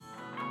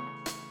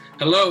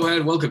Hello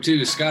and welcome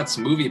to Scott's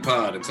Movie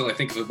Pod, until I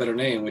think of a better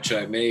name, which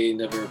I may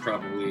never,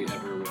 probably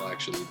ever will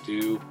actually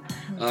do.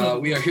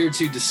 We are here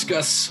to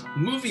discuss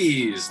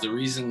movies, the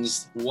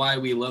reasons why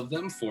we love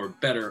them, for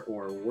better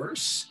or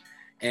worse,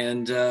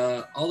 and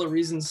all the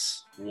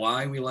reasons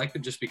why we like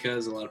them, just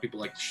because a lot of people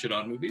like to shit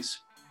on movies,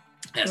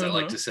 as I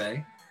like to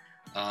say.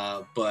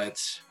 But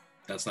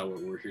that's not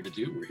what we're here to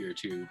do. We're here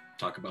to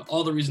talk about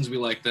all the reasons we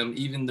like them,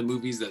 even the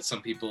movies that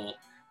some people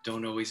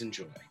don't always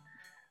enjoy.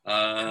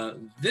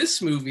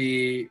 This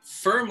movie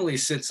firmly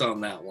sits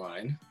on that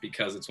line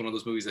because it's one of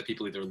those movies that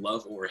people either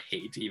love or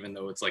hate, even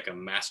though it's like a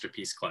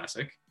masterpiece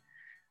classic.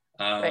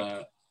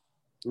 Right.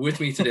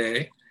 With me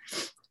today,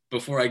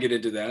 before I get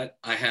into that,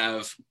 I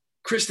have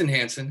Kristen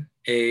Hansen,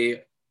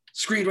 a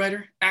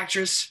screenwriter,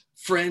 actress,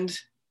 friend,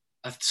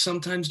 a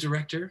sometimes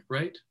director,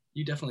 right?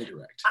 You definitely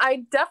direct.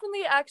 I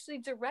definitely actually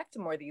direct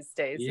more these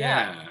days.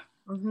 Yeah.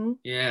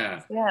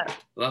 Yeah. A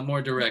lot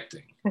more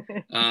directing.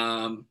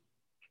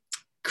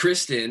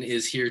 Kristen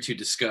is here to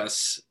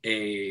discuss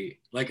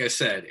like I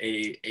said,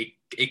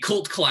 a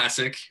cult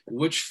classic.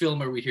 Which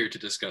film are we here to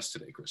discuss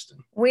today,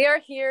 Kristen? We are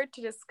here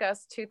to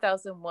discuss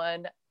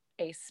 2001,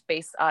 A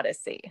Space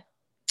Odyssey.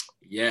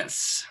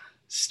 Yes.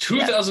 It's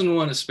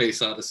 2001, A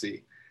Space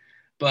Odyssey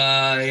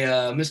by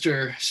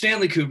Mr.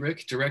 Stanley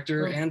Kubrick,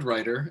 director and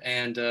writer,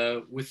 and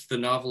with the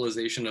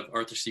novelization of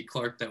Arthur C.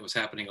 Clarke that was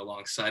happening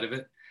alongside of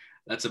it.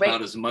 That's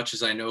about as much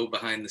as I know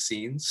behind the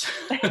scenes.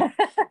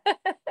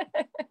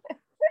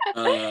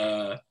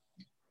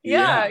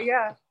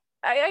 Yeah.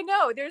 I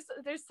know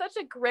there's such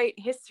a great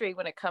history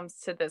when it comes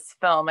to this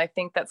film. I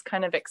think that's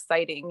kind of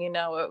exciting. You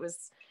know, it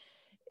was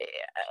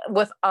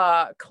with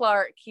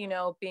Clarke, you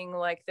know, being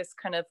like this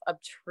kind of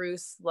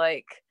abstruse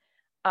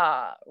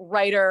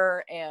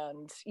writer,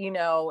 and you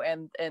know,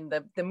 and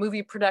the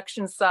movie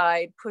production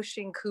side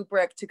pushing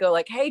Kubrick to go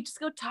like, hey, just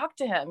go talk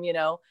to him, you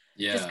know.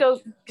 Just go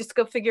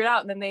figure it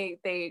out. And then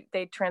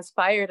they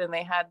transpired, and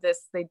they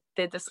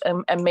did this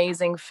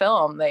amazing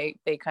film. They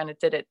kind of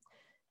did it,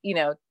 you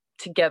know,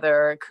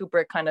 together.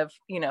 Kubrick kind of,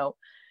 you know,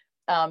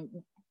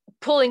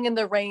 pulling in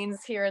the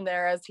reins here and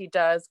there as he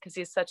does, because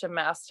he's such a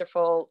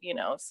masterful, you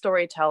know,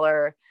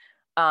 storyteller.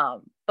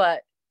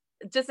 But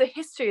just the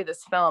history of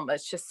this film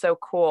is just so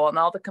cool, and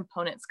all the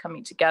components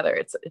coming together,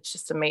 it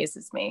just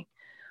amazes me.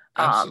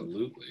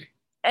 Absolutely.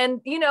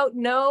 And you know,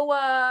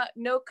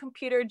 no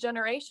computer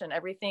generation.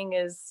 Everything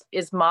is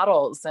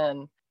models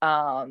and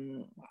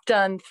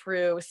done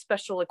through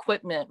special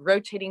equipment,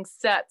 rotating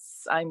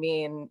sets. I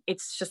mean,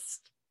 it's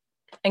just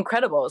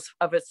incredible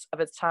of its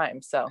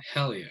time. So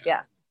hell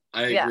yeah.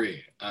 I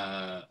agree.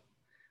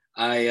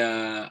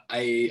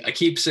 I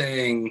keep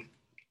saying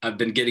I've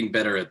been getting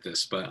better at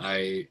this, but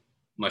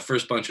my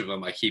first bunch of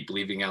them, I keep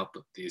leaving out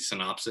the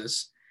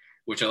synopsis,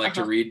 which I like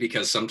to read,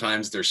 because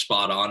sometimes they're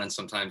spot on and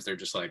sometimes they're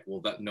just like,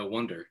 well, that no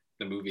wonder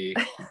the movie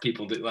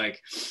people did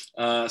like.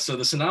 So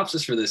the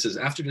synopsis for this is: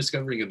 after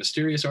discovering a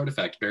mysterious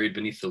artifact buried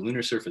beneath the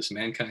lunar surface,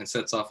 mankind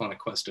sets off on a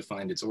quest to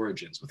find its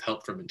origins with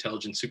help from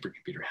intelligent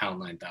supercomputer HAL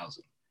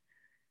 9000.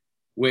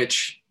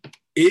 Which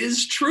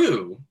is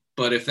true,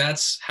 but if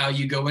that's how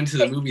you go into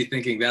the movie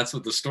thinking that's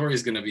what the story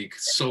is going to be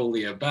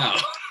solely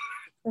about.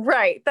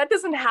 Right. That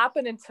doesn't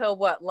happen until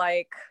what,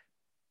 like,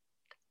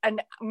 and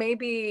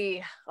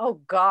maybe, oh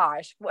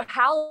gosh,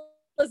 HAL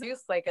is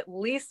used like at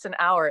least an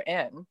hour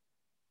in.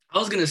 I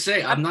was going to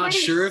say, I'm not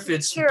sure if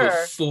it's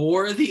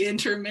before the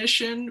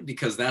intermission,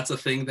 because that's a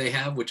thing they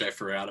have, which I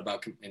forgot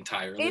about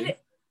entirely.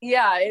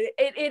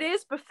 It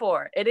is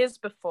before. It is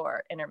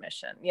before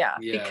intermission. Yeah.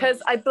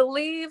 Because I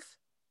believe,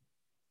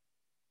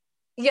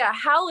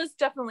 HAL is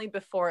definitely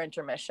before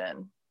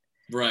intermission.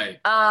 Right.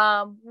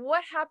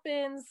 What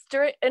happens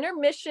during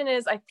intermission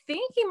is, I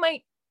think he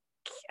might,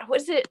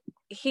 what is it?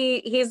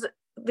 He's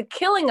the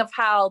killing of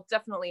HAL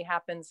definitely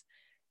happens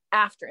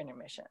after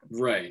intermission.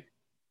 Right.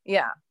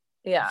 Yeah.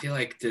 I feel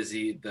like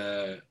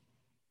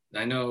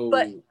I know.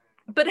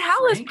 But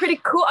HAL is pretty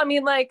cool. I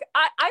mean, like,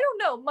 I don't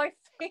know. My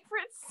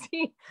favorite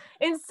scene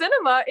in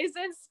cinema is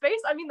in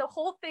space. I mean, the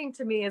whole thing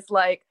to me is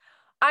like,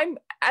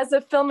 as a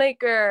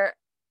filmmaker,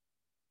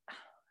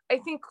 I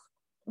think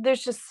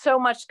there's just so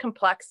much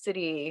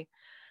complexity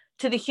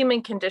to the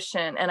human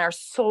condition and our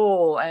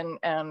soul, and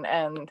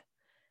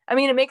I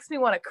mean, it makes me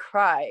want to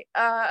cry.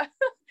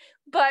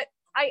 But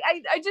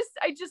I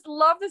just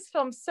love this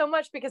film so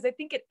much because I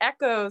think it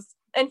echoes,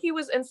 and he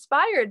was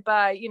inspired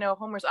by, you know,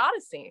 Homer's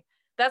Odyssey.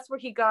 That's where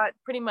he got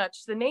pretty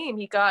much the name.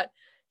 He got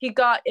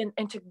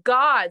into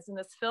gods, and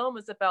this film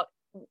is about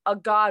a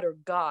god or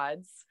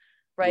gods,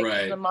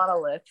 right? The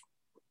monolith.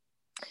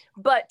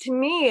 But to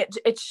me,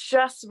 it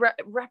just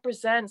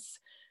represents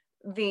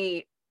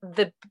the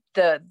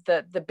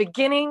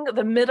beginning,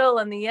 the middle,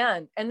 and the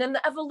end, and then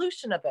the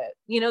evolution of it.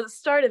 You know, the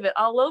start of it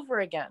all over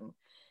again.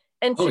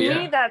 And to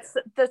me, that's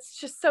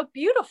just so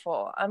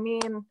beautiful. I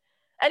mean,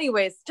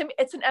 anyways, to me,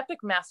 it's an epic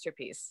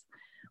masterpiece.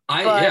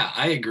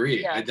 I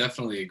agree. I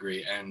definitely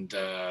agree. And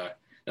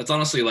that's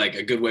honestly like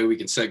a good way we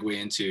can segue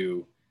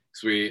into,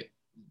 because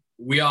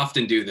we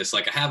often do this.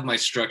 Like, I have my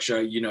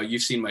structure, you know,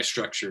 you've seen my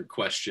structured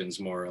questions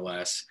more or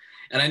less.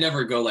 And I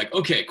never go like,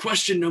 okay,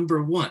 question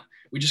number one.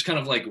 We just kind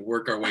of like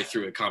work our way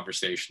through it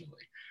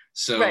conversationally.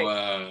 So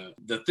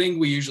the thing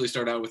we usually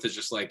start out with is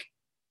just like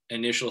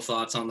initial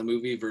thoughts on the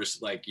movie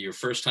versus like your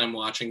first time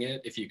watching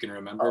it, if you can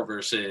remember,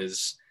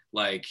 versus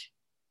like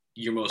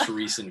your most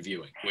recent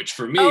viewing, which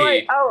for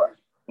me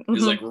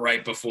is like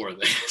right before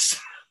this.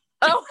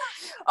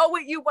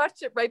 Wait, you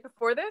watched it right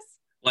before this?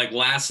 Like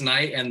last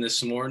night and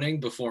this morning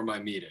before my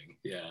meeting.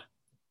 Yeah.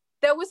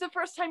 That was the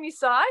first time you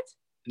saw it?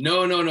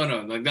 No.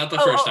 Like not the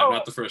first time,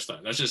 not the first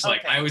time. That's just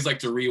like, I always like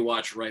to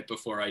rewatch right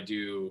before I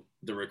do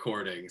the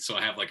recording. So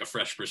I have like a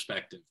fresh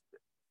perspective.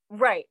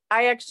 Right.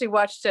 I actually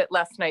watched it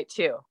last night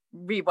too.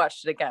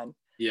 Rewatched it again.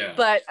 Yeah.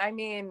 But I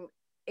mean,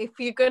 if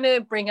you're going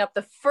to bring up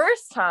the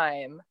first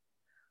time,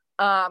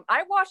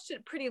 I watched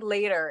it pretty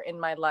later in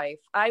my life.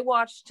 I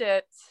watched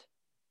it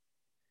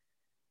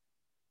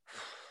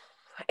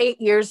 8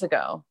 years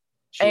ago.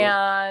 Sure.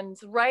 And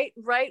right.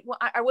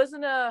 I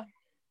wasn't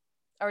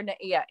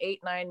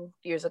 8-9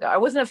 years ago. I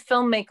wasn't a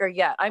filmmaker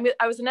yet.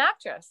 I was an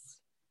actress.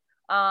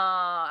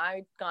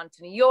 I'd gone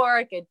to New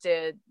York. I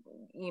did,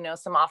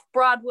 some off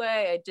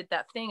Broadway. I did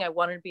that thing. I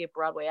wanted to be a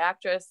Broadway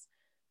actress.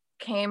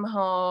 Came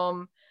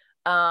home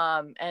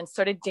and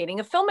started dating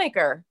a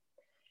filmmaker.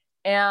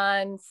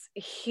 And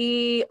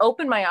he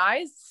opened my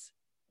eyes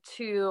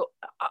to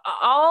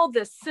all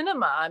this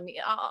cinema. I mean,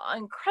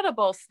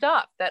 incredible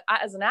stuff that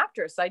as an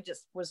actress, I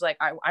just was like,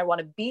 I want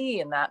to be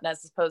in that,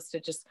 as opposed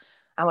to just,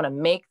 I want to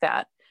make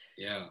that.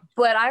 Yeah.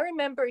 But I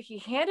remember he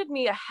handed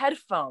me a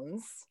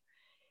headphones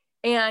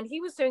and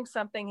he was doing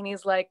something and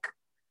he's like,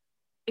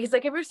 have you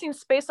ever seen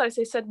Space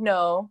Odyssey? I said,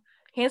 no.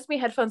 Hands me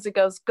headphones. He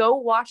goes, go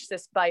watch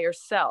this by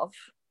yourself.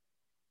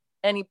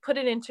 And he put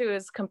it into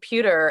his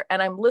computer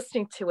and I'm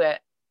listening to it.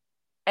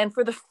 And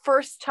for the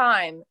first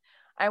time,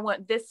 I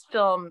went, this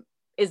film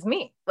is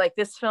me. Like,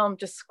 this film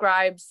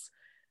describes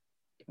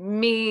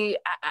me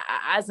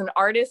as an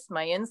artist,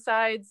 my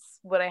insides,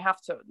 what I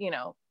have to,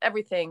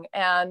 everything.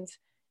 And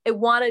I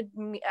wanted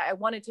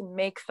to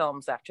make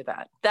films after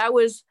that. That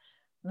was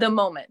the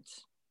moment.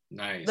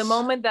 Nice. The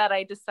moment that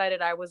I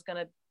decided I was going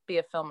to be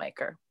a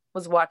filmmaker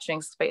was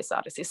watching Space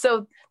Odyssey.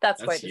 So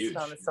that's why this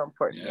film is so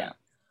important. Yeah.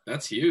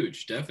 That's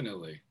huge.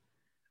 Definitely.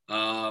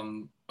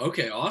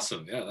 Okay.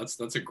 Awesome. Yeah.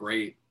 That's a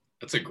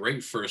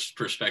great first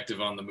perspective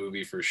on the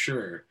movie for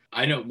sure.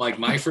 I know, like,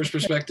 my first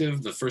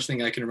perspective, the first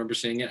thing I can remember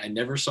seeing it, I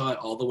never saw it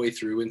all the way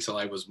through until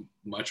I was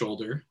much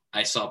older.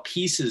 I saw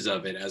pieces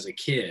of it as a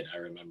kid, I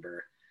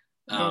remember.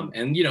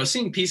 And,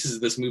 seeing pieces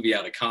of this movie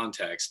out of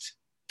context,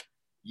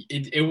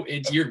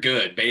 you're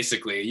good,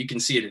 basically. You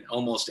can see it in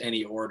almost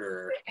any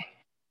order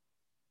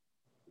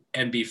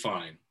and be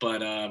fine.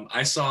 But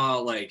I saw,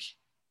 like,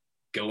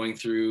 going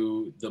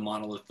through the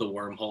monolith, the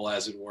wormhole,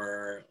 as it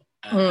were,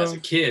 as a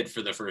kid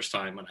for the first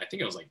time when I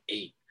think I was like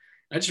 8.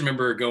 I just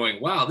remember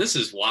going, wow, this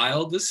is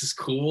wild. This is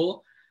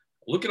cool.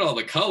 Look at all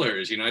the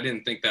colors. I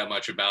didn't think that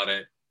much about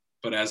it.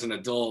 But as an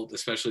adult,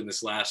 especially in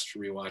this last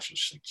rewatch,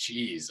 it's like,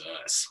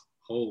 Jesus,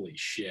 holy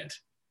shit.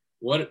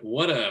 What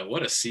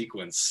a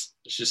sequence.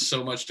 There's just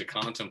so much to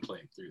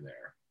contemplate through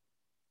there.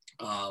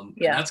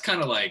 That's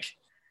kind of like,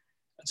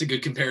 that's a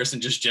good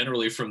comparison just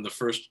generally from the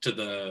first to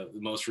the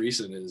most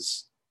recent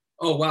is,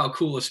 oh, wow,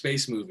 cool, a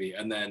space movie.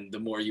 And then the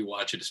more you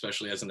watch it,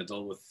 especially as an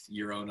adult with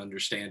your own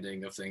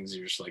understanding of things,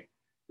 you're just like,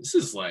 this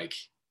is like,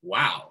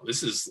 wow,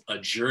 this is a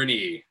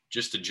journey,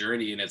 just a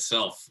journey in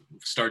itself,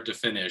 start to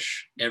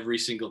finish. Every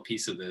single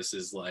piece of this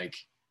is like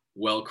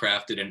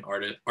well-crafted and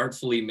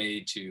artfully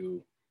made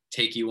to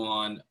take you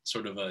on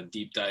sort of a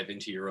deep dive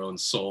into your own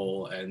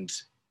soul and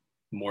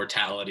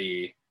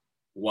mortality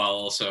while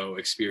also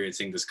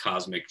experiencing this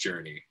cosmic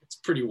journey. It's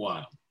pretty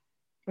wild.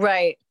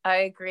 Right, I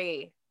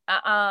agree.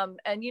 And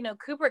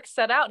Kubrick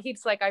set out,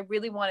 he's like, I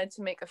really wanted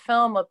to make a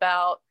film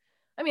about,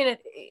 I mean,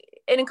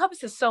 it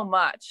encompasses so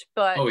much,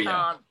 but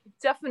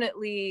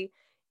definitely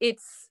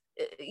it's,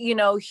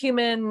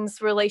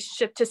 humans'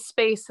 relationship to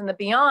space and the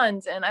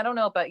beyond. And I don't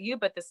know about you,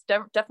 but this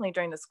definitely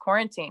during this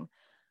quarantine,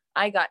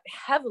 I got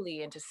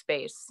heavily into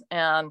space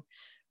and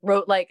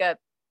wrote like a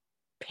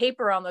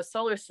paper on the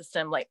solar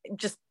system, like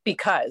just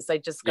because I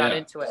just got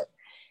into it.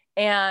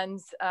 And,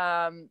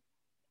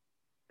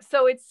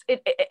 so it's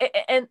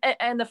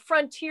and the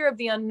frontier of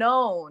the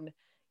unknown,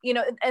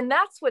 and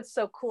that's what's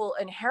so cool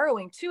and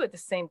harrowing too at the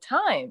same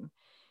time,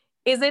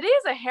 is it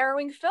is a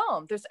harrowing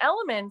film. There's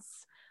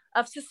elements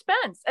of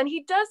suspense, and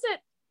he does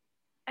it,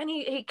 and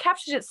he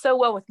captures it so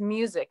well with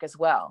music as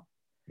well.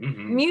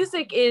 Mm-hmm.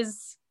 Music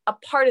is a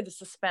part of the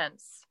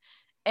suspense,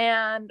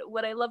 and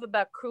what I love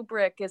about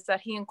Kubrick is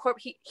that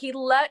he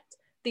let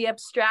the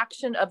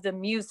abstraction of the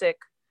music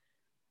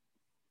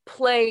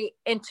play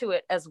into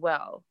it as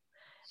well.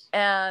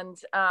 And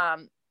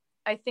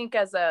I think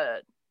as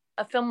a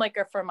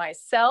filmmaker for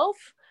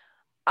myself,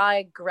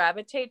 I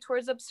gravitate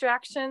towards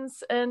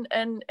abstractions and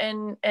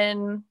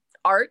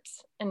art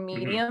and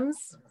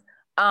mediums.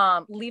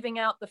 Mm-hmm. Leaving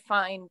out the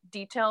fine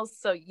details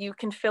so you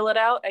can fill it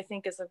out, I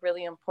think, is a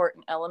really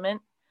important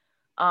element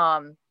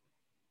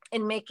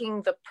in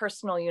making the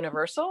personal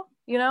universal,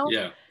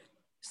 Yeah.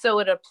 so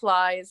it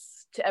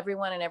applies to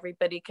everyone and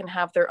everybody can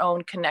have their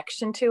own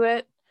connection to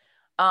it.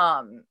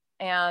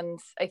 And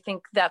I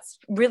think that's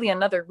really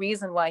another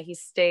reason why he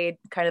stayed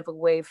kind of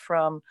away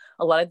from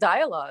a lot of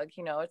dialogue.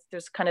 You know,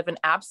 there's kind of an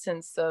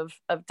absence of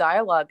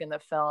dialogue in the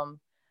film,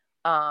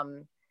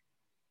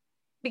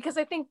 because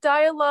I think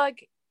dialogue,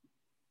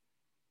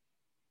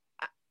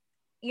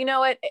 you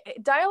know,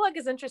 dialogue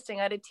is interesting.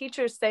 I had a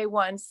teacher say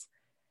once,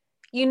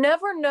 you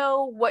never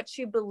know what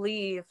you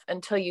believe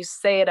until you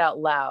say it out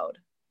loud.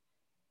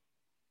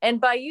 And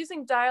by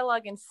using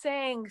dialogue and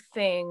saying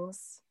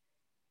things,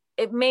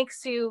 it makes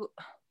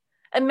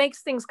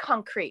things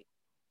concrete.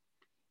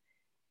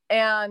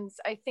 And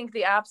I think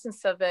the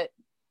absence of it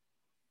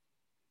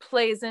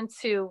plays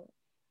into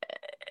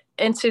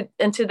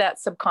that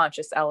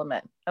subconscious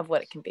element of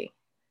what it can be.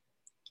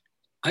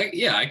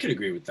 I could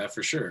agree with that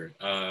for sure.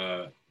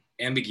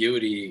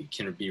 Ambiguity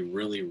can be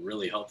really,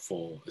 really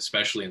helpful,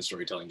 especially in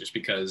storytelling, just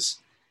because,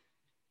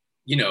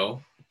 you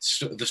know,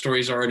 the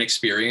stories are an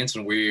experience,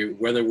 and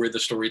whether we're the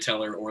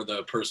storyteller or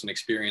the person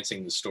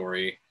experiencing the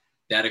story,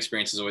 that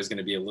experience is always going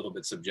to be a little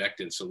bit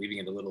subjective. So leaving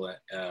it a little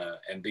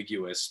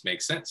ambiguous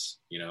makes sense.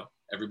 You know,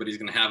 everybody's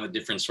going to have a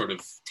different sort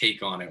of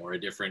take on it or a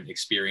different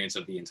experience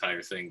of the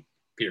entire thing,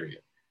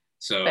 period.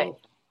 So right.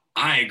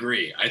 I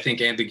agree. I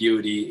think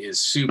ambiguity is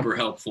super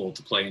helpful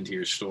to play into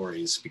your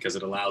stories because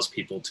it allows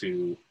people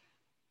to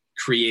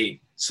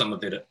create some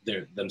of it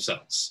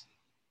themselves,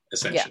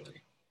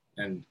 essentially.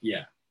 Yeah. And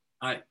yeah,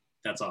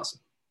 that's awesome.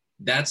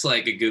 That's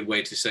like a good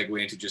way to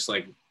segue into just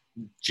like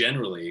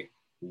generally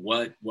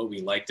what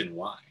we liked and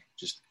why.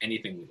 Just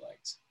anything we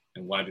liked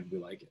and why did we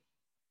like it?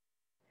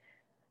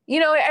 You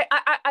know,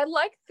 I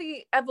like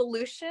the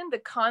evolution, the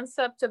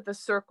concept of the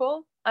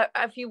circle.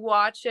 If you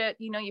watch it,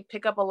 you know, you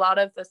pick up a lot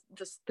of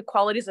the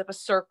qualities of a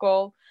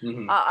circle.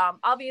 Mm-hmm.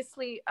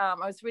 Obviously, I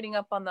was reading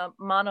up on the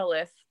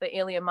monolith, the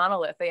alien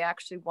monolith. They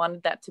actually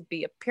wanted that to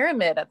be a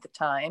pyramid at the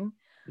time.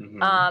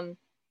 Mm-hmm.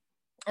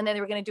 And then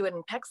they were going to do it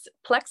in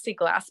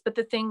plexiglass, but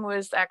the thing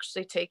was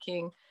actually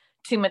taking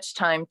too much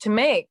time to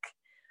make.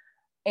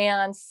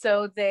 And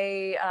so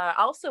they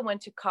also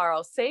went to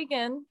Carl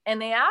Sagan and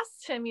they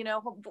asked him, you know,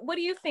 what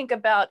do you think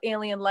about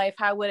alien life?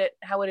 How would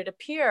it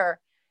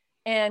appear?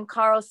 And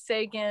Carl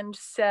Sagan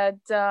said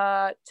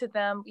to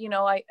them, you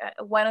know,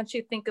 why don't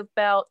you think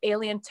about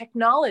alien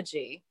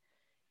technology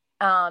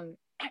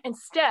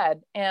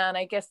instead? And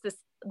I guess the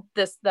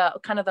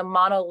kind of the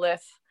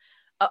monolith,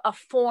 a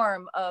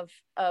form of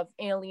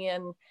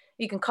alien,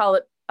 you can call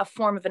it a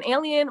form of an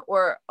alien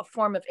or a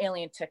form of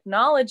alien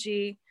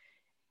technology,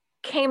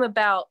 came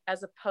about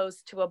as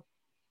opposed to a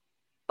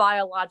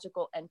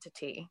biological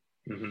entity.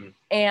 Mm-hmm.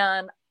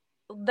 And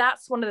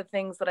that's one of the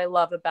things that I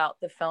love about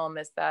the film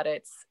is that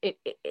it's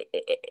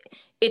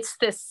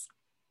this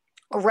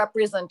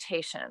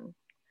representation.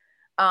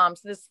 So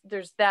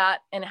there's that,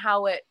 and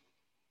how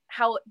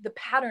the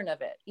pattern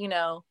of it, you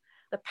know,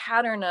 the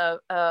pattern of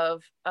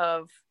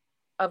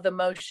the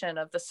motion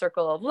of the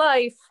circle of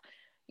life.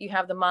 You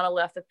have the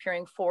monolith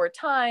appearing 4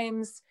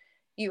 times.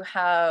 You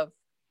have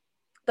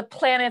the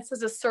planets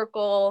as a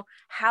circle,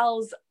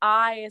 Hal's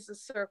eye as a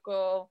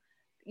circle,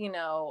 you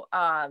know,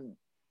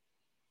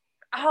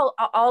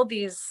 all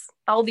these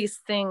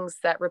things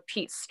that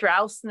repeat.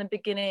 Strauss in the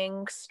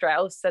beginning,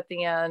 Strauss at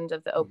the end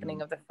of the opening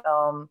mm-hmm. of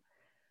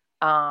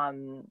the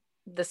film,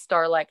 the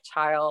star-like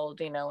child,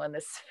 you know, and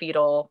this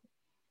fetal.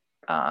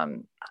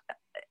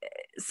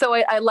 So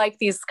I like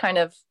these kind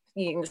of,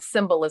 you know,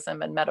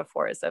 symbolism and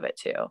metaphors of it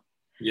too.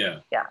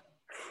 Yeah.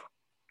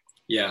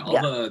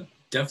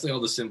 Definitely all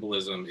the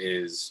symbolism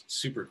is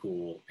super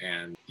cool.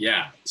 And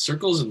yeah,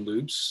 circles and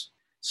loops,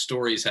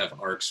 stories have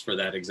arcs for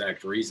that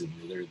exact reason.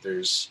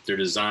 They're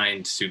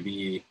designed to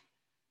be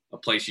a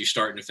place you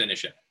start and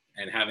finish at.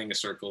 And having a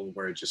circle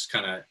where it just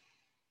kind of,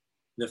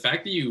 the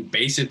fact that you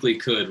basically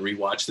could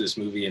rewatch this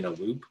movie in a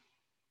loop,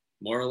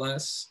 more or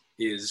less,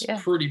 is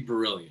pretty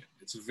brilliant.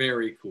 It's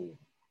very cool.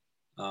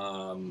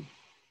 And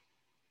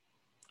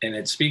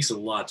it speaks a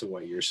lot to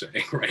what you're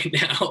saying right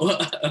now.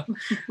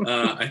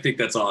 I think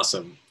that's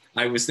awesome.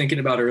 I was thinking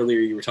about earlier,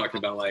 you were talking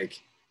about like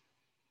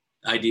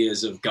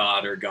ideas of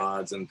God or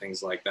gods and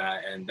things like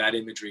that. And that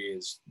imagery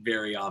is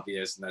very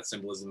obvious. And that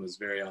symbolism is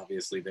very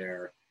obviously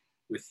there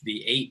with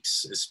the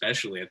apes,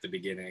 especially at the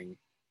beginning.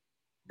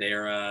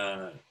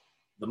 They're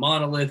the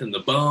monolith and the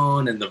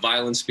bone and the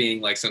violence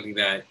being like something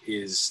that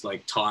is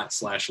like taught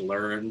 /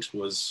 learned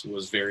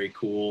was very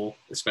cool,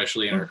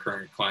 especially in our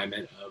current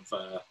climate of,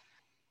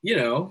 you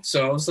know,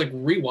 so I was like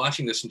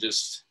rewatching this and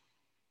just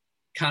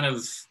kind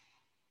of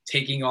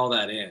taking all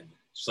that in.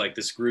 Just like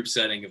this group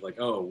setting of like,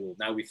 oh, well,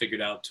 now we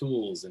figured out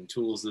tools, and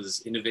tools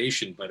is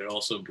innovation, but it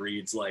also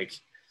breeds like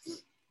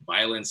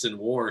violence and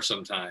war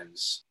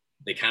sometimes.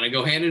 They kind of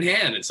go hand in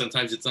hand, and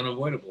sometimes it's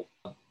unavoidable.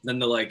 Then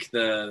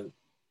the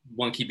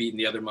monkey beating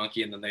the other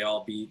monkey, and then they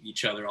all beat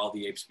each other. All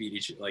the apes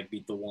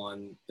beat the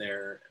one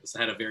there. It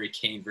had a very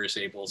Cain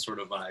versus Abel sort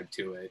of vibe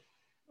to it.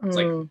 It's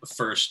like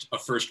a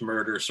first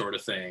murder sort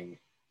of thing.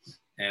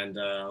 And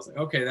I was like,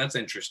 okay, that's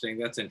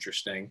interesting.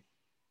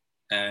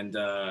 And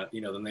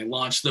then they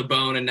launched the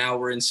bone, and now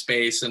we're in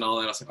space and all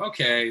that. I was like,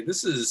 okay,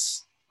 this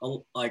is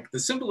like the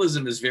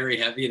symbolism is very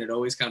heavy, and it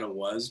always kind of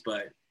was,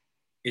 but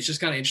it's just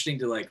kind of interesting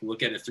to like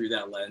look at it through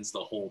that lens the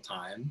whole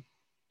time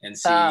and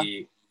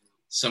see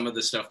some of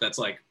the stuff that's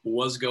like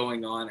was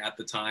going on at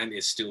the time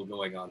is still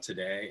going on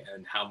today,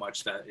 and how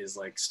much that is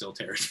like still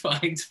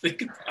terrifying to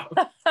think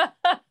about.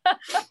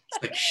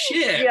 It's like,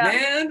 shit,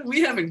 man,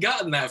 we haven't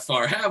gotten that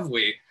far, have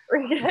we?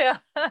 Yeah.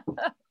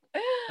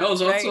 That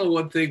was also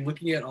one thing,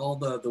 looking at all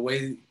the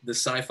way the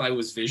sci-fi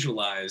was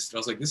visualized. I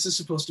was like, this is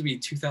supposed to be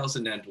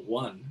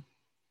 2001.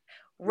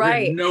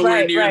 Right. We're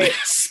nowhere near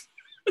this.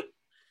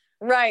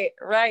 Right.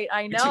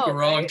 I know. We took a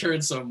wrong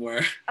turn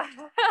somewhere.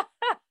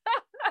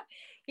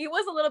 He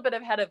was a little bit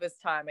ahead of his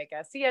time, I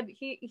guess.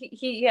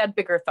 He had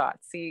bigger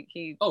thoughts.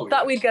 He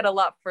thought we'd get a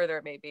lot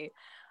further, maybe.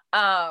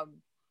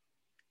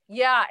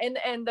 Yeah,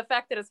 and the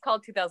fact that it's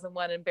called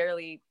 2001 and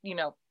barely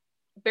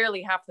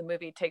half the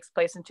movie takes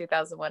place in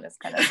 2001 is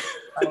kind of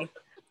funny.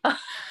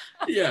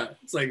 Yeah,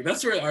 it's like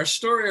that's where our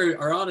story,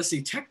 our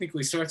Odyssey,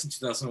 technically starts in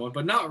 2001,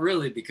 but not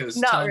really, because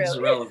time is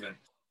irrelevant.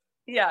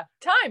 Yeah,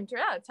 time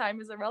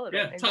is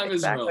irrelevant. Yeah, time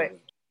is irrelevant.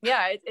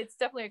 Yeah, it's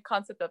definitely a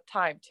concept of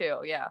time too.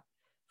 Yeah,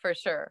 for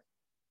sure.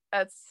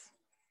 That's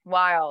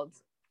wild.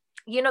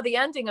 The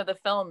ending of the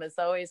film is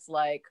always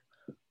like,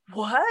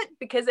 what?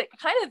 Because it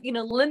kind of,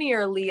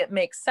 linearly it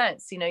makes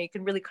sense. You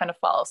can really kind of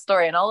follow a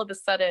story, and all of a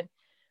sudden,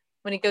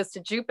 when he goes to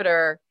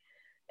Jupiter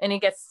and he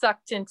gets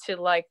sucked into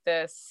like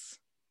this,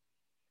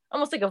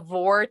 almost like a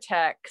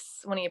vortex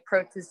when he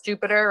approaches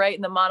Jupiter, right?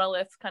 And the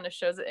monolith kind of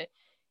shows it,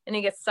 and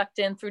he gets sucked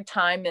in through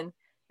time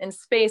and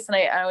space. And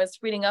I was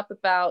reading up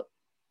about,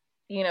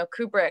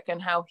 Kubrick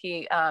and how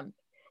he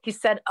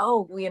said,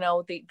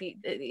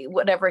 the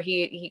whatever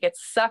he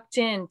gets sucked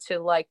into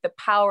like the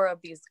power of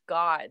these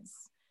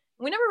gods.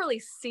 We never really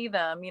see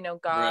them,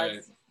 gods,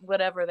 right,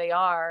 whatever they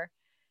are.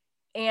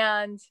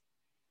 And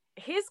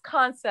his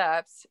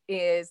concept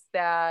is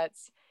that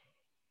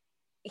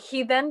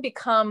he then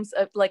becomes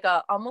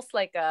almost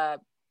like a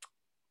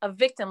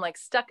victim, like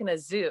stuck in a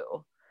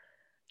zoo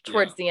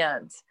towards the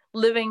end,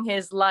 living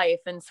his life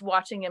and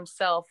watching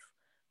himself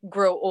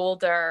grow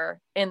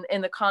older in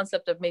the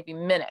concept of maybe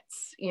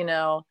minutes,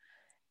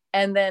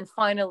 and then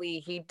finally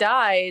he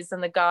dies,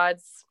 and the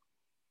gods,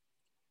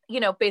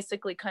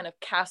 basically kind of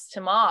cast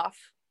him off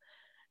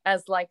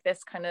as like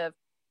this kind of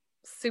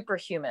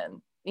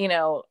superhuman,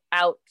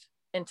 out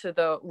into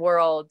the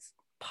world,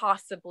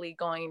 possibly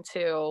going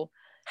to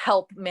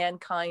help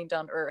mankind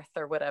on Earth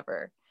or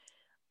whatever,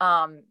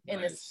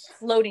 in this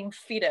floating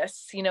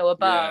fetus,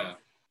 above. Yeah.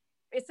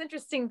 It's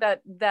interesting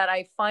that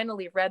I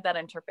finally read that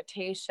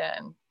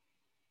interpretation,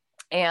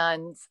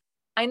 and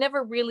I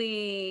never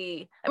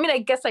really, I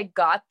guess I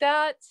got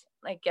that.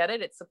 I get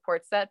it. It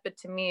supports that. But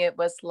to me, it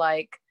was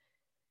like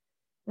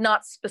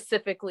not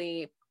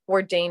specifically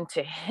ordained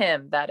to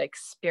him, that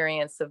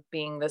experience of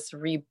being this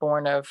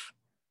reborn of,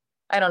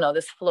 I don't know,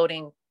 this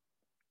floating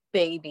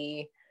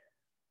baby.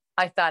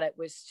 I thought it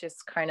was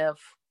just kind of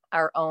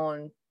our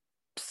own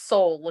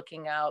soul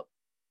looking out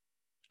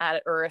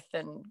at Earth,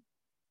 and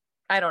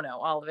I don't know,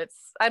 all of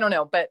it's, I don't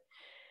know, but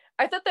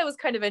I thought that was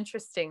kind of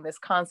interesting, this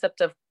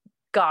concept of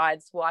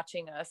gods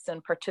watching us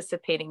and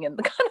participating in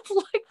the kind of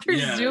like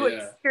their zoo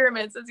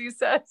experiments, as you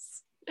said.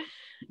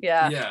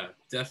 Yeah,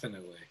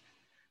 definitely.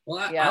 Well,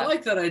 I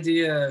like that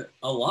idea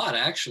a lot,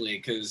 actually,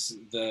 because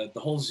the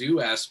whole zoo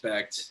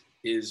aspect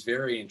is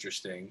very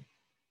interesting,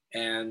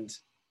 and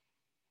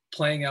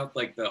playing out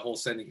like the whole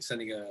sending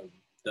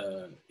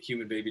the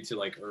human baby to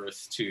like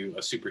Earth, to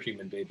a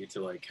superhuman baby to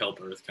like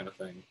help Earth kind of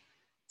thing.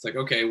 It's like,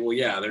 okay, well,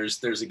 yeah,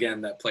 there's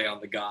again that play on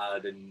the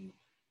god and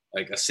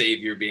like a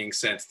savior being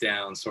sent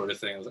down sort of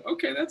thing. I was like,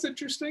 okay, that's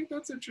interesting.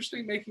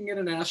 Making it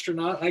an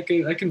astronaut, I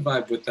can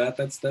vibe with that.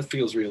 That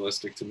feels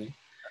realistic to me.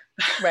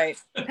 Right.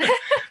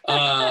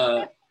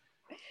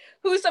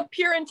 Who's of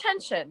pure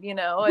intention,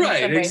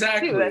 right,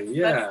 exactly.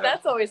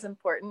 That's always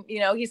important.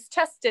 He's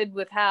tested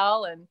with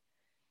Hal and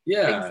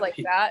things like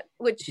that,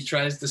 which he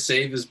tries to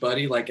save his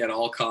buddy like at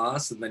all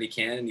costs, and then he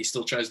can, and he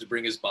still tries to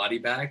bring his body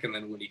back, and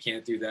then when he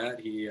can't do that,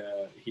 he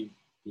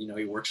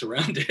works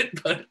around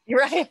it. But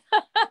right.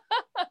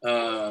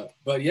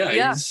 But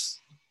yeah.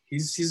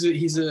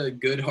 He's a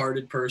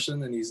good-hearted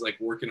person, and he's like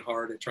working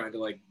hard at trying to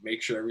like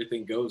make sure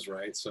everything goes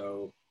right.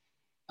 So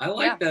I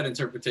like that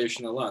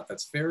interpretation a lot.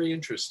 That's very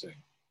interesting.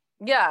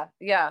 Yeah.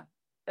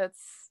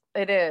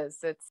 It is.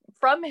 It's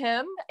from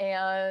him,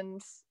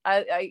 and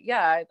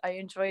I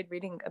enjoyed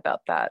reading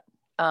about that.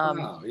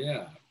 Wow,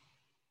 yeah.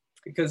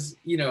 Because,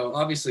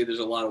 obviously there's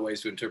a lot of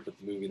ways to interpret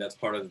the movie. That's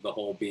part of the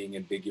whole being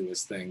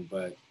ambiguous thing.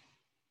 But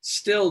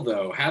still,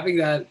 though, having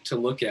that to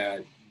look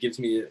at gives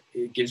you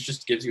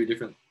a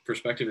different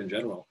perspective in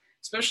general.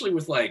 Especially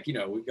with like,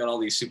 we've got all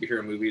these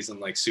superhero movies and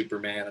like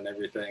Superman and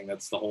everything.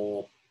 That's the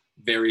whole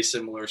very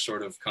similar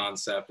sort of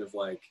concept of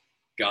like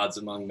gods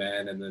among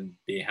men, and then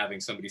having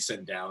somebody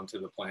sent down to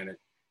the planet.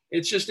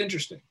 It's just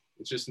interesting.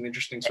 It's just an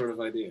interesting sort of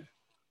idea.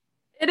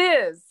 It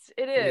is.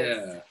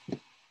 Yeah.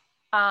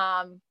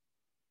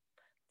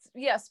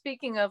 yeah,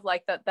 speaking of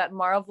like that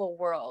Marvel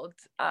world,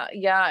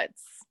 yeah,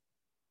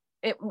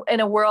 it in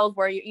a world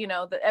where you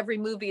know that every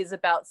movie is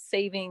about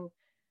saving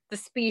the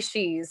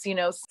species, you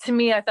know. To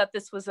me, I thought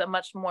this was a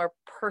much more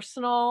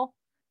personal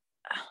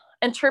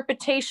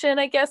interpretation,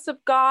 I guess,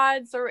 of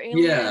gods or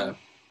aliens. Yeah.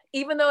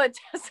 Even though it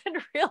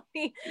doesn't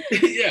really,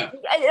 Yeah,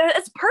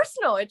 it's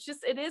personal. It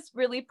is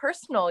really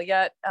personal.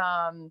 Yet,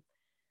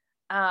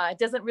 it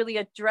doesn't really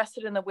address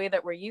it in the way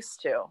that we're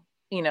used to.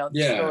 You know,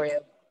 the story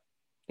of,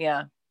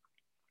 yeah.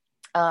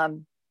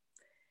 And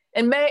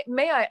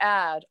may I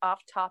add,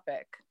 off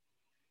topic,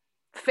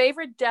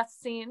 favorite death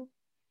scene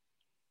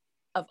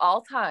of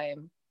all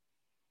time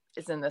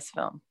is in this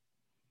film.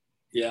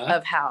 Yeah.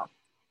 Of Hal.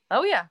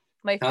 Oh yeah,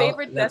 my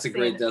favorite. That's a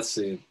great death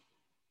scene.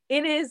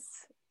 It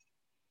is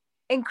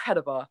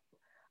incredible.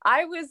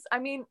 I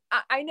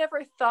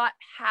never thought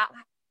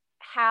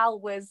Hal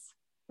was,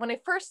 when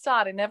I first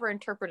saw it, I never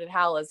interpreted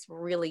Hal as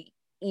really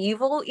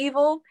evil,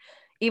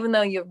 even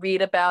though you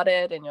read about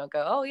it and you'll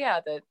go, oh yeah,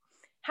 the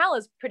Hal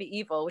is pretty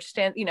evil, which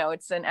stands, you know,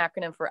 it's an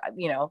acronym for,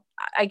 you know,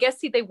 I guess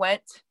they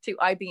went to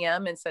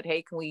IBM and said,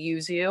 hey, can we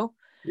use you?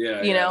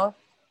 Yeah. You know,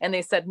 and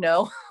they said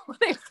no when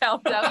they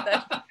found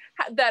out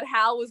that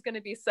Hal was going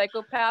to be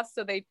psychopath.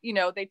 So they, you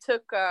know, they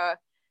took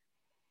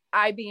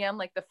IBM,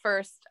 like the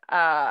first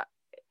HI,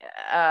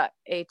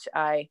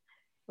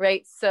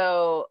 right?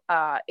 So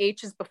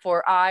H is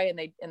before I,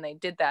 and they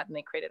did that, and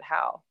they created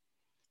Hal.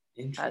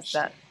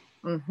 Interesting.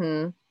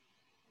 Mm-hmm.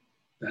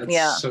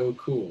 That's so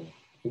cool.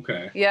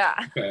 Okay. Yeah.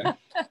 Okay.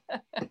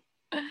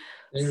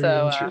 Very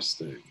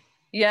interesting.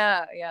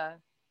 Yeah.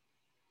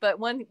 But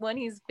when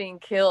he's being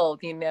killed,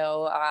 you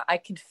know, I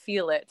can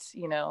feel it,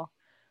 you know,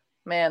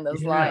 man,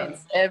 those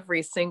lines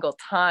every single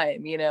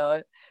time, you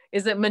know.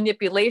 Is it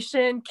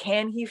manipulation?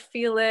 Can he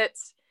feel it?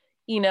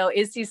 You know,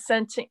 is he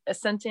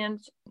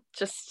sentient?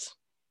 Just,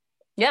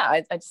 yeah,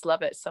 I just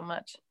love it so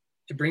much.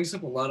 It brings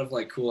up a lot of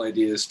like cool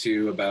ideas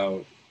too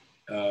about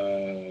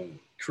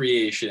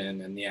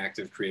creation and the act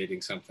of creating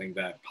something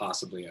that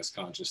possibly has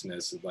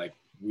consciousness. Like,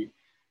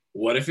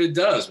 what if it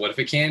does? What if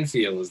it can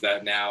feel? Is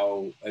that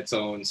now its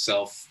own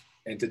self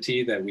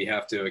entity that we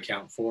have to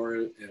account for,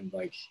 and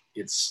like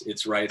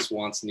its rights,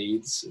 wants,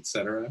 needs,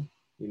 etc.?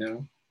 You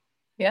know?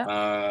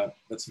 Yeah.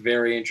 That's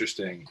very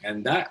interesting.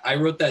 And that I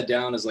wrote that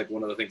down as like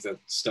one of the things that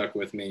stuck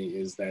with me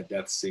is that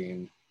death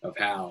scene of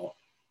Hal,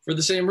 for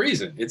the same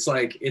reason. It's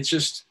like, it's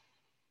just,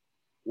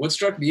 what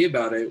struck me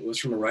about it was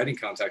from a writing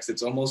context,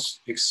 it's almost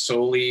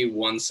solely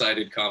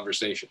one-sided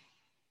conversation.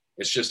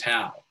 It's just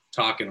Hal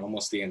talking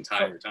almost the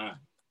entire time.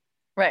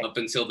 Right. Up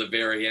until the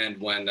very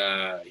end when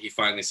he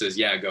finally says,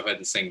 yeah, go ahead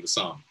and sing the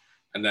song.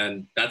 And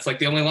then that's like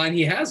the only line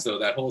he has, though,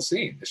 that whole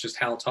scene. It's just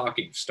Hal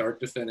talking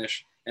start to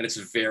finish, and it's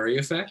very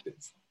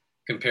effective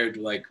compared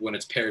to like when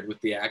it's paired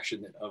with the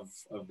action of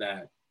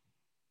that,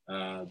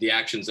 the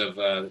actions of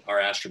our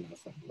astronaut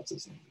friend. What's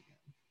his name again?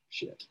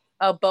 Shit.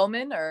 Oh,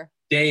 Bowman or?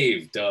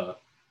 Dave, duh.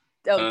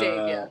 Oh,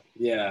 Dave, yeah.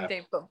 Yeah.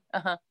 Dave Bowman.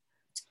 Uh-huh.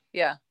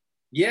 Yeah.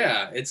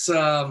 Yeah, it's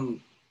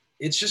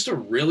just a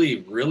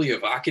really, really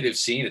evocative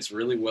scene. It's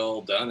really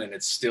well done, and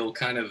it still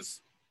kind of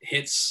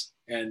hits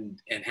and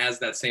has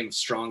that same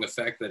strong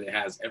effect that it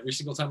has every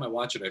single time I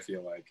watch it. I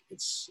feel like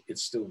it's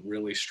still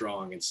really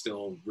strong and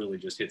still really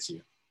just hits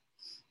you.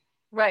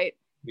 Right.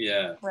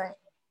 Yeah. Right.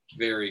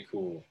 Very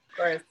cool. Of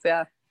course,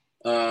 yeah.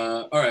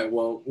 All right.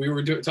 Well, we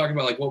were talking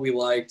about like what we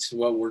liked,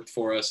 what worked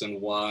for us,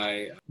 and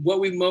why.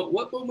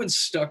 What moments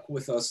stuck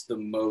with us the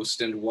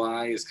most, and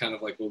why is kind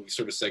of like what we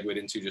sort of segued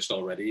into just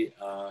already.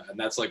 And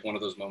that's like one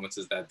of those moments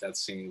is that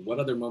scene. What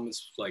other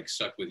moments like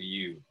stuck with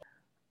you?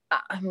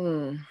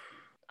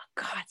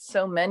 God,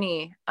 so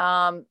many.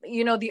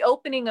 You know, the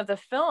opening of the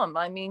film.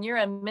 I mean, you're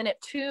in minute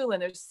 2,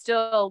 and there's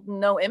still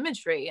no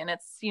imagery, and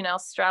it's, you know,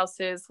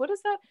 Strauss's. What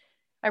is that?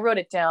 I wrote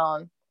it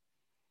down.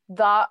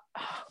 The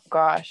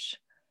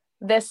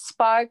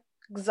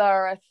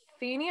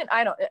Spargzarathenian.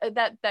 I don't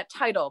that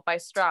title by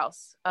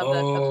Strauss of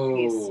the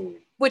piece,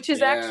 which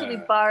is actually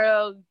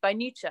borrowed by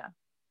Nietzsche.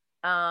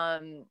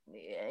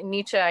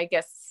 Nietzsche, I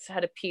guess,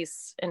 had a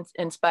piece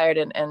inspired,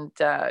 and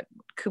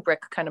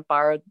Kubrick kind of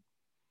borrowed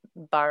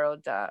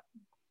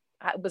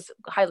was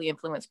highly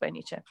influenced by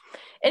Nietzsche.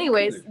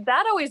 Anyways,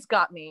 that always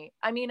got me.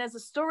 I mean, as a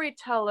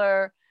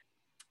storyteller,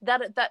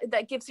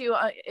 that gives you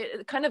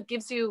it kind of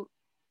gives you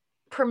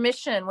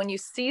permission when you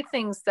see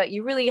things that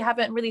you really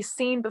haven't really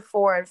seen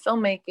before in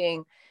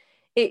filmmaking.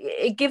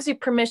 It gives you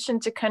permission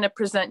to kind of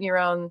present your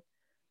own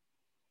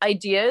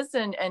ideas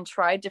and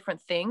try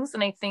different things.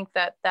 And I think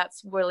that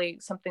that's really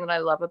something that I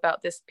love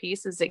about this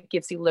piece, is it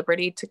gives you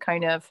liberty to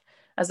kind of,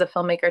 as a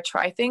filmmaker,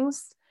 try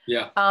things.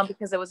 Yeah.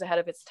 Because it was ahead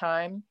of its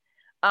time.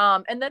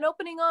 And then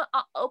opening up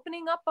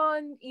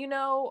on, you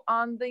know,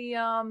 on the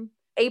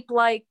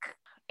ape-like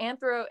I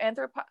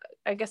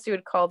guess you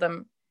would call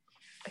them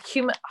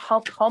human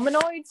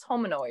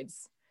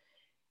hominoids.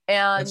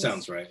 And that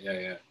sounds right.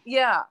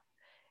 Yeah.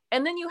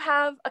 And then you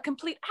have a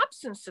complete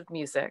absence of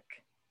music,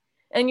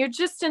 and you're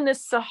just in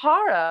this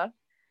Sahara,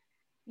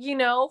 you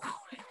know,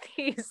 with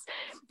these,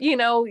 you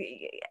know,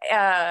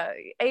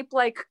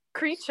 ape-like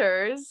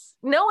creatures,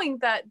 knowing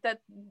that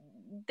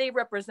they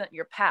represent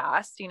your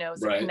past, you know,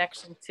 as a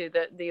connection to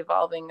the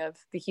evolving of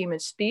the human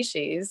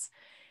species.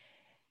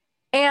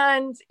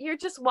 And you're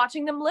just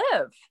watching them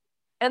live.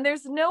 And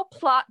there's no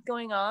plot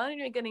going on. And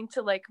you're getting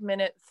to like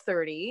minute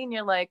 30 and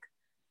you're like,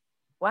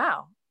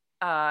 wow,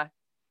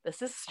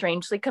 this is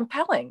strangely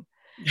compelling.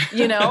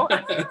 You know,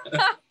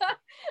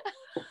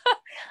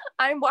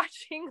 I'm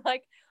watching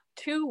like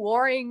two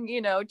warring,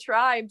 you know,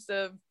 tribes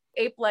of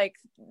ape-like,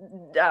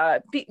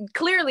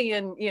 clearly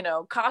in, you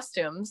know,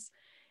 costumes,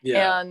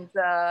 and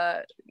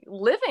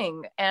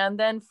living, and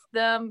then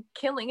them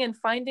killing and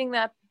finding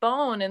that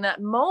bone in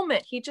that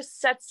moment. He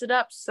just sets it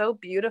up so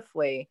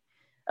beautifully,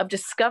 of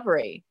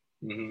discovery,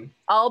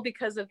 all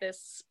because of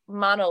this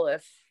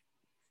monolith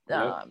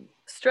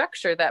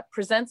structure that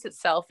presents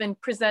itself and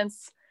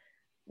presents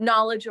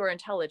knowledge or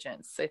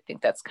intelligence. I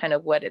think that's kind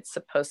of what it's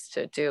supposed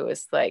to do,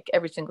 is like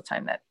every single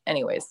time that,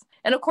 anyways.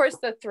 And of course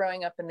the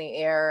throwing up in the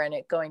air and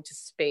it going to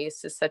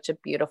space is such a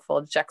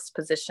beautiful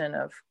juxtaposition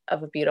of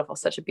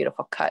such a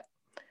beautiful cut.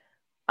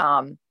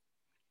 I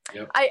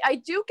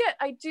do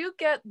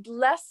get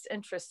less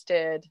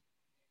interested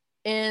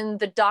in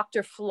the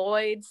Dr.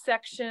 Floyd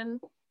section.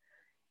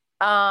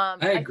 I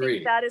agree. I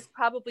think that is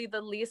probably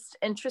the least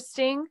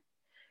interesting.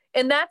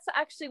 And that's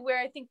actually where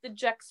I think the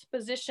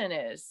juxtaposition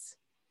is.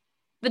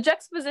 The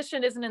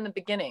juxtaposition isn't in the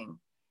beginning.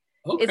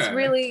 Okay. It's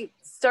really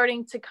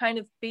starting to kind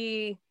of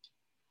be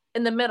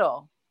in the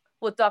middle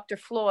with Dr.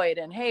 Floyd,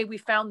 and hey, we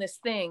found this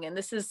thing, and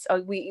this is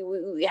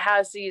we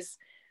has these,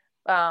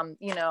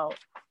 you know,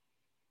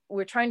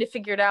 we're trying to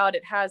figure it out.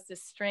 It has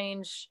this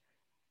strange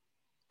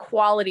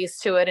qualities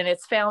to it, and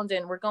it's found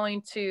in, we're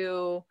going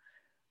to,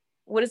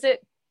 what is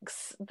it,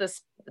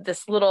 this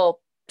little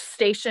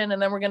station,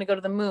 and then we're going to go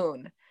to the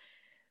moon.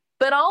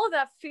 But all of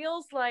that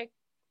feels like,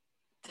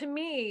 to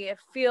me, it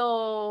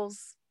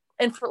feels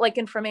like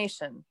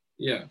information.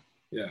 Yeah.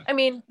 I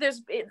mean,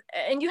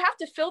 and you have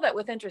to fill that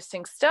with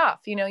interesting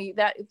stuff. You know, you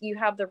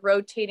have the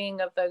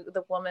rotating of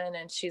the woman,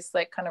 and she's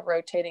like kind of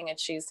rotating, and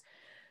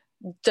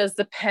does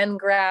the pen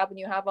grab, and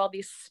you have all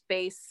these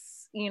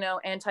space, you know,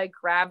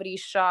 anti-gravity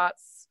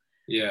shots,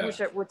 which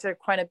are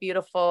kind of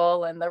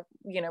beautiful, and the,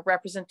 you know,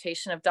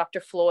 representation of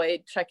Dr.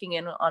 Floyd checking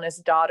in on his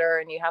daughter,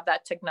 and you have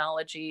that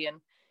technology,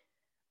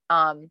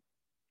 and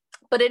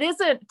but it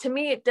isn't, to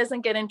me, it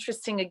doesn't get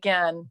interesting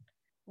again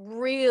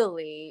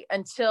really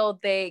until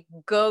they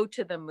go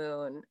to the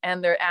moon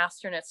and their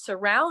astronauts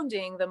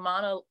surrounding the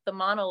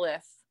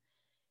monolith,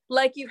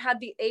 like you had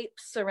the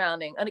apes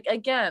surrounding, and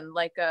again,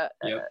 like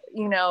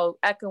you know,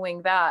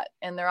 echoing that,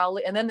 and they're all,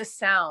 and then the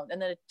sound, and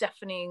then a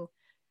deafening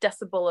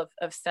decibel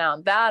of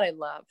sound that I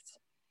loved.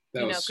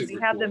 That, you know, because you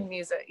have cool. The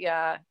music,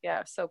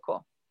 so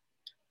cool.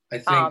 I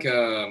think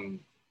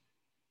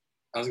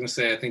I was gonna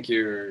say, I think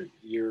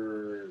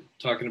you're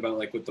talking about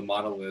like with the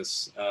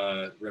monoliths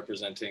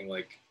representing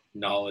like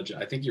knowledge.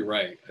 I think you're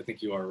right. I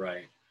think you are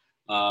right.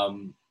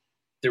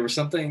 There was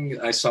something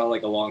I saw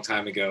like a long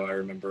time ago, I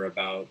remember,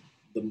 about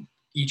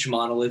each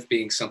monolith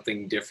being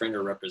something different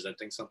or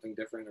representing something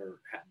different, or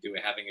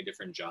having a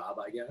different job,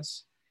 I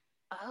guess.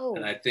 Oh.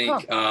 And I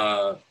think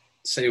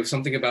say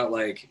something about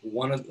like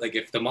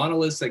if the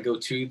monoliths that go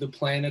to the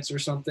planets or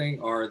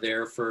something are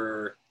there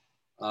for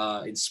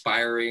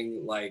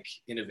inspiring like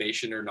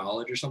innovation or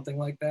knowledge or something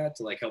like that,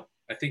 to like help,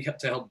 I think,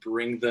 to help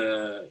bring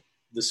the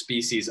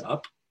species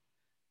up.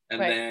 And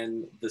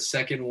then the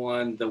second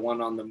one, the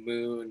one on the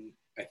moon,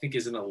 I think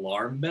is an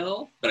alarm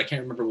bell, but I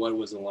can't remember what it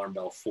was an alarm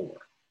bell for.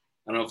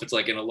 I don't know if it's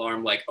like an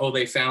alarm, like, oh,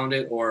 they found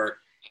it, or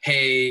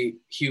hey,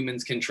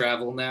 humans can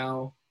travel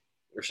now,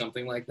 or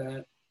something like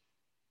that.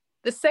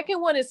 The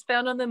second one is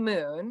found on the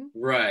moon,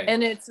 right?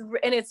 And it's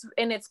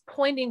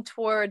pointing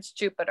towards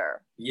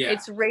Jupiter. Yeah,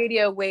 its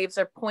radio waves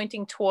are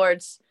pointing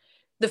towards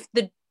the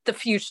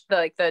future,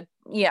 like the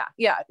yeah.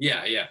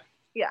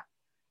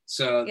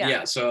 So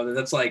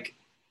that's like,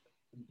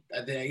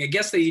 I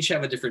guess they each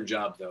have a different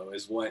job, though,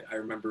 is what I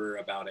remember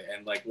about it.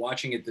 And like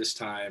watching it this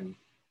time,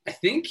 I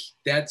think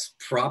that's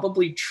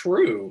probably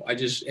true. I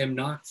just am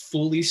not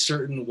fully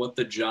certain what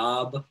the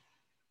job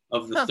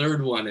of the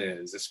third one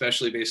is,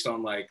 especially based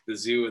on like the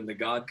zoo and the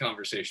God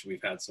conversation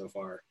we've had so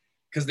far,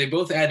 because they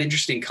both add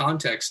interesting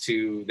context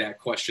to that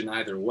question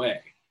either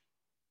way.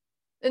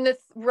 And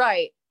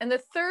and the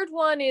third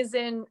one is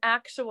in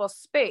actual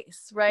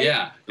space, right?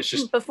 Yeah, it's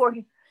just before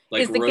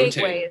like is the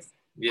rotating. Gateways,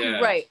 yeah,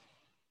 right?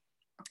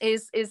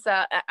 Is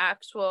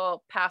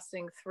actual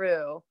passing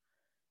through.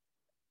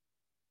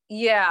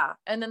 Yeah,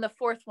 and then the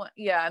fourth one,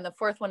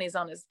 he's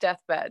on his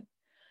deathbed.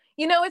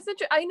 You know, it's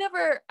I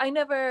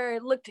never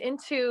looked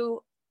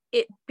into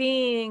it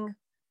being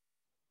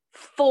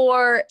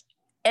for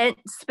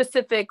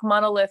specific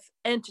monolith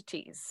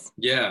entities.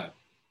 Yeah.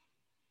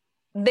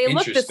 They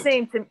look the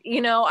same to,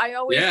 you know, I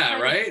always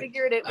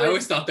figured it was, I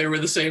always thought they were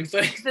the same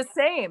thing. The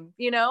same,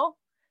 you know?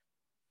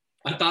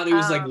 I thought it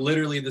was like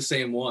literally the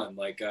same one.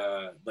 Like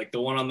the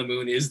one on the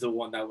moon is the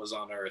one that was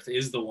on Earth,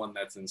 is the one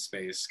that's in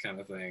space kind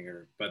of thing.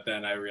 But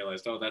then I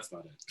realized, oh, that's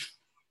not it.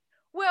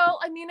 Well,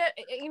 I mean,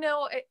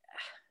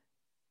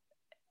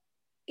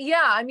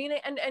 yeah, I mean,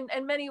 and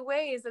in many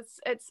ways,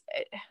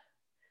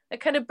 it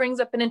kind of brings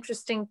up an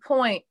interesting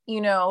point.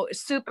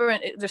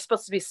 They're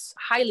supposed to be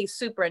highly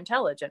super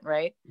intelligent,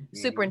 right? Mm-hmm.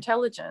 Super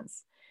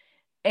intelligence.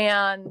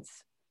 And,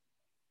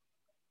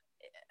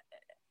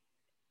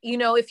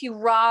 if you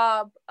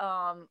rob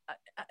a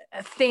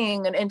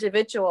thing, an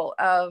individual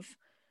of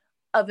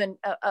an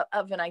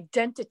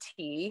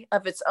identity,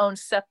 of its own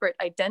separate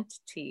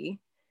identity,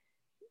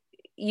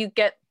 you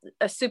get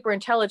a super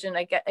intelligent.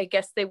 I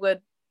guess they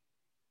would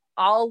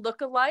all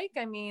look alike.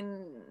 I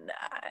mean,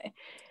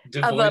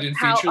 devoid and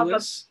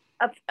featureless.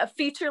 A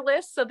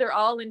featureless, so they're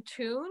all in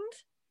tuned.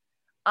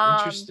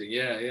 Interesting.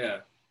 Yeah.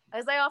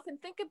 As I often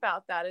think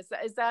about that, is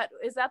that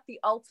the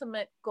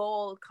ultimate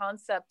goal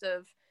concept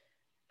of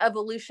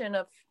evolution,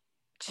 of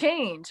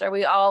change? Are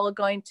we all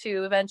going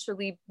to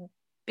eventually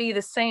be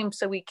the same?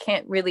 So we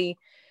can't really.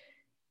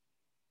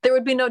 There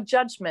would be no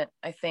judgment,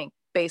 I think,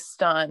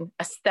 based on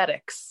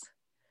aesthetics,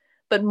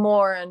 but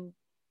more in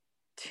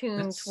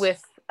tuned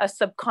with a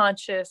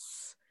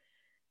subconscious,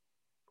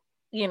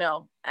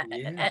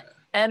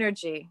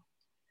 energy.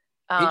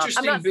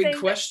 Interesting big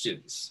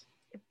questions.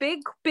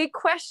 Big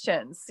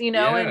questions,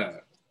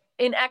 and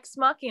in Ex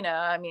Machina,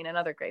 I mean,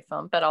 another great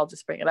film, but I'll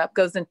just bring it up,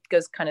 goes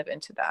kind of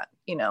into that,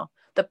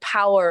 the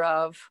power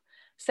of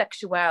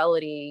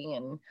sexuality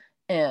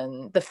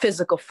and the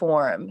physical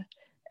form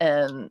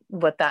and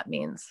what that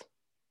means.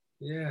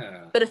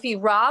 Yeah. But if you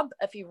rob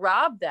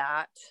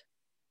that,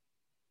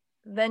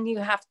 then you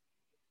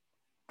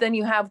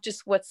have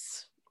just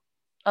what's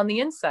on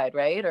the inside,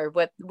 right? Or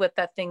what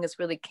that thing is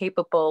really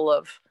capable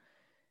of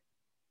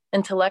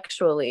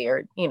intellectually,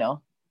 or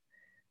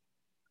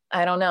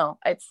I don't know.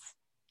 It's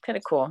kind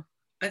of cool.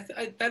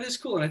 That is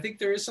cool, and I think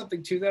there is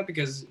something to that,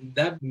 because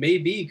that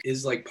maybe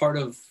is like part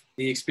of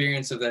the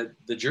experience of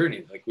the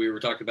journey, like we were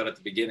talking about at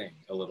the beginning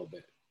a little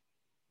bit.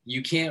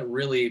 You can't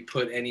really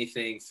put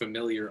anything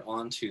familiar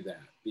onto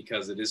that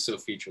because it is so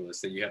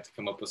featureless that you have to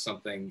come up with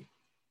something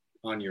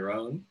on your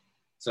own.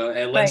 So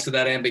it lends to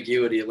that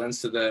ambiguity. It lends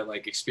to the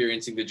like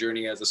experiencing the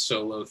journey as a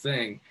solo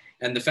thing.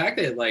 And the fact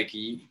that like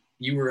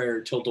you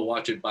were told to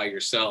watch it by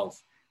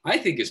yourself, I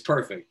think is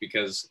perfect,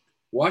 because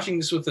watching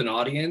this with an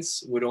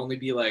audience would only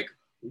be like,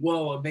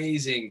 whoa,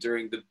 amazing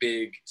during the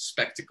big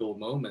spectacle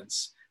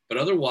moments. But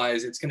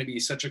otherwise, it's going to be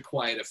such a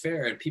quiet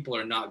affair, and people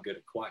are not good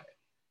at quiet.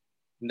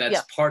 And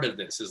that's part of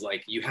this, is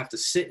like you have to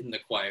sit in the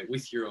quiet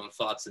with your own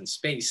thoughts in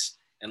space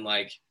and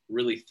like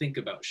really think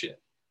about shit,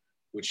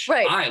 which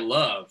I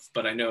love.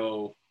 But I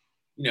know,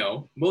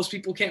 most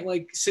people can't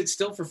like sit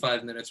still for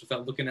 5 minutes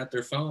without looking at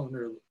their phone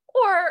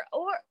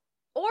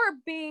or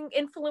being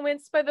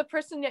influenced by the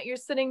person that you're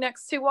sitting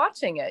next to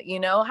watching it,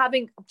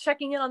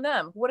 checking in on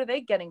them. What are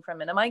they getting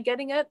from it? Am I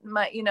getting it?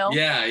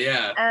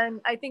 Yeah. And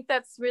I think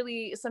that's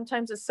really,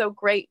 sometimes it's so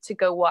great to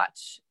go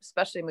watch,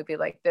 especially a movie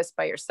like this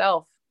by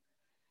yourself,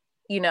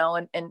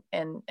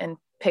 and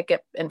pick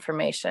up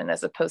information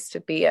as opposed to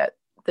be at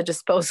the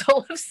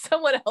disposal of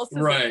someone else's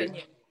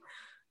opinion.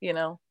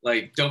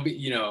 Like, don't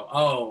be,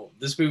 oh,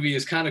 this movie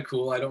is kind of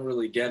cool, I don't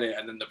really get it.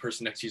 And then the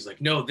person next to you is like,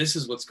 no, this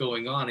is what's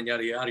going on, and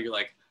yada, yada. You're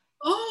like,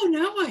 oh,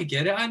 now I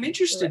get it. I'm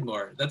interested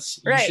more.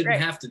 You shouldn't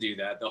have to do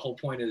that. The whole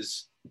point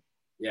is,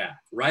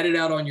 write it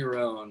out on your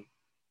own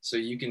so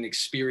you can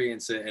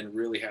experience it and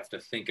really have to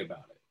think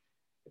about it.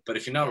 But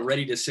if you're not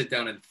ready to sit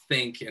down and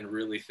think and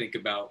really think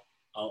about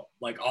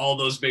like all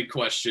those big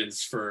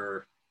questions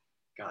for,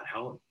 God,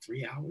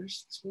 3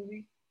 hours, this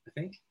movie? I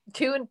think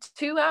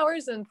 2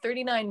 hours and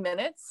 39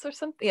 minutes or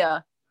something.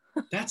 Yeah.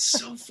 That's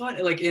so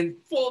fun. Like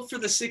for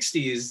the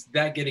 60s,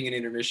 that getting an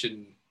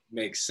intermission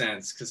makes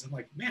sense, because I'm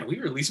like, man, we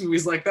release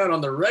movies like that on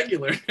the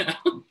regular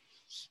now.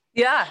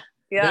 Yeah.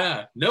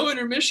 No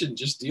intermission,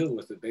 just deal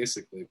with it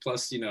basically.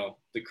 Plus,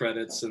 the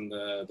credits and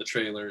the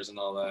trailers and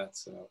all that.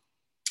 So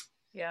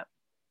yeah.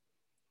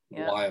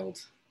 Wild.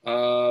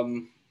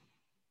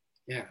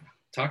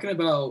 Talking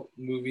about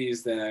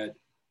movies that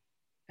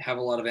have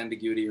a lot of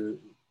ambiguity or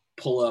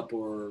pull up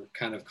or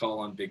kind of call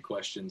on big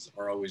questions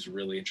are always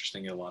really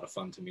interesting and a lot of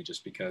fun to me,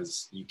 just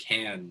because you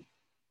can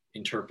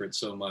interpret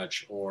so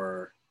much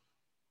or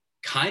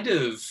kind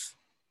of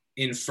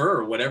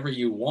infer whatever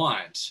you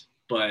want,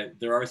 but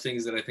there are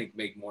things that I think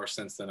make more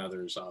sense than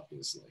others,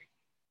 obviously.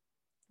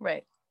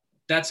 Right.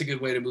 That's a good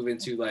way to move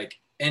into like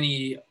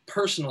any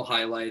personal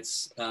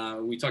highlights.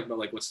 We talked about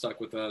like what stuck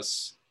with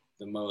us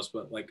the most,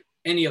 but like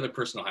any other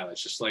personal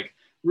highlights, just like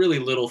really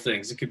little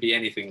things. It could be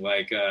anything.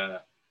 Like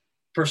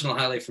personal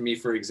highlight for me,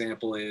 for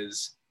example,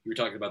 is you were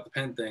talking about the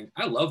pen thing.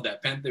 I love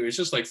that pen thing. It's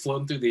just like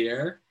floating through the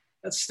air.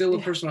 That's still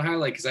a personal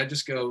highlight, because I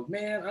just go,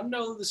 man, I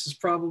know this is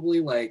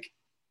probably like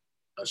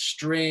a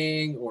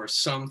string or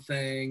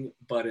something,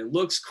 but it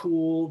looks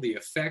cool. The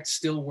effect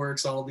still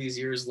works all these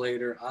years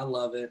later. I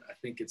love it. I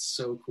think it's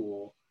so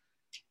cool.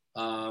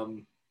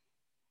 And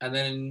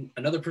then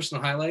another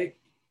personal highlight,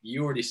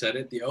 you already said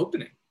it, the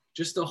opening.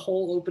 Just the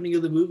whole opening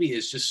of the movie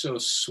is just so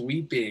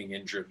sweeping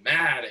and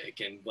dramatic,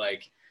 and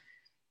like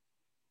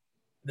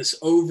this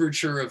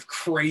overture of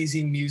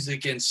crazy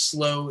music and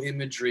slow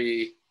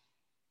imagery.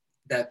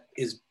 that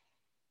is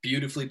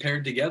beautifully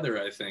paired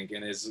together, I think,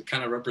 and is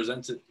kind of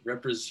representative.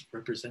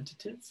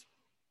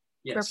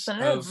 Yes,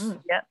 of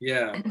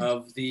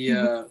of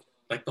the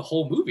like the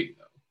whole movie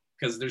though,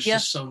 because there's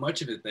just so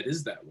much of it that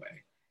is that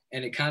way,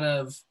 and it kind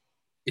of,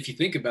 if you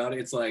think about it,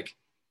 it's like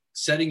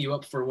setting you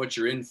up for what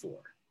you're in for,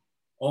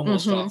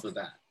 almost off of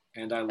that,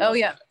 and I love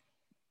that.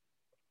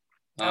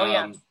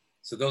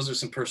 So those are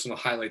some personal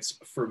highlights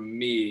for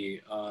me.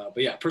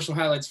 But yeah,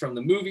 personal highlights from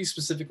the movie,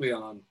 specifically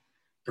on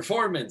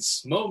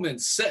performance,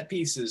 moments, set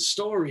pieces,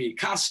 story,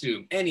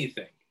 costume,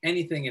 anything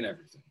and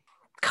everything.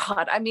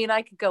 God, I mean,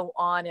 I could go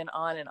on and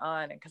on and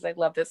on because I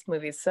love this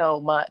movie so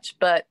much.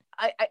 But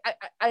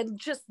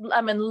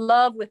I'm in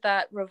love with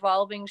that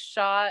revolving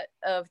shot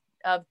of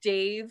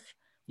Dave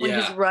when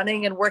he's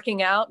running and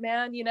working out,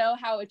 man. You know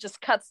how it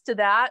just cuts to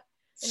that,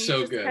 and he's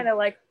just kind of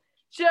like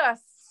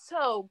just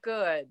so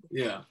good.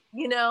 Yeah.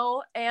 You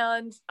know,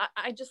 and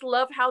I just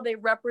love how they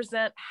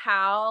represent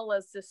Hal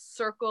as this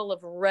circle of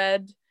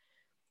red,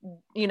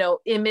 you know,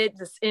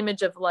 this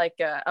image of like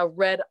a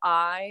red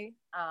eye.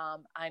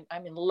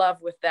 I'm in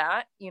love with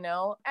that, you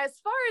know. As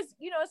far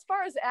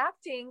as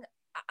acting,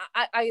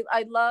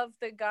 I love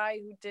the guy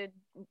who did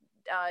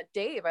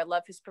Dave. I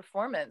love his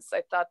performance.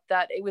 I thought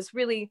that it was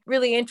really,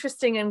 really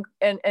interesting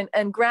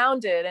and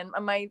grounded. And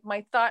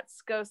my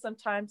thoughts go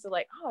sometimes to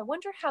like, oh, I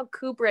wonder how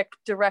Kubrick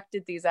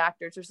directed these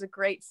actors. There's a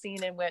great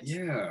scene in which,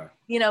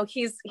 you know,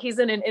 he's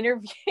in an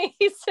interview.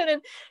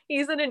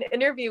 he's in an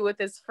interview with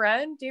his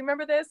friend. Do you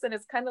remember this? And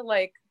it's kind of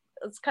like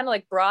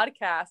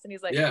broadcast. And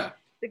he's like,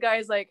 the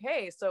guy's like,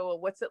 hey, so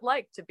what's it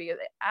like to be an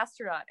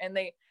astronaut? And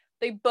they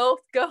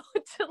both go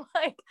to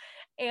like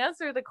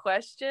answer the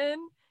question.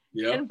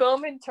 Yep. And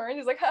Bowman turns,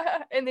 he's like,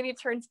 and then he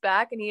turns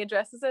back and he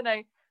addresses it.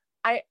 And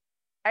I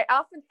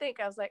often think,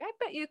 I was like, I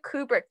bet you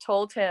Kubrick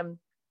told him,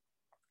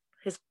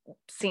 his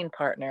scene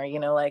partner, you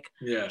know, like,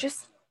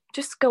 just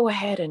go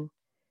ahead and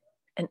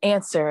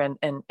answer and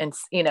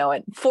you know,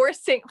 and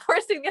forcing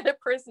the other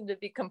person to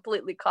be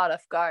completely caught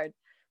off guard,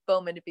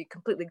 Bowman to be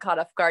completely caught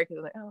off guard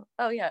because like,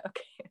 oh yeah,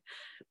 okay.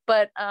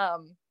 But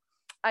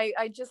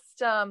I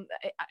just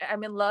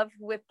I'm in love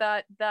with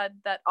that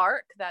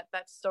arc,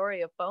 that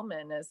story of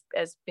Bowman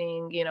as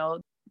being, you know,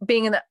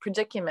 being in that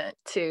predicament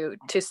to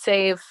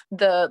save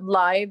the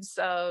lives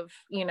of,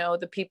 you know,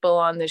 the people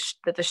on the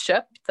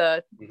ship,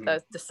 the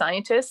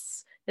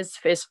scientists,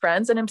 his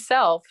friends, and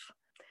himself.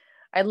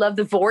 I love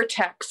the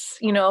vortex,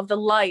 you know, of the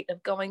light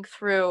of going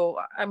through.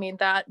 I mean,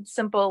 that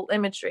simple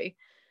imagery.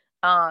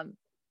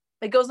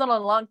 It goes on a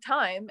long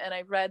time, and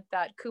I read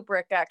that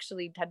Kubrick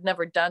actually had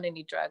never done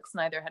any drugs,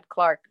 neither had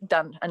Clark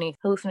done any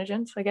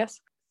hallucinogens, I guess.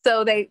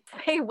 So they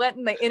went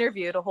and they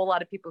interviewed a whole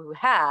lot of people who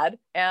had,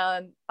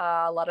 and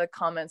a lot of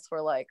comments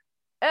were like,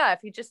 yeah, if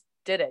you just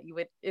did it,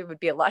 it would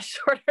be a lot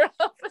shorter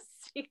of a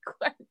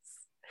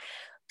sequence.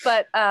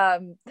 But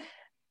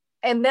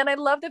and then I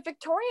love the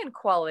Victorian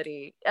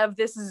quality of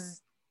this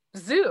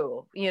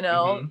zoo, you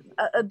know,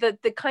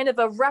 the kind of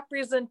a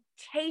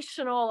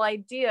representational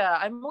idea.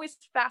 I'm always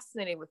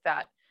fascinated with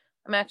that.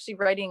 I'm actually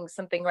writing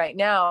something right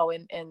now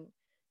in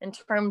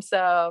terms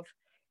of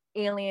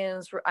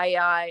aliens or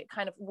AI,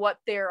 kind of what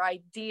their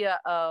idea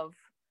of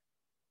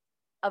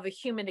a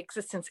human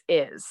existence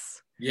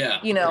is. Yeah.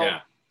 You know,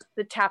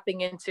 the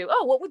tapping into,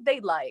 oh, what would they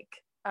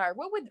like? Or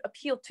what would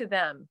appeal to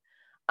them?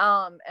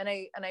 And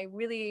I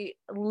really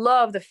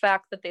love the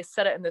fact that they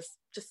set it in this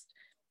just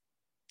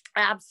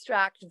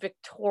abstract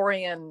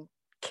Victorian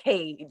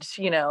cage,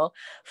 you know,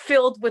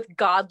 filled with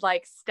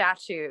godlike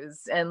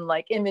statues and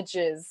like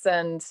images,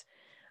 and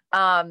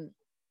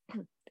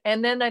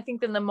then I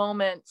think in the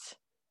moment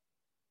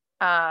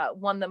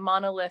when the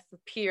monolith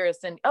appears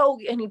and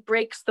he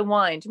breaks the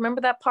wine. Do you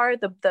remember that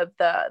part? The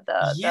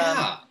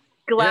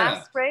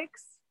glass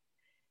breaks,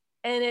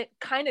 and it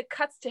kind of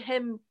cuts to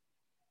him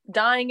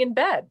dying in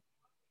bed.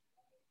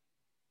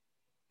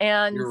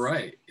 And you're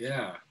right,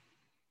 yeah.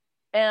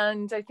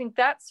 And I think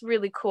that's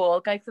really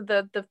cool. Like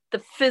the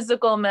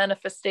physical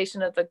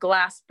manifestation of the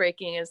glass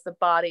breaking is the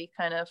body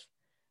kind of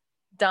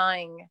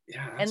dying.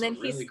 Yeah, and then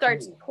really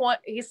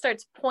he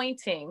starts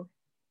pointing.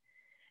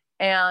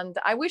 And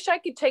I wish I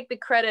could take the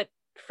credit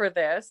for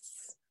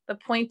this, the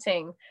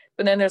pointing,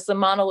 but then there's the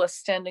monolith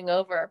standing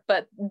over.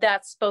 But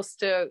that's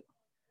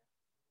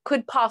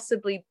could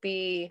possibly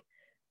be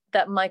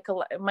that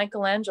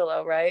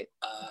Michelangelo, right?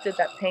 Did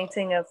that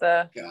painting of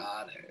the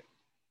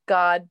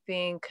God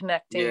being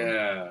connecting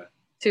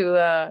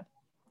to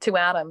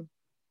Adam.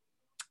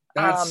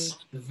 That's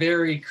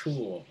very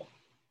cool.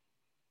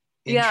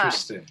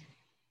 Interesting. Yeah.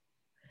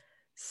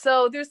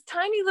 So there's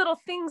tiny little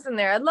things in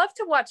there. I'd love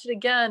to watch it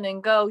again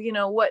and go, you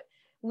know,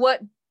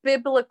 what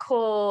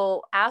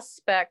biblical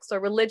aspects or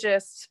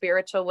religious,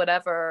 spiritual,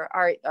 whatever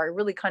are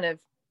really kind of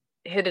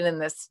hidden in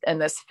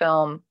this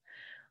film,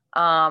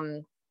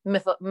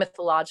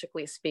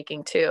 mythologically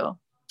speaking too.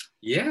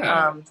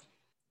 Yeah.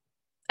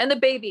 And the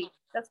baby,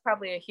 that's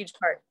probably a huge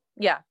part.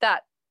 Yeah,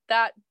 that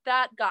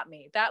got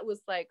me. That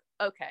was like,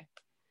 okay,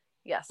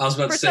 yes. I was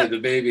about to say the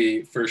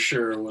baby for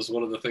sure was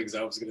one of the things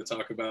I was going to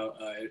talk about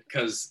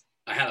because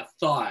I had a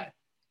thought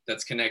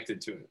that's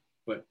connected to it,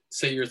 but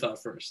say your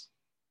thought first.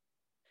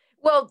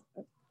 Well,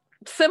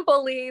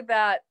 simply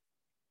that,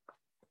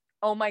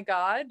 oh my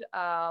God,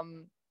 I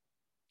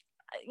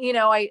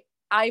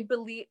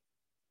believe,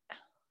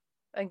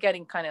 I'm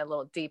getting kind of a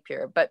little deep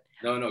here, but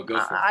no, go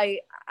for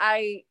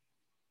it.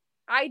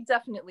 I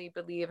definitely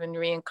believe in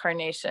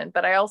reincarnation,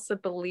 but I also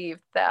believe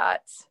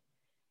that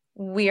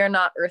we are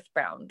not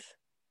earthbound.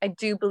 I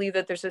do believe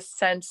that there's a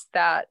sense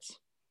that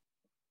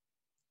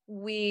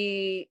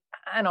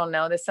I don't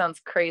know, this sounds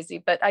crazy,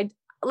 but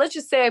let's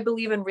just say I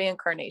believe in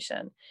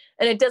reincarnation,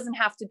 and it doesn't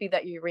have to be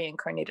that you're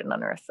reincarnated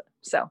on Earth.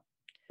 So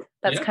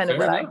that's kind of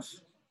what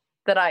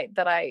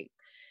I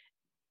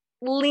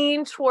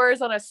lean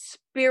towards on a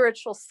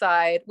spiritual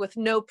side, with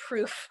no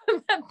proof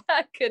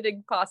that could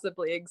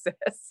possibly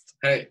exist.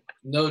 Hey,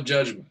 no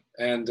judgment.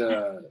 And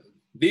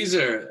these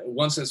are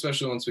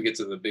especially once we get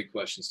to the big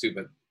questions too,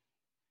 but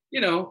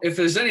if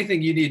there's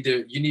anything you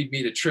need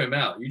me to trim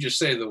out, you just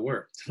say the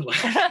word.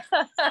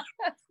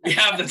 We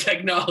have the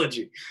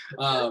technology.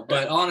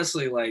 But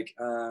honestly, I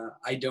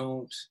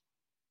don't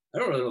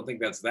really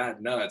think that's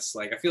that nuts.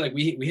 I feel like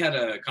we had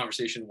a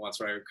conversation once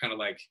where I kind of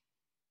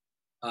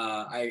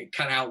I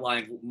kind of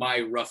outlined my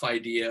rough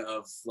idea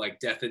of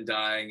death and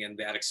dying and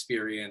that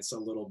experience a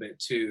little bit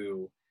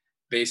too,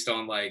 based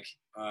on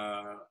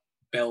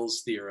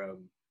Bell's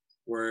theorem,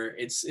 where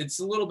it's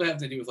a little bit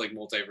having to do with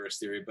multiverse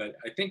theory, but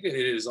I think that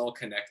it is all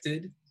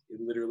connected. It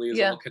literally is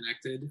all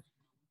connected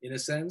in a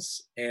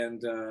sense.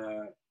 And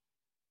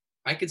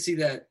I could see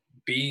that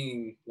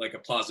being a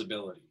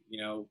plausibility.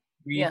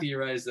 We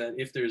theorize that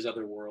if there's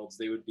other worlds,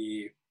 they would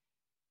be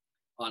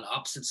on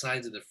opposite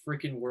sides of the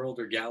freaking world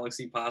or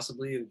galaxy,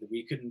 possibly, that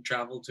we couldn't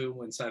travel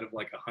to inside of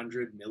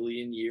 100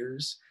 million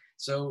years.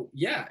 So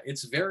yeah,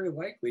 it's very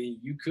likely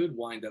you could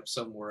wind up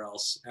somewhere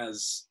else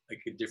as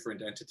a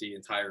different entity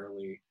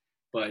entirely,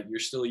 but you're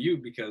still you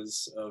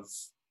because of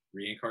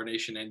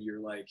reincarnation and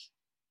your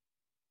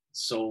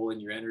soul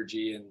and your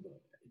energy and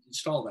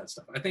just all that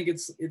stuff. I think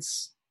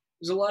there's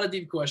a lot of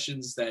deep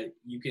questions that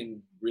you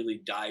can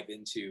really dive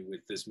into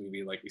with this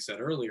movie, like we said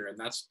earlier, and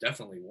that's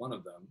definitely one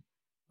of them.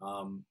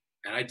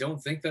 And I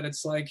don't think that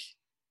it's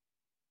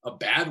a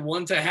bad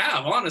one to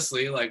have,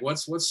 honestly.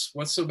 What's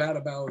so bad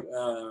about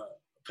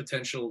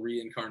potential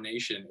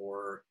reincarnation,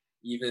 or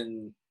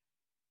even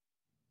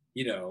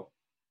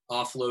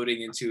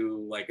offloading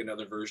into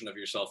another version of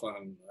yourself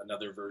on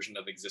another version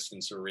of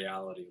existence or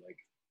reality?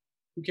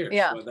 Who cares?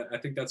 Yeah. Well, I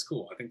think that's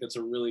cool. I think that's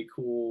a really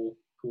cool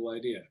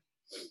idea,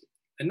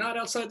 and not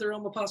outside the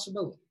realm of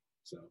possibility.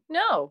 So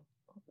no,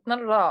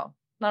 not at all,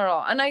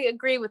 and I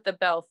agree with the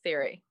Bell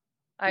theory.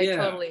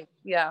 Totally,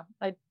 yeah.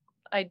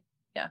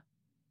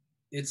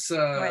 It's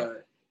right.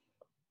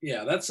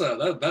 Yeah, that's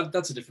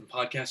a different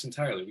podcast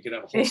entirely. We could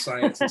have a whole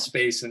science and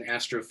space and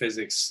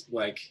astrophysics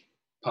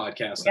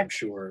podcast. I'm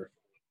sure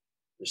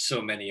there's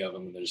so many of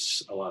them, and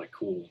there's a lot of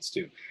cool ones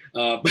too.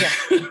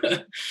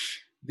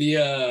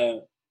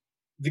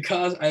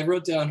 I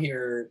wrote down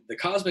here, the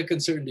cosmic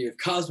uncertainty of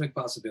cosmic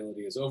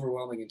possibility is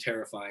overwhelming and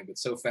terrifying, but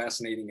so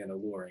fascinating and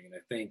alluring. And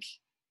I think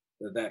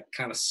that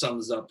kind of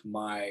sums up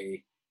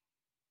my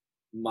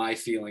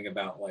feeling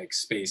about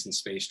space and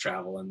space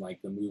travel and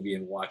the movie,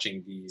 and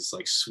watching these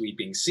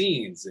sweeping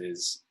scenes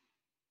is,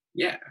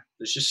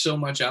 there's just so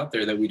much out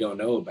there that we don't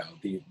know about.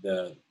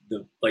 The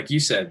like you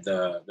said,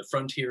 the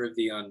frontier of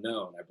the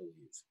unknown, I believe.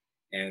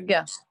 And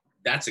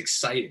that's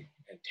exciting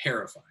and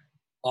terrifying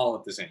all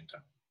at the same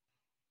time.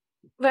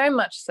 Very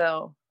much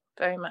so.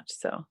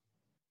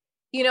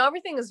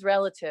 Everything is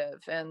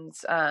relative, and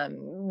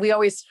we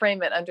always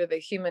frame it under the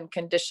human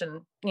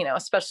condition,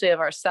 especially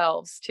of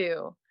ourselves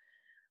too.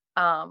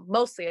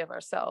 Mostly of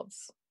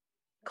ourselves,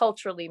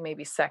 culturally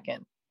maybe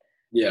second.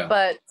 Yeah.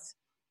 But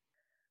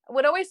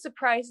what always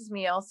surprises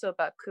me also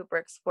about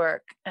Kubrick's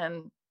work,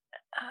 and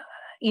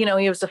he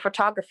was a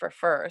photographer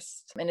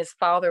first, and his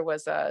father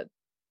was a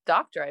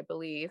doctor, I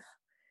believe,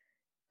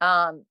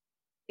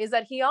 is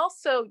that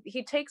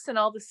he takes in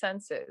all the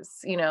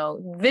senses,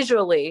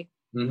 visually.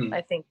 Mm-hmm.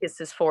 I think is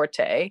his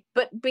forte,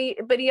 but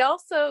he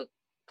also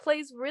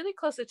plays really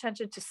close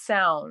attention to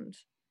sound.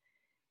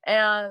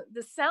 And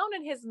the sound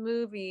in his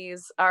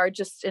movies are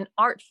just an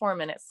art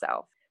form in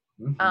itself.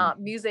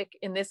 Mm-hmm. Music,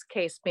 in this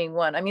case, being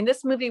one. I mean,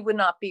 this movie would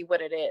not be what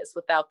it is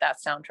without that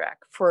soundtrack,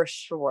 for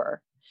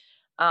sure.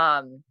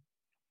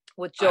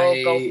 With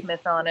Joel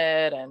Goldsmith on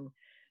it, and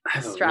I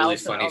have a really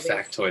funny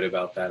factoid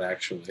about that,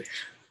 actually.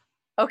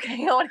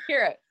 Okay, I want to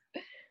hear it.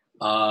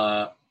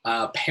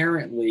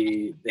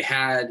 Apparently, they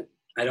had,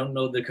 I don't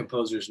know the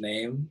composer's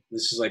name.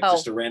 This is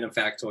just a random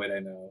factoid I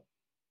know,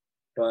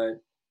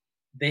 but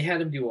they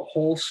had him do a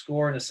whole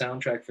score and a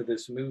soundtrack for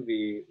this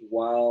movie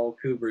while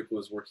Kubrick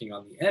was working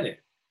on the edit.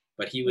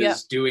 But he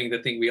was doing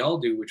the thing we all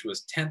do, which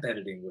was temp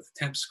editing with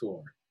temp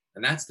score.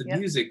 And that's the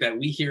music that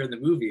we hear in the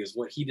movie is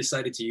what he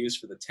decided to use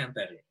for the temp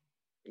editing.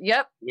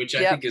 Yep. Which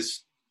I think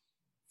is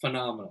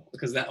phenomenal,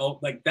 because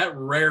that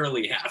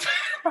rarely happens.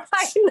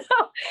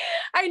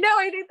 I know.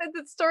 I think that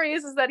the story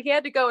is that he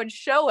had to go and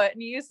show it,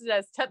 and he used it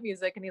as temp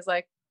music, and he's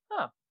like,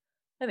 oh,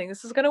 I think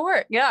this is going to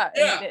work. Yeah.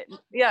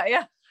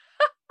 Yeah.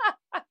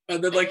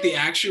 And then like the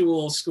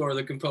actual score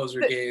the composer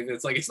gave,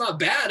 it's like, it's not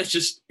bad, it's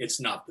just, it's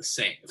not the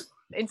same.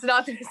 It's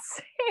not the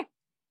same.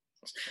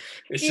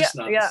 It's just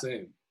not the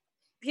same.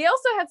 He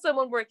also had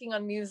someone working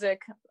on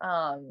music.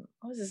 What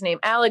was his name?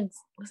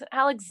 Was it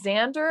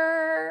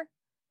Alexander?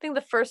 I think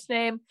the first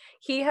name.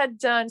 He had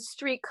done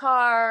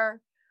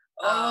Streetcar.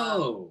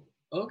 Oh,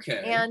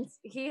 okay. And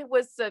he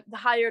was the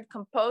hired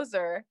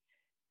composer,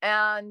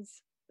 and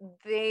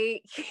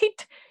he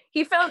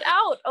found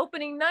out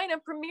opening night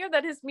and premiere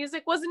that his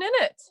music wasn't in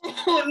it.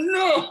 Oh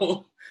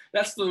no,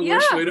 that's the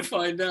worst way to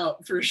find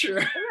out, for sure.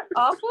 Isn't that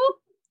awful?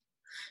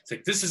 It's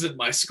like, this isn't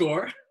my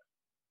score.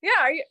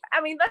 Yeah,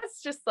 I mean,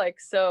 that's just like,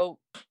 so,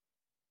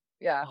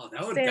 yeah.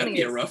 Oh, that'd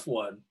be a rough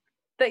one.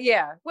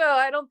 Well,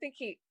 I don't think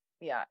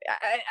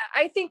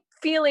I think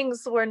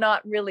feelings were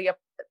not really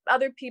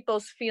other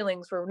people's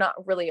feelings were not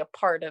really a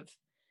part of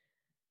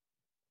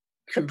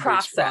the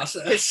process.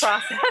 His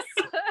process.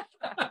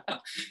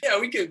 Yeah,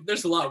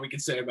 there's a lot we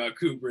could say about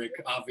Kubrick,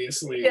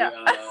 obviously. Yeah.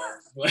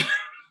 But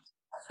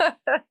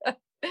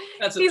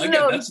that's a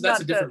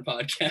different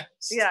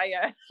podcast.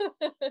 Yeah.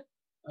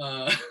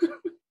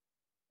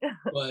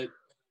 But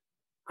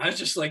I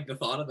just like the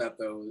thought of that,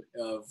 though,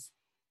 of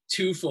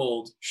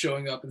twofold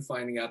showing up and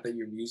finding out that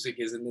your music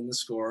isn't in the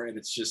score, and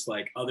it's just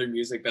like other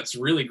music that's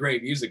really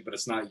great music, but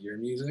it's not your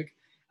music.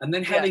 And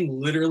then having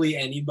literally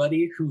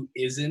anybody who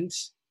isn't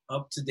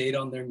up to date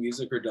on their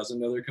music or doesn't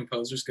know their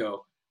composers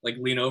go, like,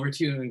 lean over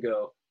to you and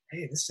go,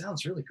 hey, this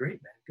sounds really great,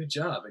 man. Good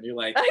job. And you're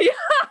like,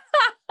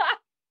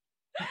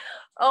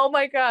 oh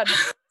my God.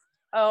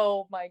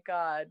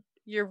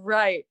 You're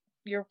right.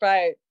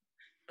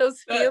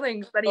 Those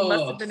feelings that he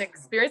must have been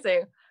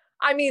experiencing.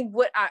 I mean,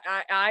 what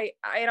I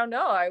don't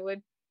know. I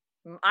would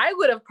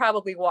have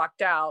probably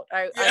walked out.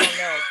 I don't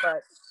know,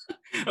 but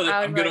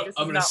I'm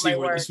gonna see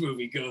where this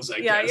movie goes, I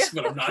guess,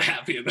 but I'm not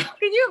happy about it.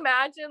 Can you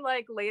imagine,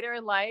 like, later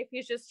in life,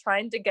 he's just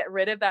trying to get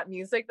rid of that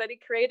music that he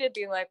created,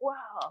 being like,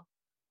 wow,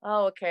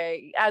 oh,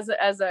 okay, as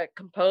a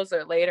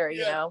composer later,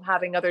 you know,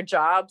 having other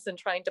jobs and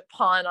trying to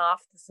pawn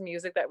off this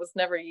music that was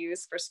never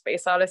used for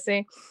Space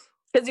Odyssey,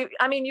 because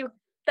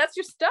that's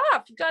your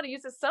stuff. You got to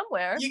use it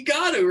somewhere. You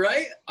got to,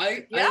 right?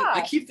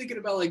 I keep thinking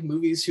about like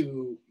movies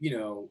who, you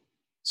know,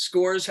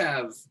 scores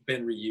have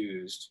been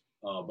reused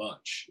a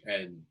bunch,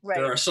 and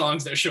there are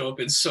songs that show up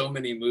in so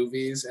many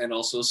movies, and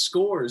also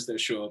scores that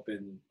show up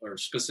in, or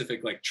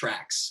specific like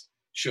tracks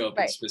show up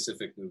in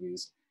specific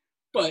movies.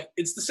 But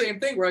it's the same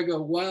thing where I go,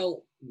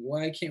 well,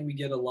 why can't we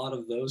get a lot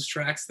of those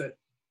tracks that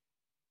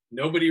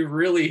nobody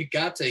really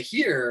got to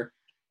hear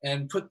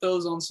and put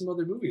those on some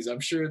other movies? I'm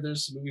sure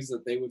there's movies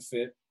that they would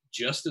fit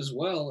just as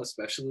well,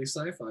 especially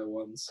sci-fi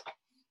ones.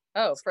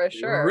 Oh, for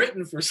sure. They were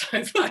written for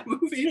sci-fi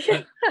movies.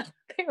 But,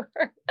 they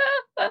were.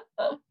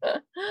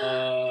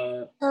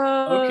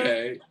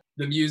 Okay,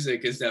 the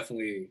music is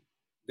definitely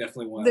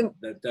one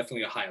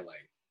definitely a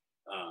highlight.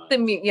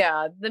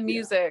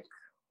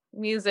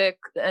 Music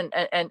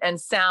and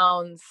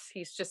sounds.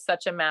 He's just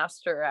such a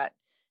master at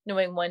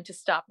knowing when to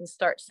stop and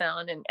start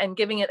sound and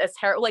giving it as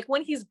like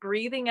when he's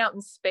breathing out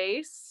in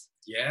space.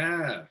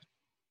 Yeah.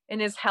 In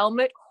his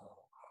helmet.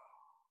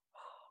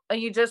 And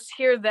you just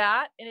hear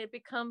that, and it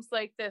becomes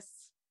like this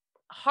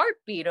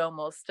heartbeat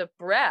almost of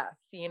breath,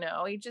 you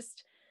know. He's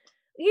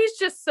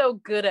just so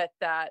good at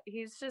that.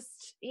 He's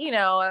just, you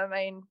know, I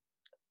mean,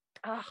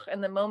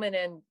 and the moment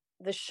in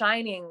The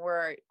Shining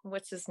where,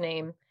 what's his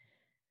name?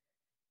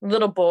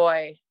 Little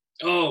boy.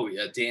 Oh,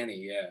 yeah, Danny,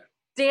 yeah.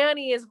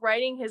 Danny is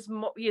riding his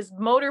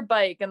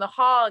motorbike in the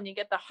hall, and you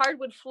get the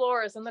hardwood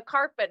floors and the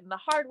carpet and the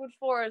hardwood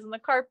floors and the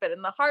carpet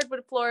and the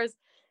hardwood floors.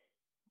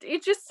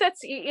 It just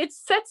sets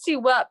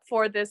you up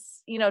for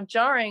this, you know,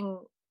 jarring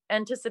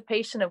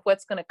anticipation of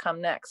what's going to come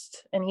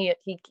next, and he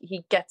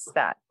gets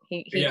that.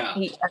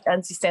 He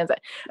understands that,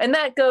 and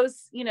that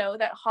goes, you know,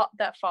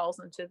 that falls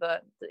into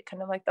the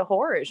kind of like the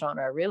horror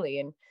genre,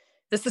 really, and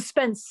the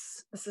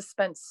suspense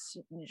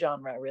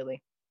genre,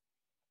 really.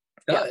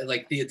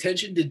 Like the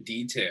attention to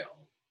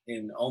detail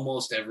in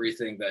almost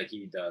everything that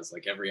he does,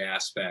 like every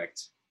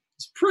aspect.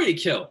 It's pretty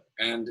killer,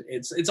 and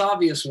it's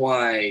obvious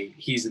why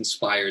he's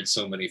inspired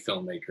so many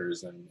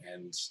filmmakers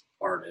and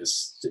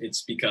artists.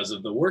 It's because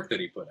of the work that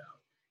he put out.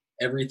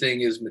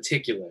 Everything is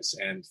meticulous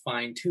and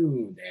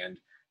fine-tuned, and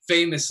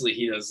famously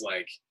he does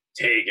like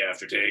take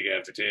after take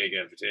after take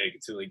after take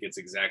until he gets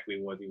exactly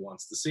what he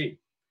wants to see,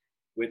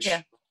 which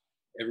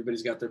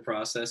everybody's got their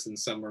process, and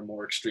some are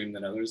more extreme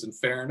than others, and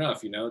fair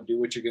enough, you know, do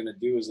what you're going to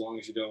do as long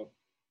as you don't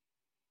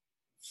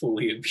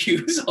fully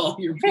abuse all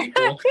your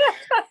people.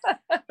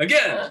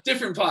 Again,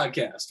 different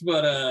podcast,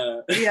 but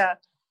I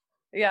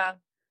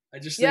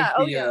just think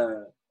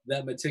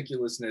that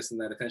meticulousness and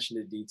that attention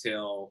to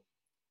detail,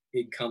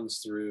 it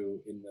comes through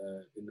in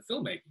the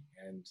filmmaking,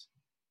 and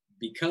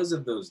because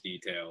of those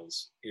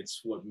details,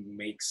 it's what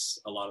makes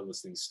a lot of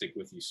those things stick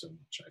with you so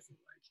much. I feel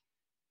like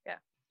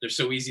they're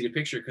so easy to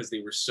picture because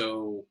they were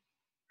so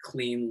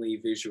cleanly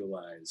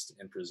visualized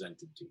and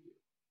presented to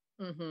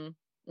you,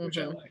 which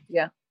I like.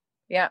 Yeah.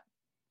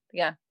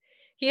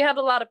 He had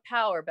a lot of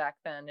power back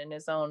then in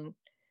his own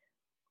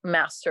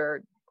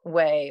master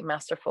way,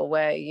 masterful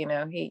way. You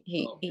know, he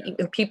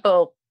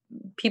people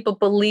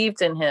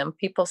believed in him.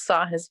 People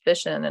saw his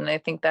vision, and I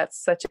think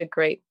that's that's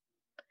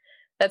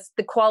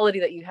the quality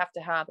that you have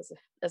to have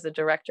as a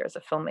director, as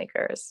a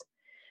filmmaker, is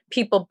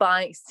people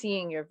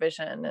seeing your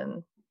vision.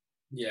 And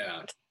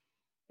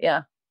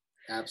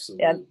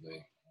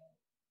absolutely.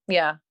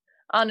 Yeah.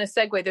 On a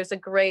segue, there's a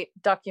great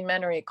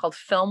documentary called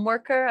Film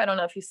Worker. I don't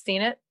know if you've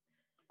seen it.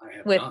 I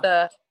have with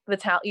not.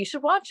 Vitali. You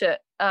should watch it.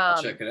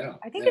 I'll check it out.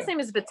 I think his name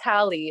is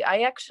Vitali.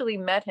 I actually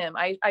met him.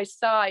 I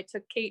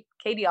took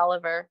Katie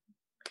Oliver,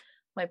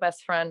 my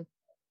best friend.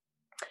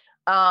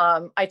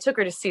 I took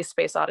her to see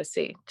Space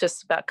Odyssey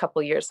just about a couple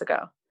of years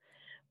ago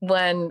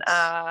when,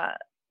 at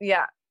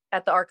the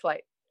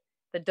ArcLight,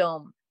 the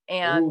Dome.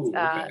 And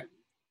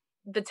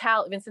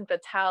Vincent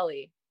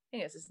Vitali, I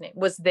think is his name,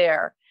 was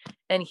there.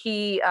 And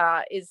he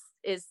is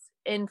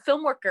in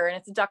Film Worker, and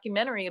it's a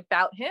documentary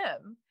about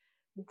him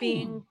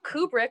being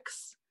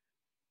Kubrick's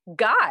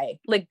guy,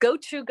 like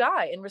go-to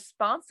guy, and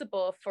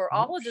responsible for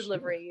all the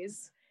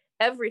deliveries,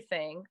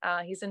 everything.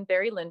 He's in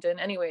Barry Lyndon.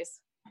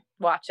 Anyways,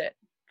 watch it.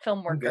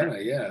 Film Worker.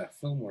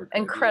 Film Worker.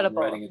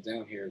 Incredible. I'm writing it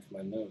down here for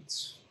my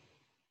notes.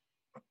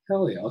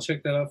 Hell yeah, I'll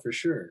check that out for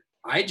sure.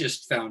 I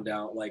just found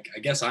out, like, I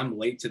guess I'm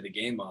late to the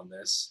game on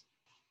this.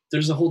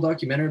 There's a whole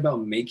documentary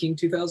about making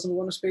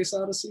 2001: A Space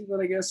Odyssey that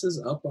I guess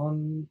is up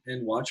on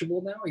and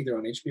watchable now, either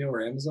on HBO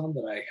or Amazon,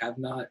 that I have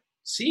not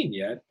seen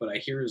yet, but I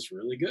hear is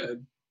really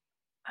good.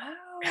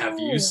 Oh. Have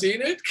you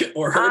seen it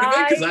or heard of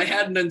it? Because I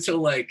hadn't until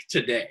like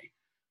today.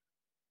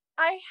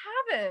 I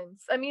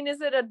haven't. I mean,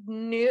 is it a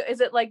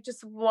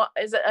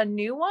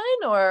new one,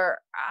 or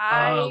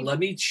let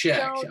me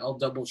check. I'll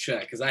double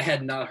check because I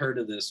had not heard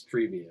of this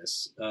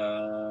previous.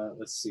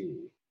 Let's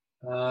see.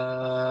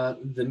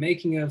 The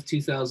making of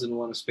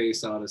 2001: A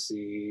Space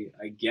Odyssey.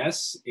 I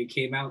guess it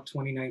came out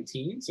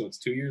 2019, so it's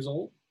 2 years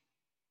old.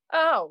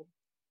 Oh,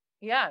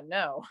 yeah.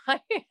 No,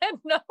 I had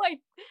no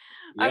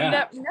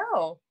idea.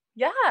 No.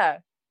 Yeah.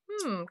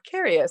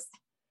 Curious.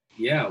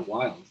 Yeah,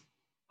 wild.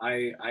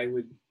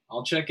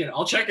 I'll check it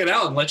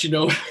out and let you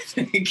know what I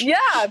think.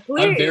 Yeah,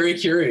 please. I'm very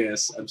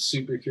curious. I'm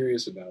super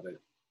curious about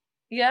it.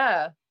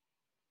 Yeah.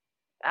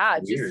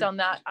 Weird. Just on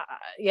that.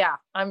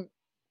 I'm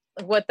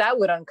what that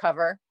would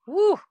uncover.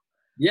 Woo.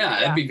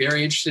 Yeah, I'd be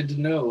very interested to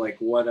know like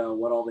what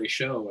all they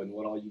show and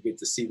what all you get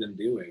to see them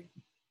doing.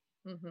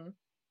 Mm-hmm.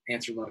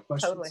 Answer a lot of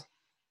questions.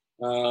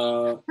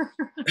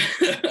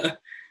 Totally.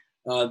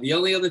 The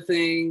only other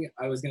thing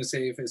I was going to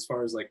say, as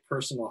far as like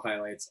personal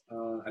highlights, I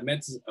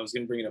was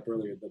going to bring it up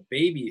earlier, the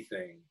baby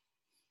thing,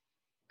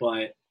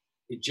 but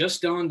it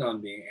just dawned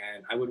on me,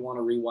 and I would want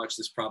to rewatch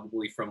this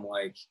probably from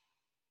like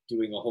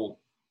doing a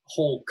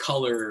whole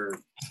color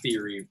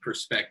theory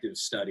perspective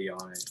study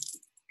on it,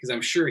 because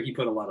I'm sure he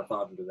put a lot of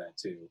thought into that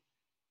too.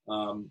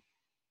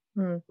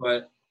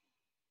 But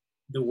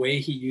the way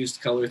he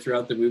used color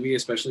throughout the movie,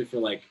 especially for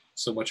like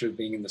so much of it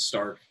being in the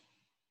stark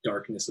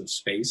darkness of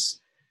space.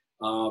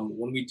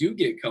 When we do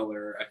get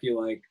color, I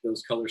feel like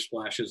those color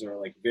splashes are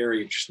like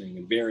very interesting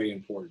and very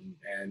important,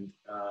 and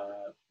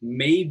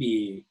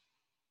maybe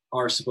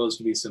are supposed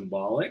to be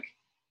symbolic.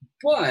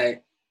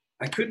 But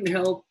I couldn't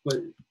help but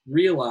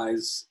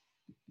realize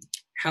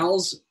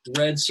Hal's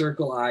red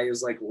circle eye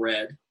is like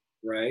red,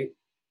 right?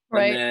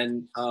 Right.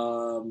 And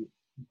then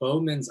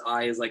Bowman's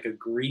eye is like a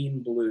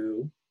green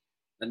blue,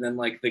 and then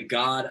like the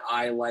God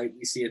eye light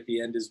we see at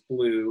the end is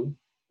blue.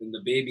 And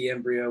the baby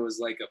embryo is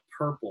like a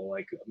purple,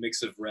 like a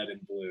mix of red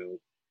and blue.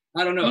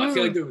 I don't know. I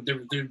feel like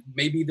there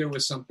maybe there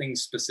was something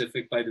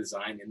specific by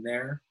design in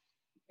there.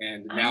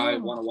 And now I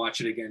want to watch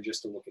it again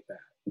just to look at that.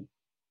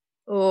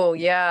 Oh,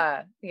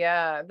 yeah.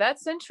 Yeah.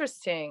 That's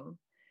interesting.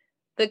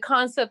 The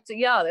concept,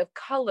 of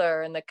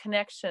color and the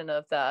connection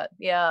of that.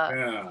 Yeah.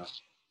 Yeah.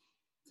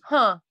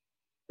 Huh.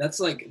 That's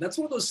one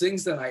of those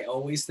things that I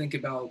always think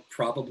about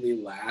probably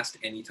last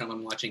anytime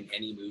I'm watching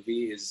any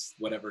movie, is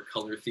whatever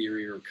color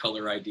theory or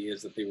color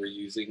ideas that they were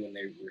using when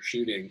they were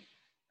shooting.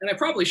 And I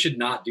probably should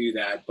not do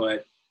that,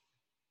 but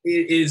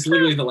it is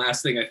literally the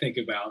last thing I think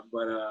about.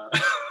 But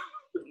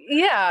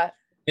yeah,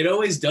 it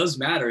always does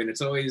matter, and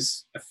it's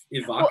always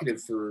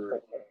evocative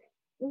for.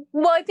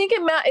 Well, I think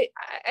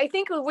I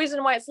think the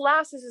reason why it's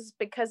last is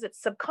because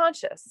it's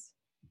subconscious,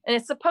 and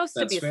it's supposed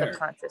to be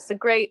subconscious. A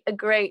great.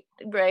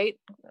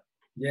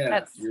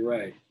 Yeah, you're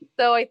right.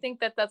 So I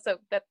think that's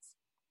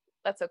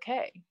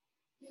okay.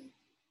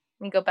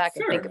 You go back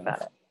and think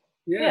about it.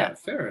 Yeah,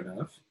 fair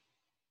enough.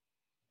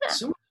 Yeah.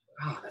 So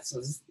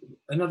that's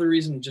another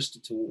reason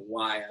just to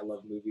why I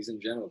love movies in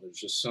general. There's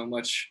just so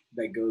much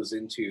that goes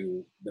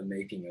into the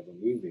making of a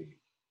movie,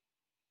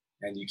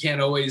 and you can't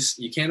always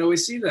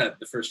see that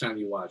the first time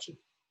you watch it.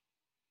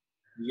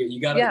 You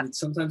gotta. Yeah.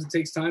 Sometimes it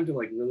takes time to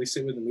like really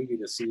sit with the movie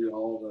to see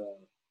all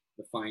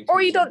the fine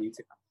details.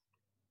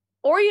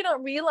 Or you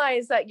don't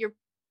realize that you're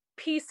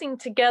piecing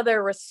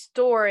together a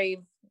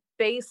story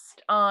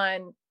based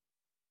on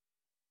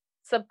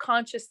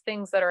subconscious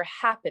things that are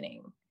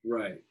happening.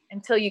 Right.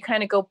 Until you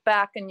kind of go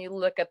back and you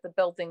look at the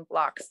building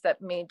blocks that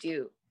made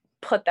you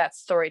put that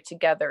story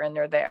together, and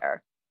they're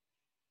there.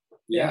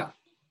 Yeah.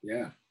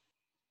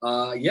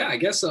 Yeah, I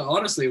guess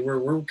honestly,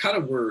 we're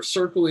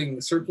circling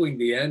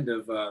the end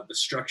of the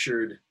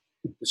structured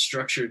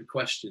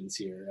questions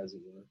here, as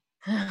it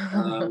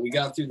were. We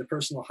got through the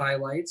personal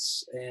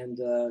highlights, and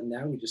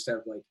now we just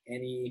have like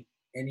any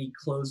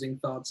closing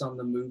thoughts on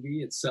the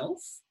movie itself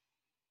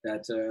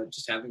that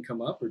just haven't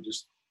come up or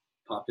just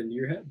popped into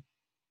your head.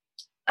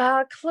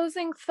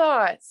 Closing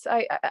thoughts.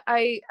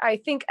 I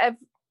think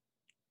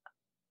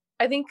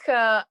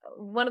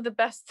one of the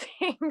best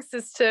things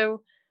is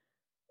to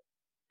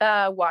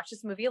watch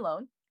this movie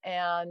alone,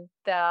 and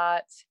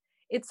that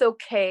it's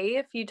okay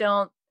if you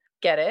don't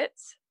get it.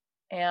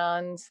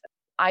 And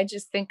I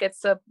just think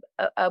it's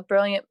a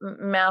brilliant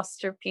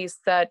masterpiece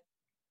that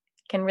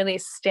can really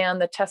stand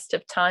the test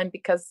of time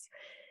because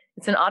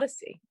it's an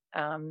odyssey,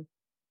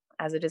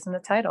 as it is in the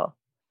title.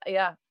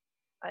 Yeah.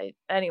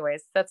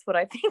 Anyways, that's what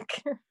I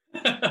think.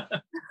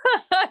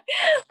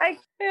 I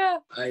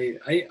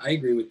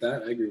agree with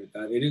that.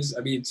 It is.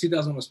 I mean,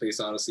 2001: A Space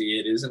Odyssey.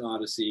 It is an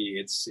odyssey.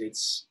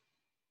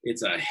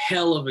 It's a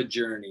hell of a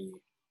journey,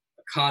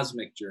 a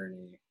cosmic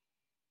journey,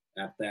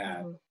 at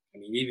that. Mm-hmm. I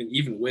mean,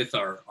 even with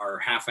our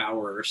half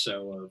hour or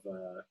so of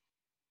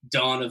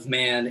Dawn of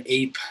Man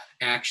ape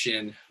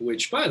action,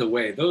 which, by the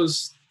way,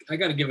 those, I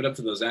got to give it up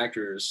to those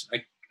actors.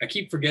 I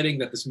keep forgetting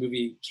that this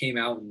movie came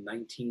out in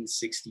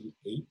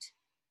 1968.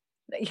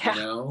 Yeah.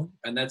 You know,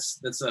 and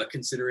that's a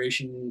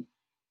consideration.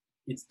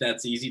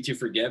 That's easy to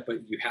forget, but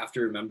you have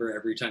to remember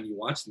every time you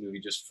watch the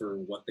movie just for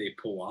what they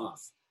pull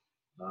off.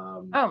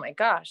 Oh my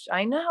gosh,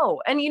 I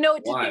know. And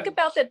to think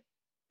about that,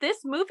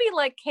 this movie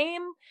like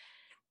came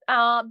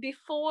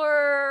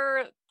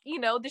before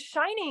The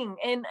Shining,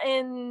 and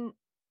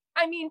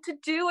I mean, to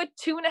do a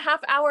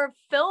 2.5 hour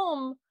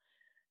film,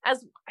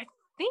 as I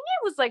think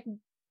it was like,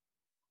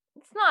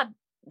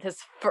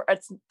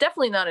 it's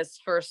definitely not his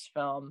first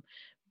film,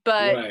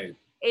 but right.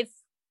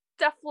 It's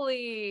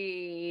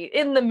definitely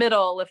in the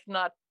middle, if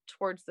not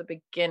towards the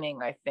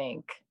beginning, I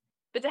think.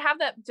 But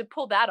to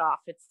pull that off,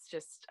 it's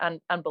just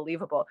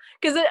unbelievable.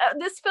 Because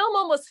this film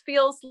almost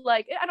feels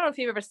like, I don't know if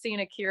you've ever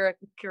seen Akira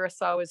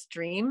Kurosawa's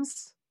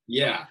Dreams.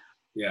 Yeah.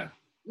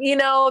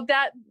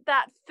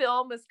 That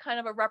film is kind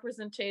of a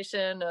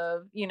representation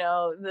of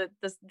the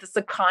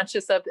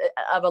subconscious of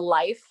a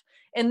life,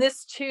 and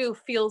this too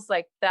feels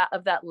like that,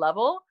 of that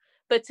level.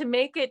 But to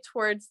make it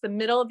towards the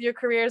middle of your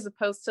career as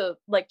opposed to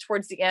like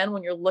towards the end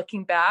when you're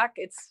looking back,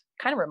 it's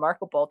kind of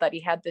remarkable that he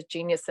had the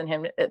genius in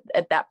him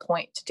at that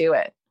point to do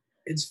it.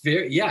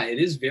 It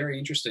is very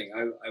interesting.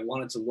 I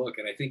wanted to look,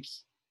 and I think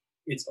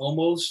it's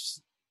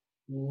almost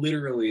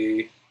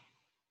literally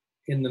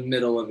in the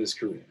middle of his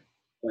career.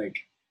 Like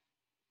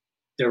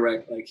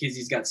direct, like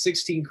he's got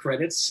 16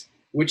 credits,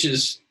 which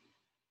is,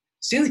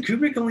 Stanley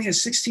Kubrick only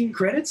has 16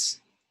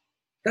 credits?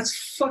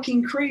 That's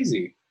fucking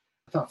crazy.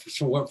 I thought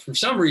for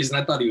some reason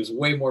I thought he was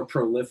way more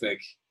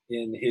prolific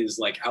in his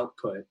like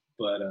output,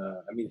 but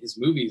I mean his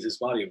movies, his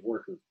body of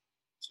work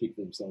speak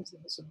for themselves though.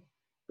 So,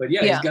 but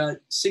yeah, he's got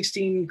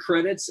 16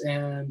 credits,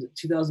 and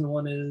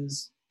 2001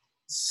 is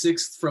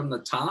 6th from the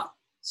top,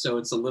 so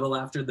it's a little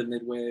after the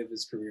midway of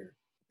his career.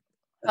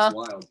 That's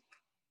wild.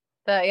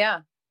 That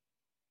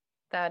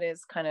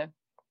is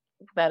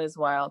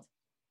wild.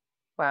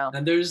 Wow.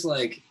 And there's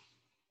like,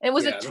 it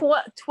was a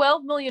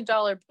 $12 million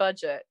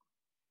budget.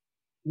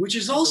 Which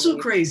is also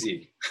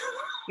crazy.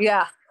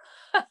 Yeah.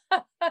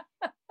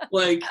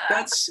 Like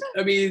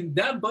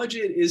that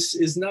budget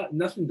is not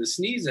nothing to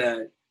sneeze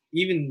at,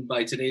 even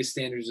by today's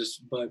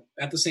standards, but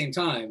at the same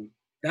time,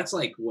 that's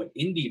like what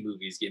indie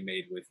movies get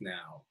made with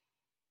now.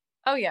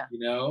 Oh yeah.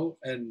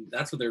 And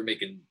that's what they're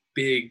making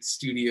big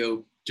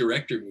studio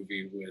director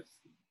movie with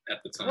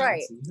at the time.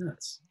 Right. It's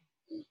nuts.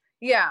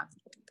 Yeah.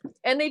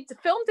 And they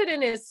filmed it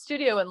in his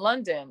studio in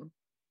London.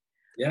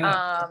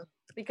 Yeah.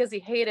 Because he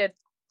hated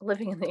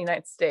living in the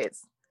United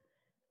States.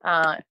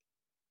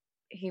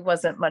 He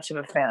wasn't much of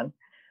a fan.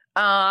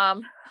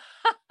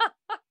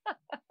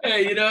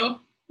 Hey, you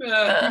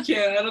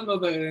can't, I don't know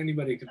that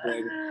anybody could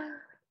blame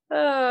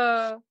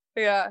it.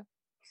 Yeah.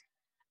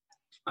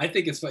 I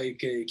think it's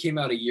like it came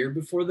out a year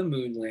before the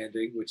moon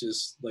landing, which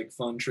is like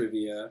fun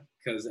trivia,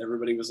 because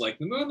everybody was like,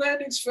 the moon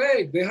landing's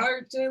fake. They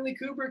hired Stanley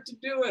Kubrick to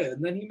do it,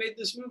 and then he made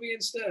this movie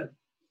instead.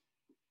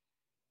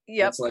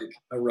 Yep. It's like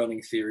a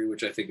running theory,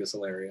 which I think is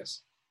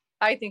hilarious.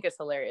 I think it's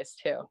hilarious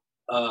too.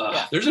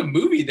 There's a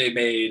movie they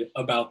made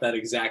about that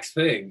exact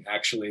thing,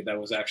 actually, that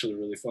was actually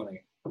really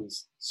funny. It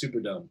was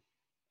super dumb.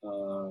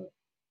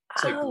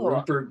 It's like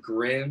Rupert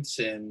Grint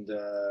and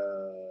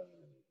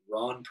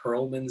Ron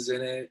Perlman's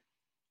in it.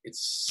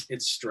 It's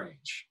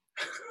strange.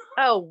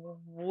 Oh,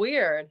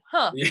 weird,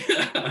 huh?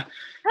 Yeah.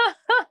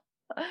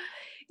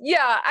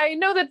 Yeah, I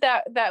know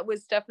that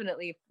was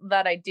definitely,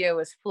 that idea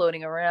was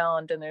floating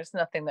around, and there's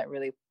nothing that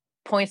really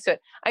points to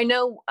it. I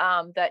know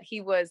that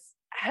he was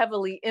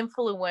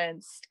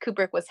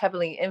Kubrick was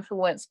heavily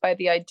influenced by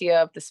the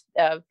idea of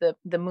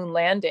the moon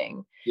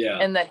landing. Yeah.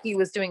 And that he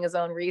was doing his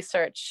own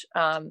research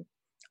on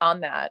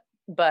that.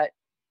 But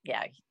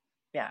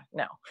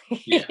no.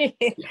 Yeah.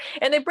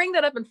 And they bring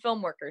that up in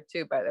Filmworker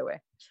too, by the way.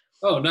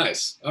 Oh,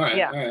 nice. All right.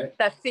 Yeah, All right.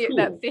 that Cool.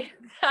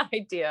 that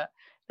idea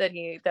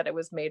that it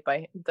was made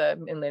by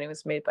and then it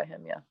was made by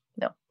him. Yeah.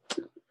 No.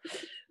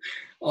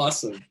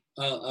 Awesome.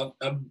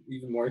 I'm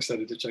even more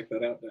excited to check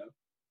that out now.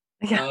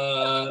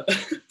 Yeah.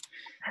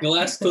 The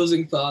last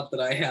closing thought that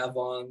I have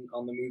on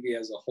the movie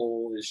as a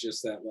whole is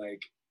just that,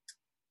 like,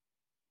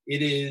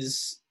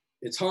 it's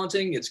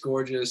haunting, it's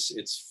gorgeous,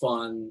 it's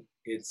fun,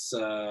 it's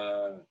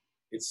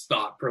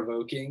thought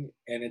provoking,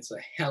 and it's a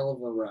hell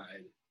of a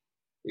ride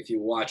if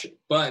you watch it.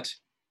 But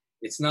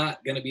it's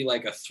not going to be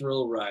like a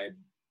thrill ride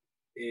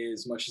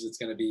as much as it's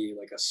going to be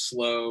like a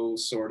slow,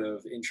 sort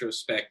of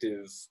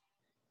introspective,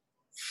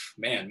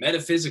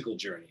 metaphysical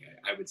journey,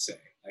 I would say,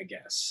 I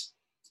guess.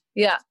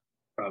 Yeah.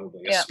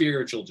 Probably a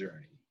spiritual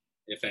journey,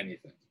 if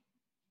anything.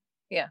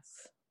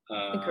 Yes.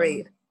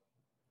 Agreed.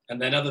 And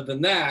then other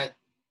than that,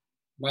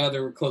 my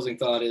other closing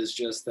thought is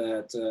just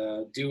that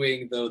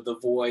doing the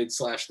void /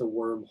 the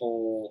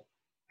wormhole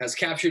has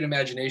captured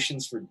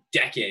imaginations for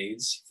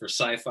decades for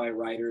sci-fi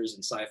writers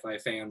and sci-fi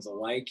fans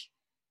alike,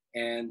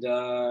 and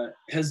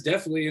has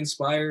definitely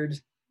inspired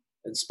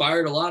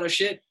a lot of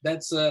shit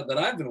that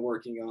I've been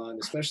working on,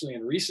 especially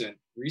in recent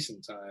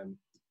time.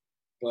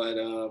 But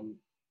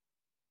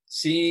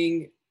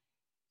seeing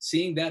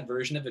that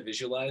version of it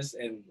visualized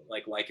and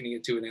like likening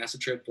it to an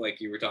acid trip,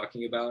 like you were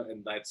talking about,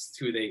 and that's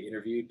who they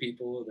interviewed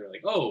people. They're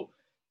like, "Oh,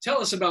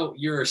 tell us about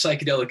your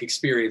psychedelic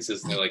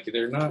experiences," and they're like,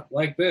 "They're not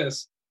like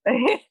this."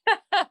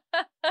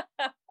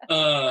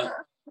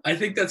 I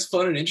think that's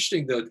fun and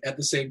interesting, though, at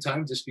the same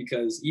time, just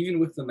because even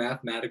with the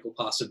mathematical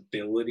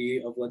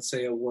possibility of, let's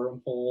say, a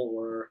wormhole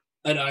or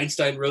an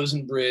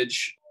Einstein-Rosen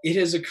bridge, it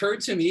has occurred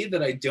to me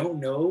that I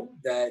don't know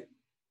that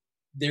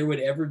there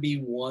would ever be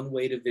one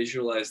way to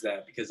visualize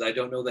that, because I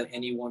don't know that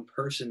any one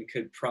person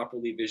could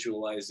properly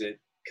visualize it,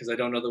 because I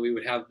don't know that we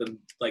would have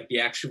the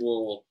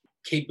actual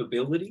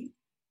capability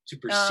to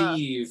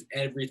perceive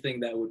everything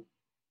that would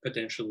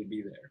potentially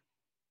be there.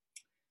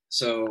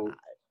 So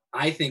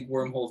I think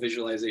wormhole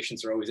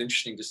visualizations are always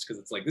interesting, just because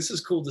it's like, this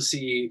is cool to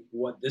see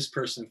what this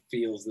person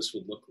feels this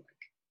would look like.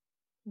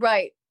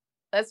 Right.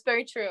 That's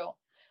very true.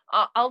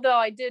 Although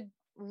I did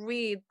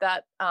read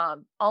that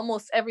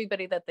almost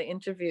everybody that they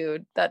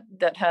interviewed that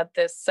had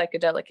this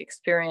psychedelic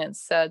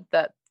experience said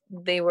that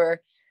they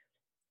were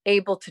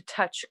able to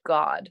touch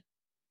God.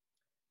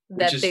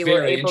 Which is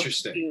very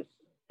interesting.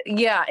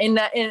 Yeah. And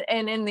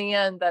in the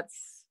end,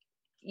 that's,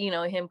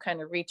 him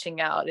kind of reaching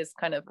out is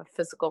kind of a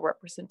physical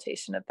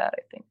representation of that,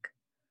 I think.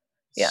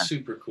 Yeah.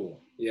 Super cool.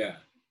 Yeah.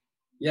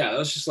 Yeah. That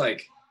was just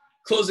like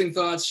closing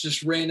thoughts,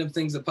 just random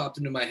things that popped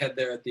into my head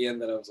there at the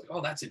end that I was like,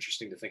 oh, that's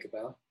interesting to think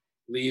about.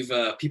 Leave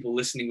people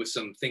listening with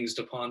some things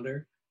to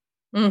ponder.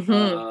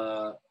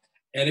 Mm-hmm.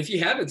 And if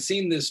you haven't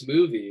seen this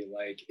movie,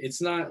 like,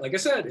 it's not, like I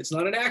said, it's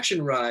not an action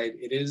ride.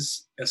 It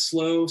is a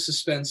slow,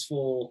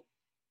 suspenseful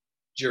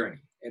journey.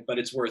 But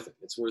it's worth it.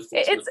 It's worth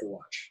the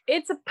watch.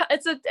 It's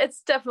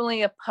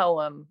definitely a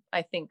poem,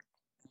 I think.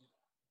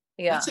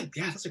 Yeah.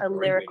 That's a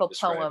lyrical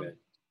poem.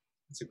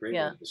 It's a great way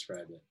to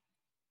describe it.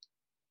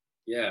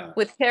 Yeah.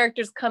 With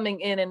characters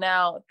coming in and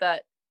out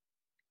that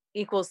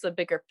equals the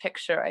bigger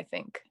picture, I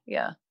think.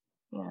 Yeah.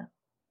 Yeah.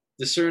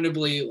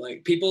 Discernibly,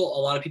 like, a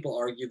lot of people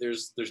argue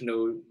there's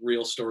no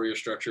real story or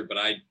structure, but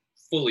I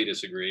fully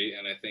disagree,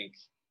 and I think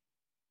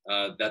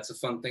that's a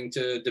fun thing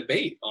to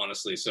debate,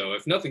 honestly. So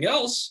if nothing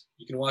else,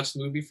 you can watch the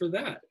movie for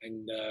that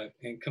and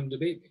come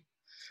debate me.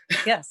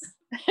 Yes.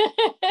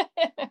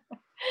 Of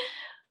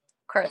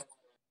course.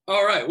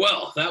 All right.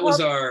 Well, that was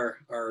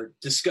our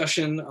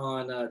discussion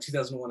on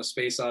 2001: A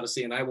Space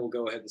Odyssey, and I will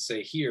go ahead and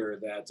say here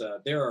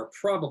that there are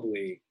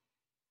probably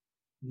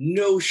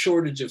no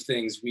shortage of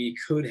things we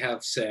could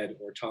have said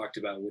or talked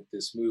about with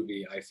this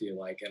movie, I feel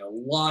like, and a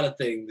lot of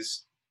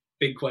things,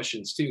 big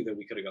questions too, that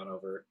we could have gone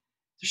over.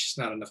 There's just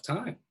not enough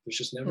time. There's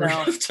just never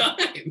enough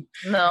time.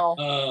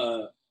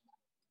 No.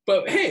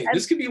 But hey,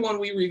 this could be one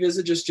we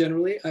revisit just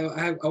generally.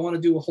 I want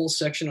to do a whole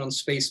section on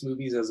space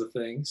movies as a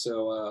thing,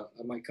 so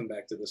I might come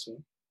back to this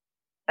one.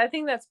 I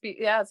think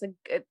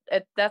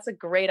that's a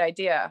great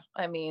idea.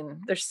 I mean,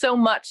 there's so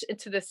much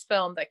into this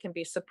film that can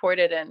be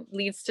supported and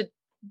leads to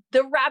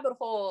the rabbit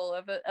hole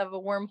of a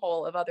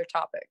wormhole of other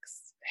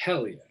topics.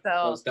 Hell yeah!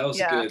 So, that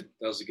was a good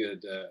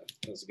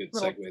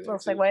segue. Little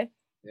segue.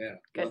 Yeah.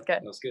 Good.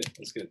 That was good.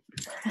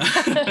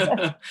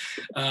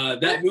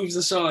 That moves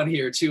us on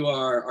here to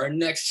our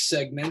next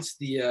segment,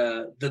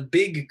 the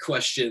big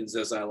questions,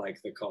 as I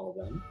like to call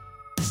them.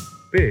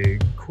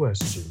 Big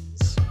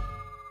questions.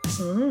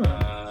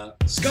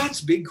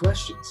 Scott's big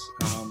questions.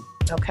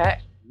 Okay.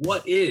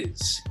 What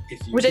is,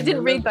 which I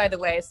didn't read, by the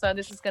way, so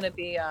this is gonna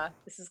be off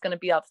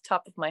the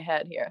top of my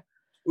head here.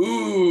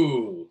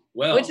 Ooh,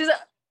 well.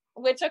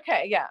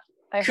 Okay, yeah.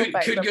 Could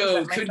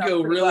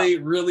go really,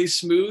 really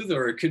smooth,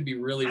 or it could be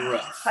really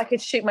rough. I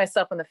could shoot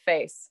myself in the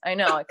face. I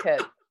know I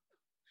could.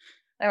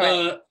 All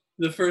right.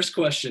 The first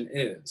question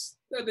is,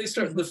 they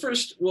start the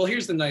first. Well,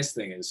 here's the nice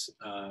thing is,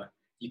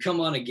 you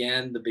come on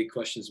again, the big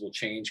questions will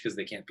change because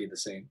they can't be the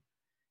same.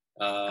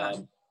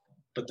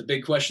 But the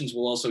big questions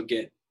will also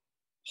get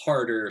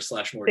harder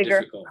 / more Bigger.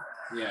 difficult.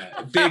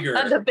 Yeah,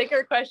 bigger. The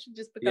bigger question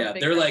just becomes yeah,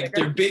 bigger. they're like bigger.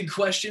 they're big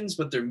questions,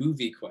 but they're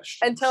movie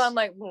questions. Until I'm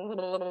like,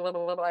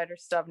 I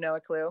just have no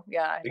clue.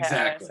 Yeah,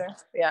 exactly.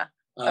 Yeah.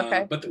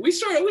 Okay. But we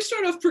start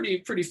off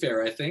pretty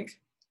fair, I think.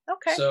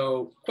 Okay.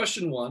 So,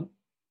 question 1: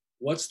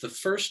 what's the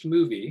first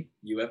movie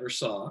you ever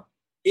saw,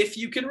 if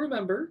you can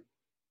remember,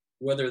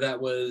 whether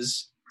that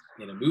was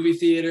in a movie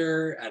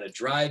theater, at a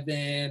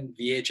drive-in,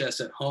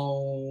 VHS at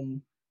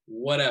home,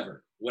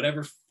 whatever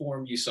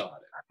form you saw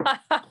it in?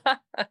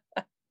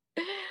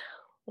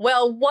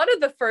 Well, one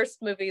of the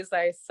first movies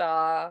I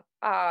saw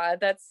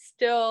that's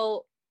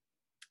still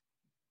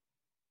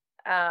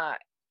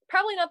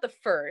probably not the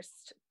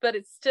first, but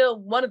it's still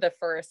one of the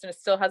first, and it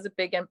still has a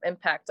big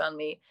impact on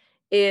me,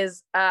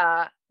 is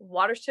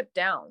Watership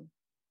Down.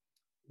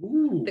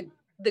 Ooh,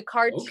 the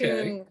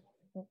cartoon,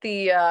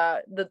 okay.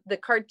 the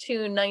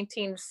cartoon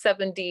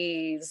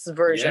 1970s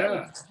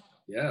version.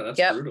 Yeah, that's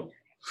brutal.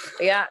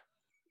 Yeah,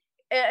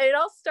 it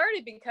all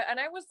started because, and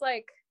I was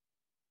like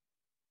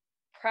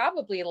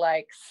probably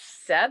like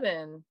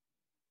 7.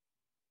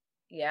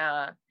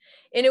 Yeah.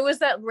 And it was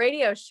that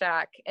Radio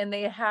Shack, and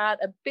they had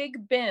a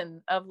big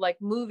bin of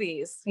like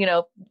movies, you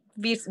know,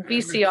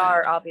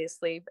 VCR,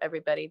 obviously,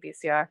 everybody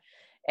VCR.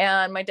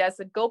 And my dad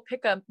said, go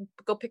pick a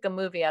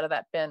movie out of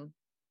that bin.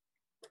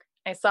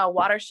 I saw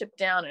Watership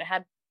Down, and it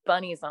had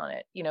bunnies on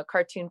it, you know,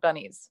 cartoon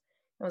bunnies.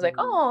 I was like,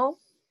 oh,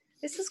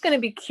 this is going to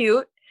be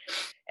cute.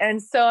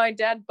 And so my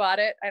dad bought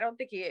it. I don't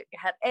think he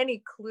had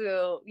any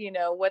clue, you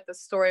know, what the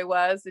story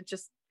was. It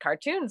just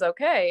cartoons.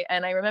 Okay.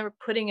 And I remember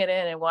putting it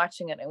in and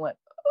watching it, and went,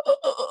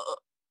 oh.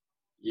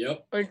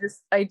 Yep. Or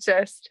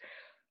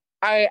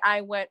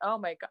I went, oh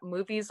my God,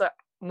 movies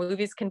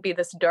can be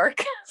this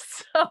dark.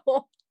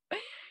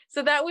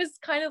 So that was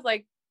kind of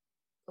like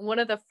one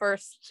of the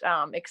first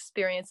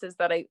experiences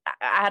that I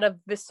had a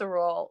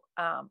visceral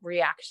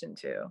reaction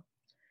to.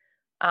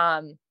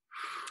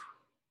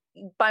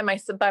 By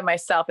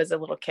myself as a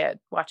little kid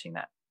watching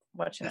that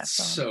That's film.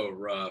 So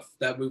rough.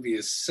 That movie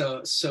is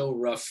so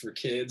rough for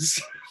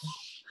kids.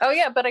 Oh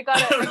yeah, but I got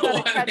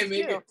a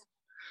tattoo.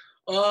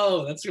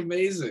 Oh, that's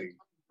amazing.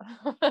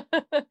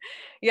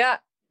 Yeah,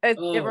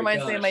 it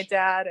reminds me of my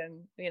dad,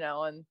 and you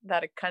know, and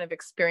that kind of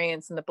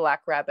experience, and the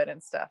Black Rabbit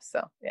and stuff.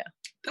 So yeah,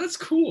 that's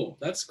cool.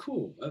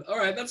 All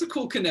right, that's a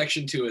cool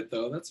connection to it,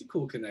 though. That's a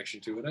cool connection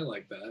to it. I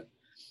like that.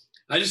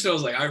 I just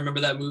was like, I remember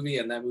that movie,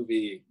 and that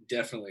movie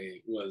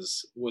definitely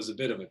was a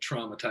bit of a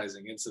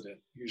traumatizing incident.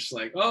 You're just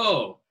like,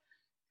 oh,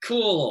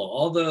 cool.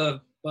 All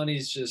the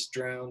bunnies just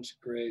drowned.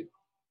 Great.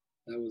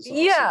 That was awesome.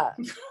 Yeah.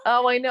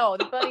 Oh, I know.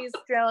 The bunnies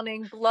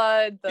drowning,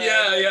 blood.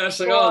 Yeah. It's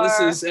like, oh,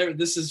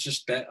 this is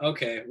just bad.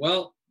 Okay,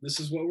 well, this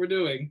is what we're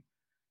doing.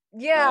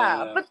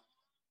 Yeah,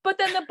 but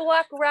then the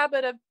Black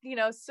Rabbit of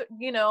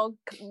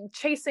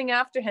chasing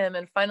after him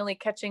and finally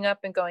catching up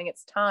and going,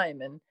 it's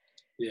time. And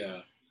yeah,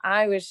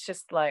 I was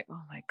just like,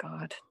 oh my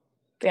God.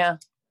 Yeah.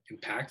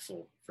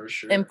 Impactful for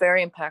sure. And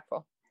very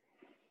impactful.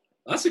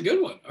 That's a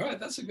good one. All right,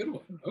 that's a good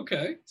one.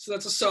 Okay, so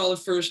that's a solid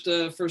first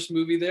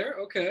movie there.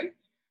 Okay.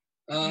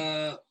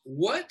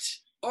 What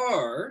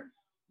are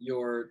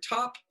your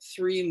top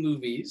 3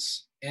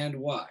 movies and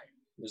why?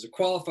 There's a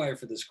qualifier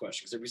for this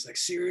question, because everybody's like,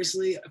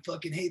 seriously? I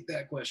fucking hate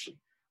that question.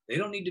 They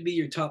don't need to be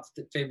your top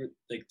favorite,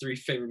 like 3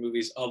 favorite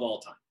movies of all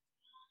time.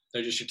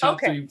 They're just your top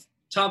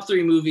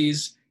three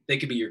movies. They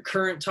could be your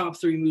current top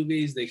 3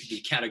 movies. They could be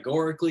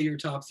categorically your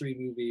top 3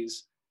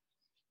 movies.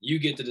 You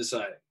get to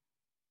decide.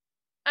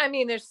 I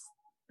mean, there's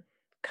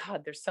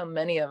so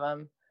many of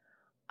them.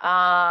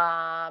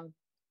 Well,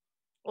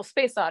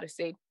 Space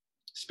Odyssey.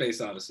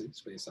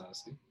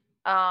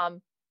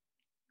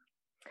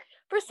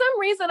 For some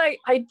reason,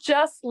 I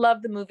just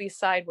love the movie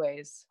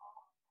Sideways.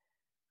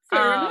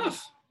 Fair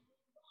enough.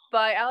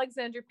 By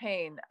Alexander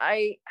Payne.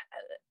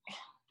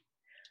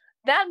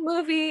 That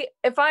movie,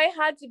 if I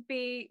had to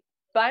be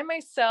by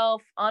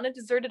myself on a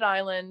deserted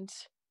island,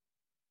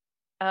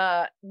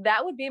 that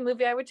would be a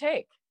movie I would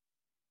take.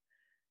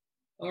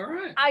 All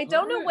right. I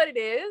don't know what it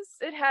is.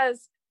 It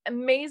has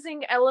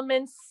amazing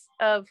elements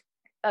of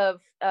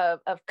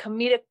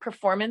comedic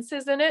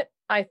performances in it.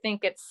 I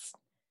think it's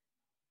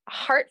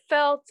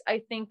heartfelt. I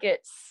think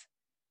it's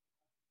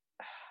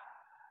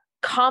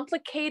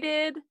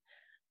complicated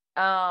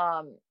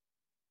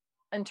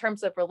in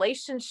terms of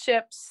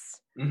relationships.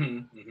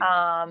 And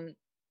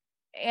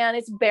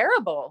it's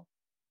bearable.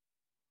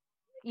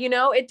 You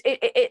know,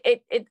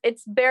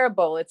 it's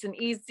bearable. It's an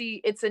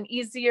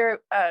easier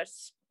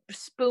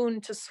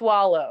spoon to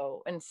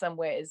swallow in some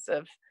ways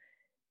of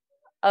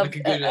a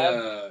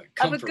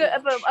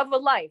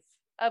life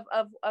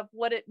of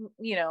what it,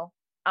 you know.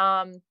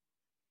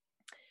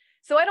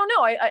 So I don't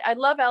know. I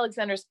love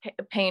Alexander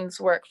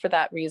Payne's work for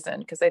that reason,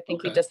 because I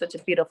think he does such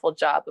a beautiful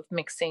job of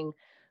mixing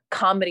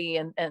comedy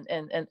and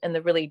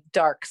the really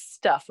dark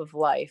stuff of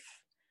life,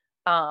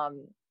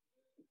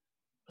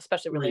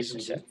 especially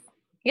relationships.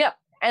 Yeah,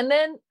 and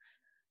then,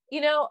 you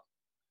know,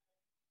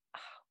 oh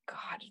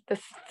God, the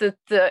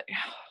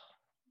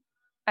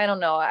I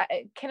don't know.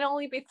 It can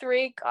only be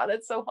 3. God,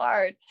 it's so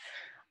hard.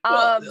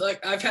 Well,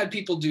 like I've had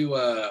people do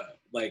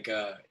like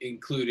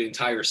include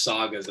entire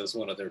sagas as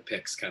one of their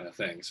picks, kind of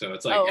thing. So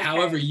it's like Oh, okay.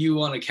 however you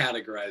want to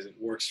categorize it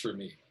works for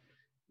me.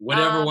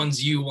 Whatever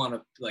ones you want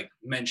to like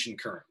mention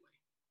currently.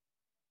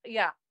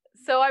 Yeah.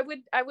 So I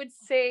would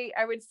say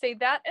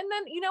that, and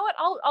then you know what?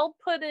 I'll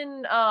put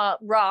in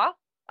Raw.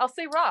 I'll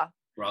say Raw.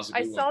 Raw's a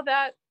good one. Saw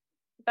that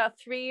about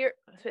 3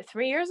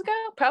 years ago,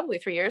 probably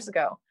 3 years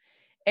ago,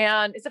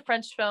 and it's a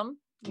French film.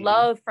 Mm-hmm.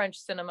 Love French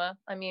cinema.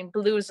 I mean,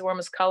 blue is the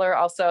warmest color.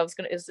 Also,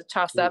 is a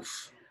toss up.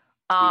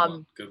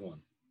 Good one.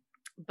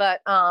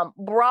 But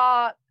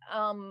Raw,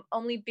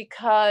 only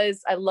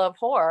because I love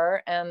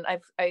horror, and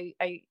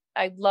I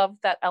love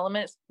that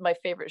element. It's my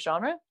favorite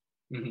genre.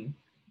 Mm-hmm.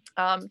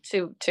 Of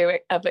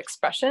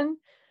expression,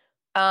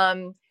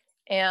 and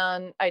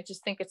I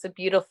just think it's a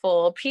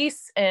beautiful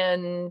piece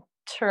in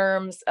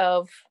terms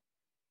of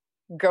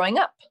growing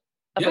up,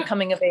 a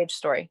coming of age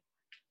story.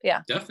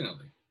 Yeah,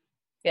 definitely.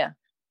 Yeah,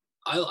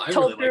 I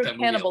really like that movie.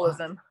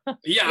 Cannibalism.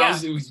 Yeah,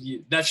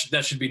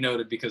 that should be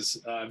noted,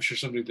 because I'm sure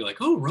somebody would be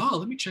like, "Oh, Raw,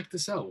 let me check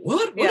this out.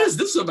 What is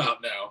this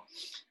about now?"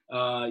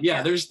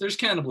 There's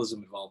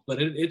cannibalism involved, but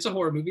it's a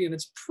horror movie and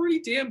it's pretty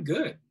damn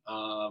good.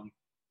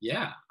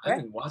 I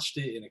haven't watched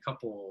it in a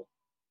couple,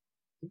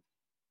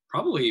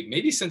 probably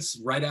maybe since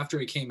right after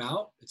it came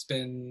out. It's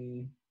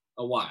been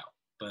a while,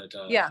 but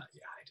I gotta rewatch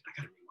that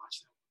one.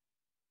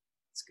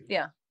 It's good.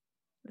 Yeah,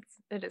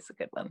 it is a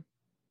good one.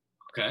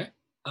 Okay,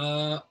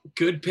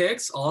 good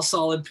picks, all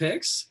solid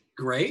picks.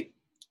 Great.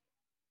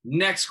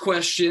 Next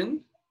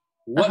question: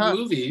 what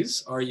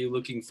movies are you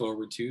looking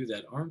forward to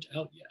that aren't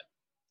out yet?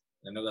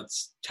 I know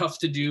that's tough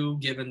to do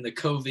given the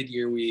COVID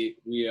year we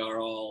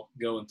are all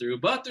going through,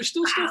 but there's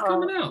still stuff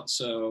coming out.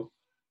 So,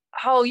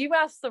 you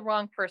asked the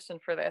wrong person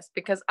for this,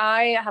 because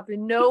I have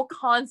no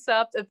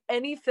concept of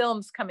any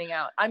films coming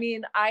out. I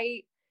mean,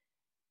 I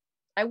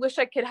wish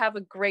I could have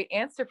a great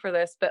answer for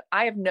this, but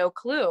I have no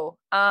clue.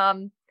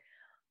 I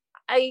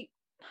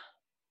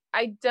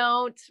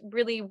don't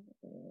really.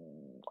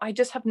 I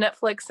just have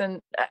Netflix,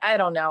 and I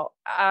don't know.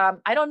 I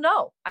don't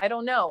know.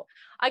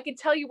 I could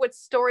tell you what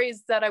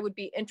stories that I would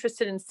be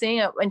interested in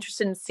seeing. I'm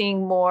interested in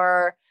seeing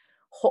more,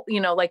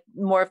 like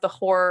more of the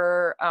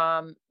horror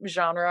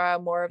genre,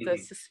 more of the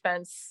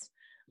suspense.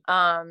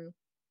 I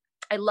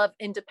love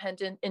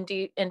independent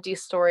indie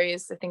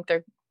stories. I think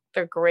they're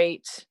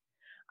great.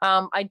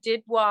 I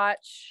did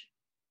watch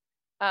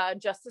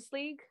Justice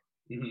League,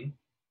 the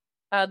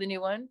new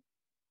one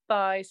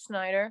by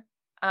Snyder.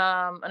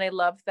 And I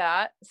love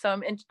that. So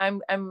I'm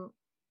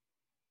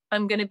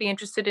going to be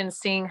interested in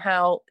seeing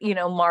how,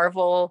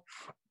 Marvel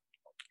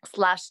 /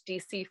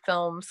 DC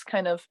films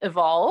kind of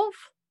evolve.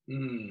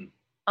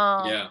 On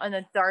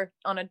a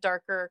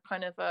darker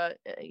kind of a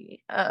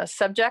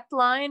subject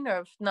line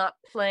of not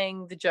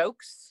playing the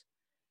jokes.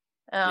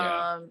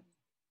 And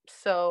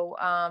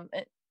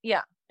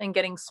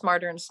getting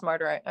smarter and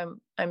smarter.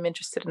 I'm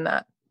interested in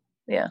that.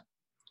 Yeah.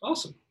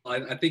 Awesome.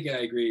 I think I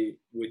agree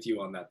with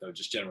you on that, though.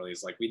 Just generally,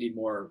 it's like we need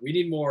more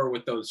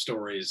with those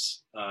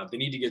stories. They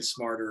need to get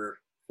smarter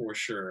for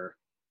sure.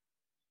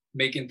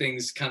 Making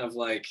things kind of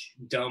like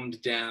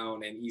dumbed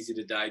down and easy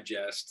to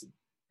digest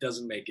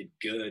doesn't make it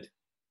good.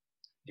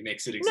 It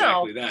makes it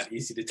exactly that,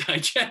 easy to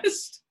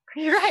digest.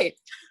 You're right.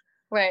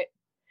 Right.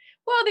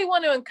 Well, they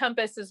want to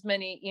encompass as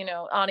many,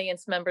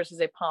 audience members as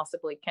they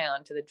possibly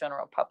can to the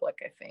general public,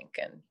 I think.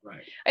 And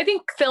I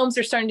think films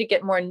are starting to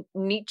get more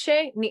niche,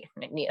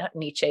 not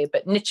Nietzsche,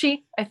 but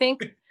niche, I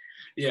think.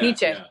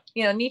 Nietzsche.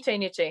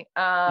 Nietzsche.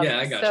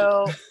 I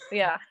got you.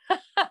 Yeah.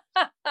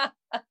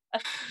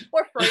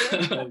 Or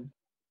Freud.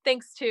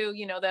 Thanks to,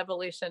 the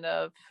evolution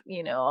of,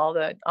 all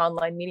the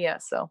online media,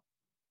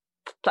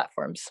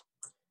 platforms.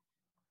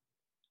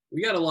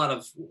 We got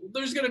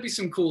there's going to be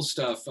some cool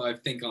stuff, I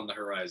think, on the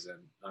horizon.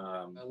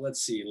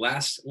 Let's see.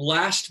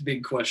 Last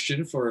big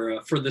question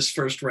for this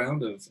first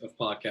round of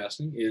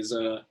podcasting is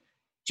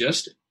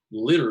just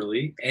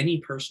literally any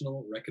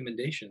personal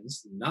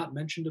recommendations not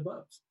mentioned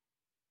above.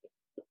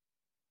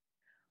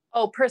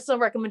 Oh, personal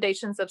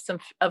recommendations of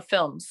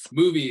films.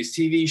 Movies,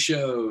 TV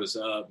shows,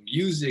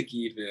 music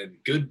even,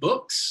 good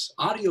books,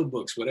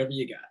 audiobooks, whatever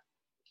you got.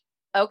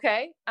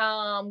 Okay.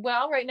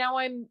 Well, right now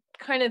I'm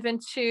kind of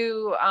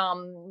into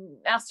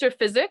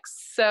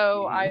astrophysics.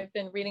 So I've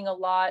been reading a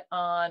lot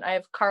I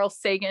have Carl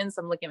Sagan's,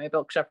 I'm looking at my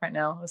bookshelf right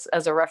now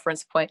as a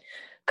reference point.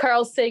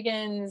 Carl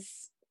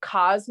Sagan's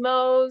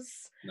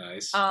Cosmos.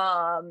 Nice.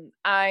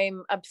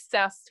 I'm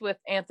obsessed with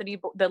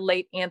the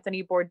late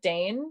Anthony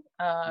Bourdain.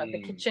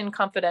 The Kitchen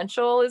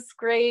Confidential is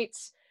great.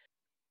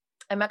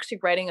 I'm actually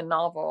writing a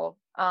novel,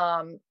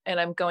 and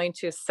I'm going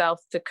to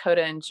South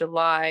Dakota in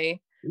July,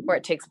 where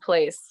it takes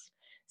place.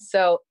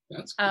 So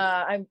that's cool.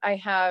 I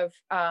have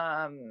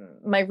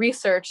my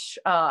research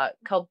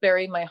called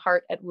Bury My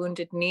Heart at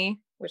Wounded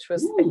Knee, which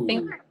was, I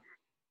think,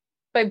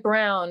 by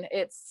Brown.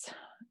 It's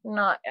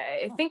not,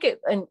 I think it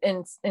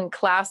in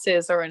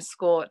classes or in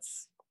school,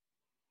 it's,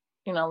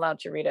 allowed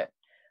to read it.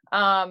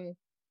 And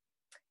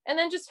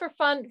then just for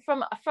fun,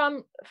 from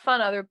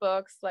fun other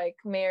books like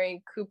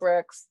Mary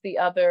Kubrick's The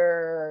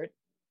Other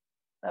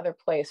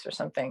Place or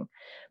something.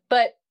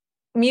 But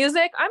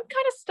Music, I'm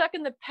kind of stuck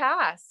in the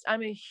past.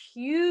 I'm a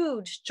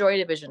huge Joy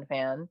Division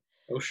fan.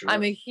 Oh, sure.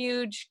 I'm a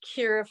huge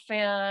Cure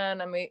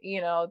fan. I'm a,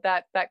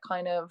 that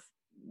kind of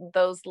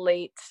those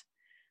late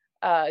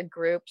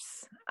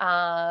groups.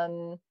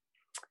 And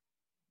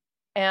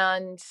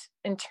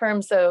in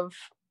terms of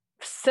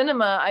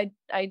cinema,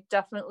 I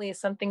definitely,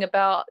 something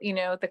about,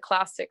 the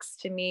classics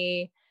to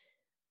me,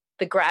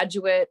 The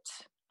Graduate,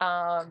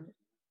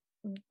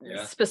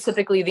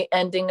 specifically the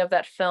ending of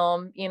that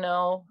film,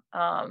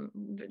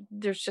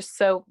 there's just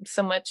so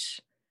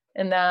much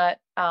in that.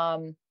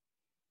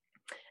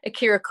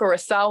 Akira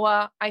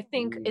Kurosawa, I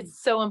think it's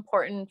so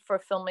important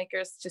for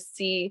filmmakers to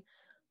see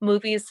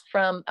movies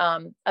from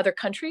other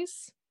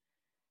countries,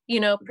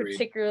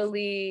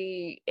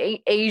 particularly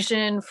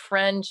Asian,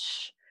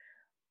 French,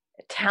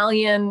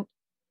 Italian.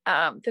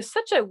 There's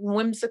such a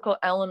whimsical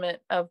element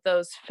of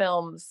those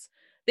films.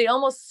 They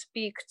almost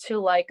speak to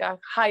like a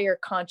higher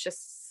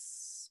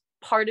conscious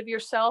part of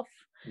yourself,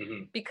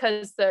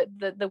 because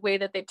the way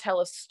that they tell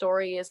a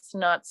story is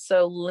not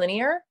so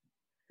linear.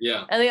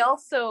 Yeah. And they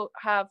also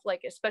have,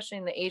 like, especially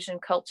in the Asian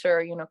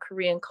culture,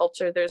 Korean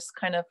culture, there's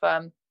kind of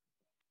an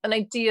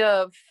idea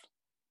of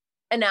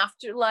an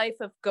afterlife,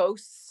 of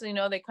ghosts, they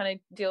kind of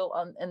deal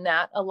in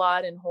that a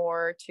lot, in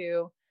horror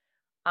too.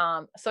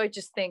 So I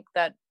just think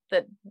that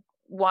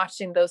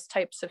watching those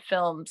types of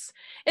films,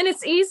 and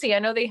it's easy. I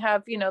know they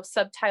have,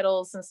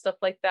 subtitles and stuff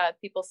like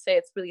that. People say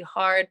it's really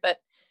hard,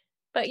 but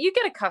you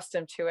get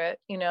accustomed to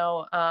it,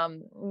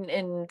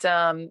 and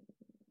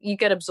you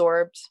get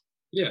absorbed.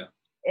 Yeah.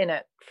 In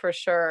it for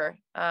sure.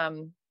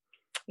 But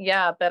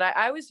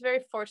I was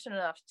very fortunate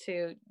enough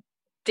to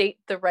date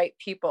the right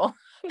people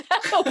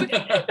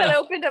that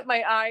opened up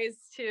my eyes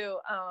to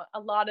a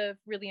lot of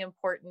really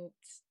important,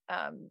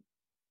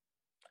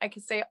 I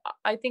could say,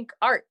 I think,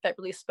 art that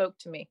really spoke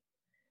to me.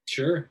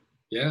 Sure.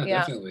 Yeah.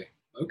 Definitely.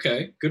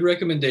 Okay. Good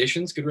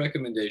recommendations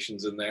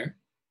in there.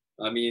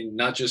 I mean,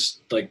 not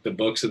just like the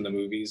books and the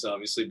movies,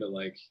 obviously, but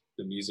like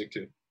the music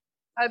too.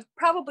 I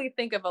probably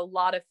think of a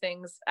lot of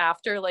things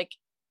after, like,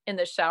 in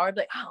the shower, I'd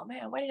be like, oh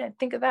man, why didn't I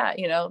think of that?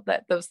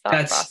 That those thought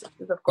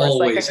processes, of course,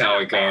 always like, how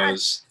it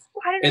goes.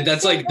 And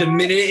that's like the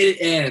minute it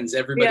ends,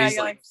 everybody's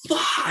like,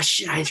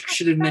 shit, I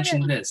should have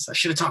mentioned this. I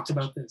should have talked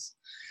about this.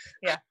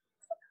 Yeah.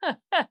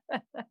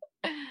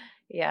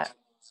 Yeah.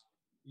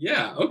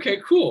 Yeah.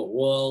 Okay, cool.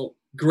 Well,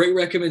 great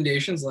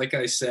recommendations, like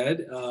I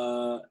said.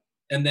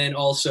 And then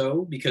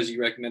also, because you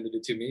recommended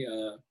it to me,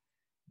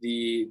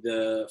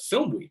 the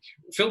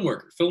film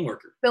worker.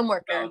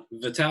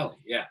 Vitali.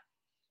 Yeah.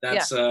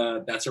 That's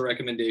a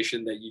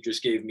recommendation that you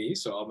just gave me,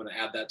 so I'm going to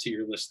add that to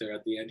your list there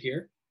at the end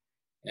here.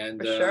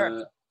 And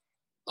sure.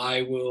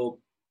 I will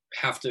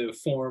have to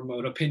form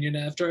an opinion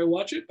after I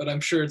watch it, but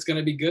I'm sure it's going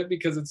to be good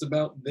because it's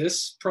about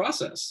this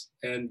process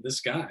and this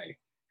guy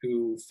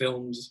who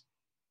filmed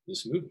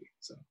this movie.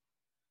 So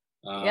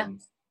it'll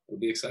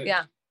be exciting.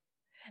 Yeah.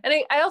 And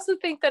I also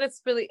think that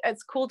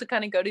it's cool to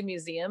kind of go to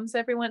museums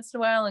every once in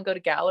a while and go to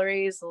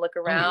galleries and look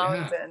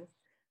around and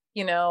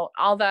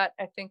all that.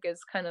 I think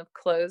is kind of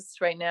closed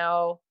right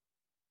now.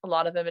 A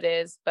lot of it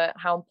is, but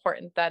how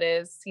important that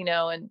is,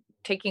 and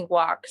taking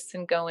walks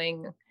and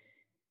going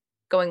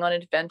on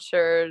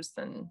adventures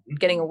and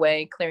getting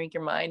away, clearing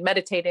your mind,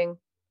 meditating.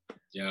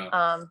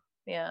 Yeah.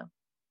 Yeah.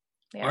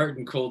 Art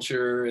and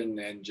culture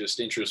and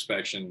just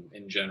introspection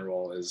in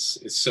general is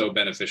so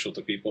beneficial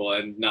to people,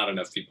 and not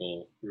enough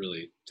people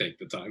really take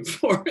the time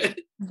for it.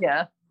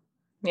 Yeah.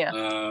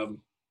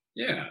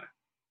 Yeah.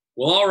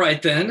 Well, all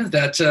right then.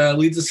 That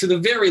leads us to the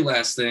very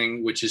last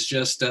thing, which is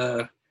just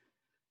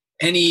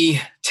any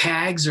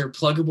tags or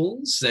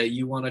pluggables that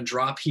you want to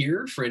drop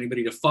here for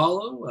anybody to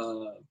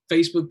follow.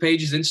 Facebook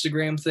pages,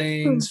 Instagram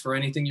things, for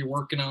anything you're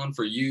working on,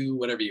 for you,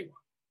 whatever you want.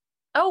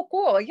 Oh,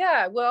 cool.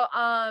 Yeah. Well,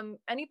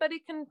 anybody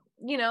can,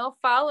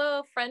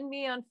 follow, friend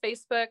me on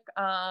Facebook.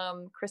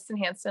 Kristen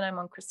Hansen. I'm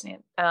on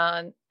Kristen.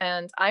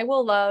 And I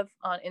Will Love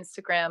on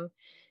Instagram,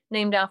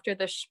 named after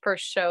the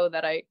first show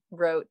that I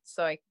wrote.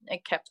 So I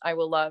kept I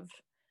Will Love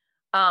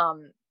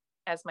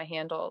as my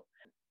handle.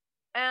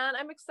 And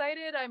I'm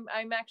excited.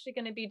 I'm actually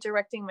going to be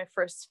directing my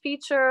first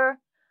feature.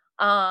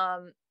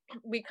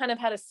 We kind of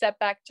had a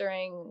setback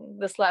during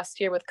this last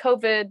year with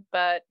COVID,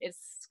 but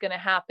it's going to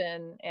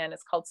happen. And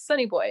it's called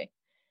Sunny Boy.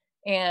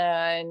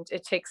 And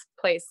it takes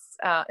place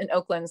in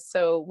Oakland.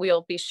 So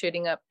we'll be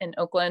shooting up in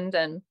Oakland,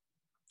 and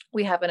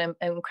we have an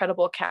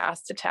incredible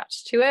cast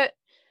attached to it.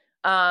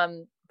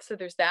 So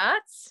there's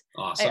that.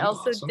 Awesome. I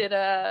also did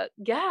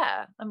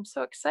I'm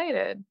so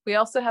excited. We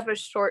also have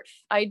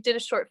I did a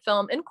short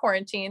film in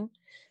quarantine,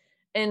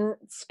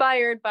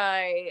 inspired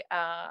by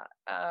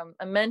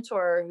a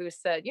mentor who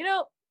said, you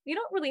don't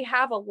really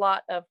have a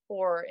lot of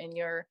horror in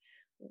your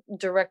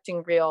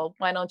directing reel.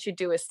 Why don't you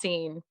do a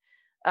scene,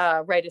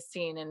 write a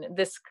scene? And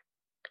this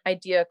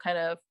idea kind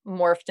of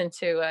morphed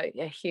into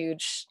a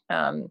huge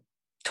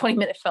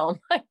 20-minute film,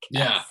 I guess.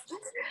 Yeah.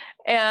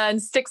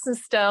 And Sticks and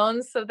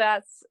Stones. So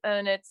that's,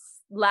 and it's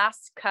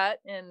last cut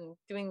and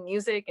doing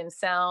music and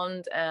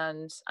sound.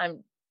 And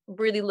I'm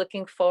really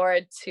looking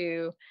forward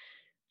to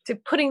to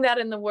putting that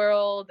in the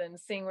world and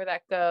seeing where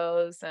that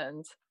goes.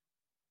 And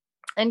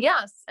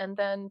yes, and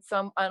then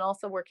some, and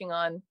also working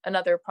on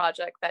another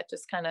project that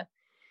just kind of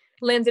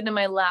landed in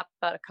my lap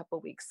about a couple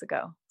weeks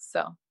ago.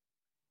 So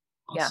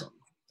awesome.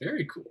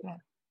 Very cool. Yeah.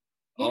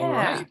 All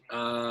right.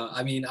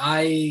 I mean,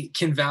 I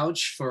can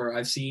vouch for,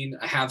 I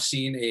have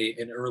seen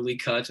an early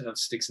cut of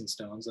Sticks and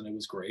Stones, and it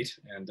was great.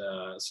 And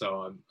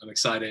so I'm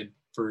excited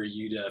for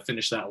you to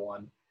finish that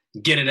one,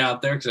 get it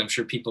out there, because I'm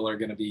sure people are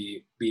going to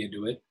be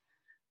into it.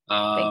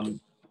 Thank you.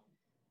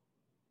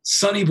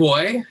 Sonny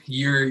Boy,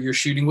 you're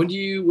shooting. When do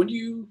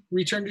you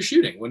return to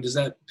shooting? When does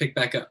that pick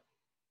back up?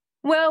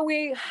 Well,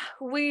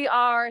 we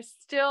are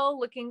still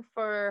looking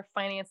for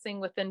financing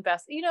with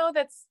invest.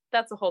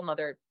 That's a whole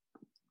nother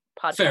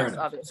podcast,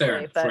 obviously. Fair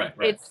enough. But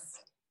right.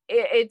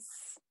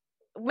 it's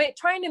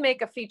trying to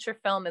make a feature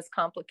film is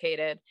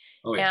complicated.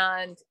 Oh, yeah.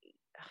 And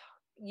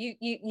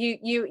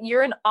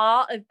you're in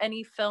awe of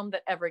any film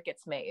that ever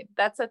gets made.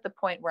 That's at the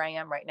point where I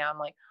am right now. I'm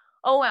like,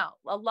 oh wow,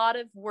 a lot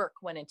of work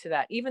went into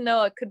that. Even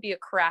though it could be a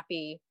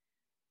crappy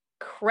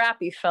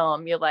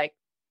film, you're like,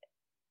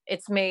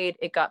 it's made,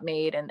 it got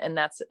made, and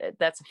that's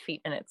a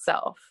feat in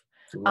itself.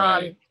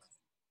 Right.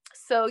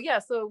 So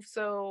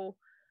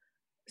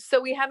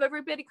we have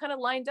everybody kind of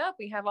lined up.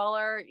 We have all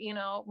our,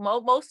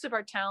 most of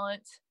our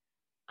talent,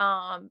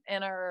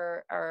 and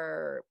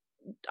our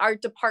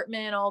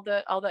department, all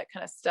that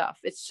kind of stuff.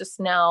 It's just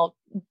now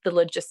the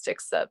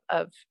logistics of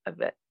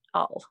it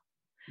all.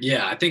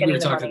 Yeah, I think we were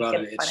talking about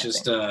it. It's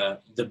just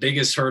the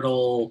biggest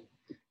hurdle.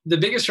 The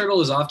biggest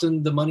hurdle is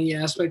often the money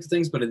aspect of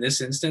things, but in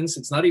this instance,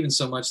 it's not even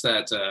so much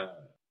that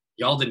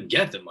y'all didn't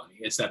get the money.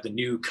 It's that the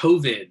new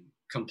COVID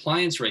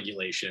compliance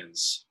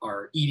regulations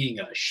are eating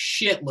a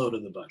shitload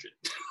of the budget.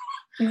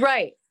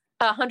 Right,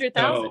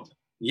 100,000. So,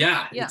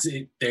 yeah.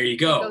 There you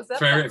go.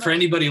 For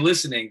anybody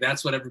listening,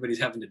 that's what everybody's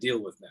having to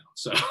deal with now.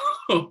 So,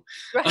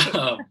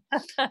 right.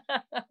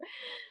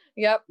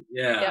 Yep.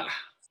 Yeah. Yep.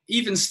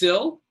 Even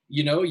still,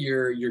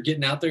 you're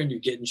getting out there and you're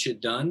getting shit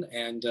done,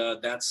 and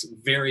that's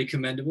very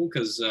commendable,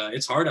 because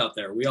it's hard out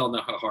there. We all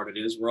know how hard it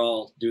is. We're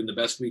all doing the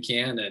best we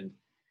can, and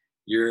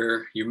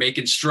you're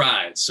making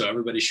strides. So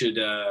everybody should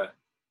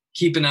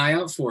keep an eye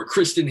out for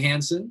Kristen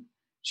Hansen.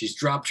 She's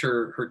dropped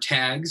her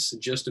tags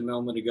just a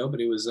moment ago,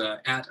 but it was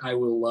at I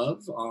Will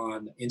Love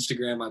on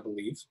Instagram, I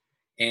believe,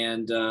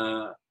 and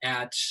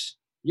at.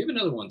 You have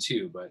another one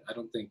too, but I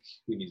don't think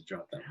we need to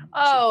drop that one.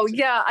 Oh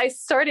yeah, I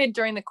started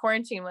during the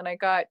quarantine when I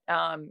got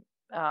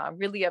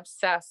really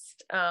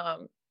obsessed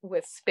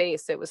with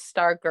space. It was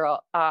Stargirl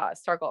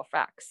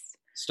Facts.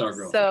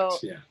 Stargirl Facts,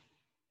 yeah.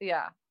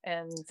 Yeah,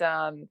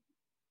 and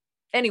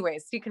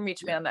anyways, you can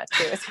reach me on that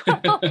too as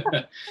well.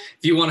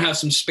 If you want to have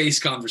some space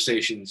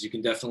conversations, you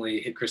can definitely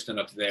hit Kristen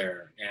up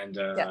there, and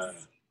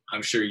yes.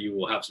 I'm sure you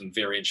will have some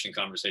very interesting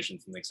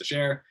conversations and things to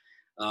share.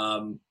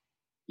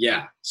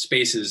 Yeah,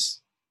 space is,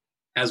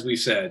 as we've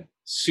said,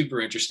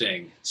 super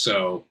interesting.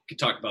 So we could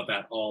talk about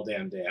that all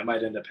damn day. I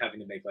might end up having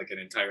to make like an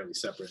entirely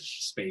separate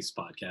space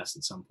podcast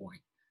at some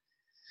point.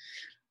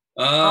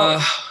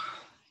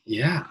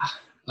 Yeah.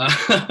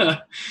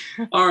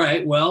 All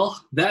right.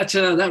 Well,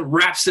 that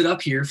wraps it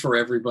up here for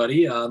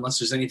everybody. Unless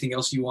there's anything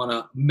else you want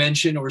to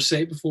mention or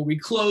say before we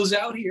close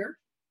out here.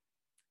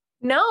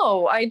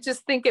 No, I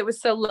just think it was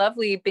so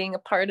lovely being a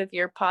part of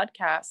your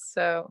podcast.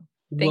 So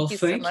thank you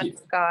so much,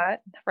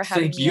 Scott, for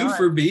having me on. Thank you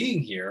for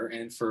being here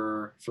and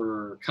for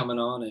coming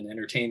on and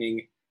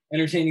entertaining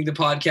the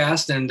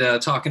podcast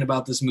and talking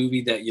about this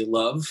movie that you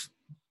love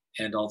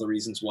and all the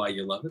reasons why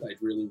you love it. I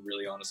really,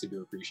 really honestly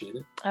do appreciate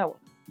it. Oh.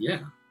 Yeah.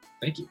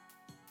 Thank you.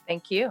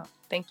 Thank you.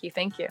 Thank you.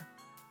 Thank you.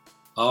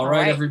 All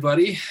right,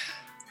 everybody.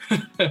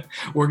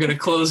 We're going to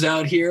close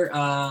out here.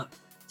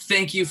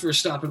 Thank you for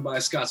stopping by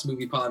Scott's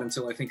Movie Pod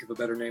until I think of a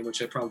better name,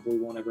 which I probably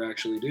won't ever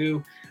actually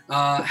do.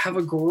 Have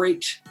a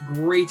great,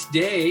 great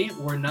day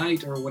or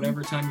night or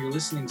whatever time you're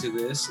listening to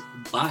this.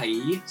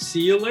 Bye.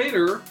 See you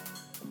later.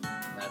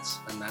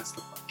 And that's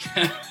the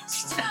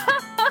podcast.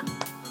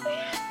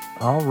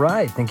 All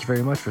right. Thank you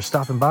very much for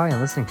stopping by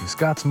and listening to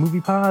Scott's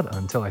Movie Pod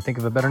until I think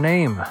of a better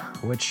name,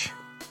 which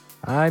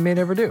I may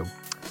never do.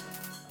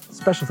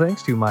 Special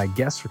thanks to my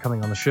guests for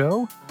coming on the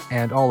show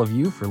and all of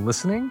you for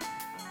listening.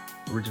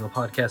 Original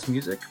podcast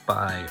music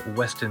by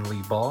Weston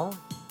Lee Ball.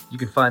 You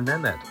can find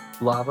them at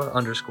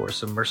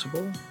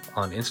lava_submersible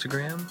on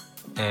Instagram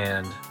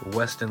and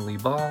Weston Lee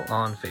Ball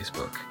on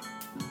Facebook.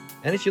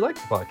 And if you like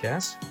the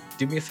podcast,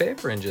 do me a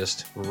favor and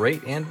just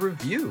rate and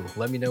review.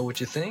 Let me know what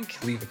you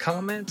think. Leave a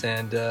comment,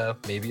 and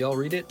maybe I'll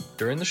read it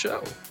during the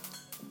show.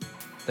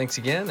 Thanks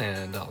again,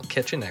 and I'll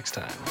catch you next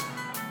time.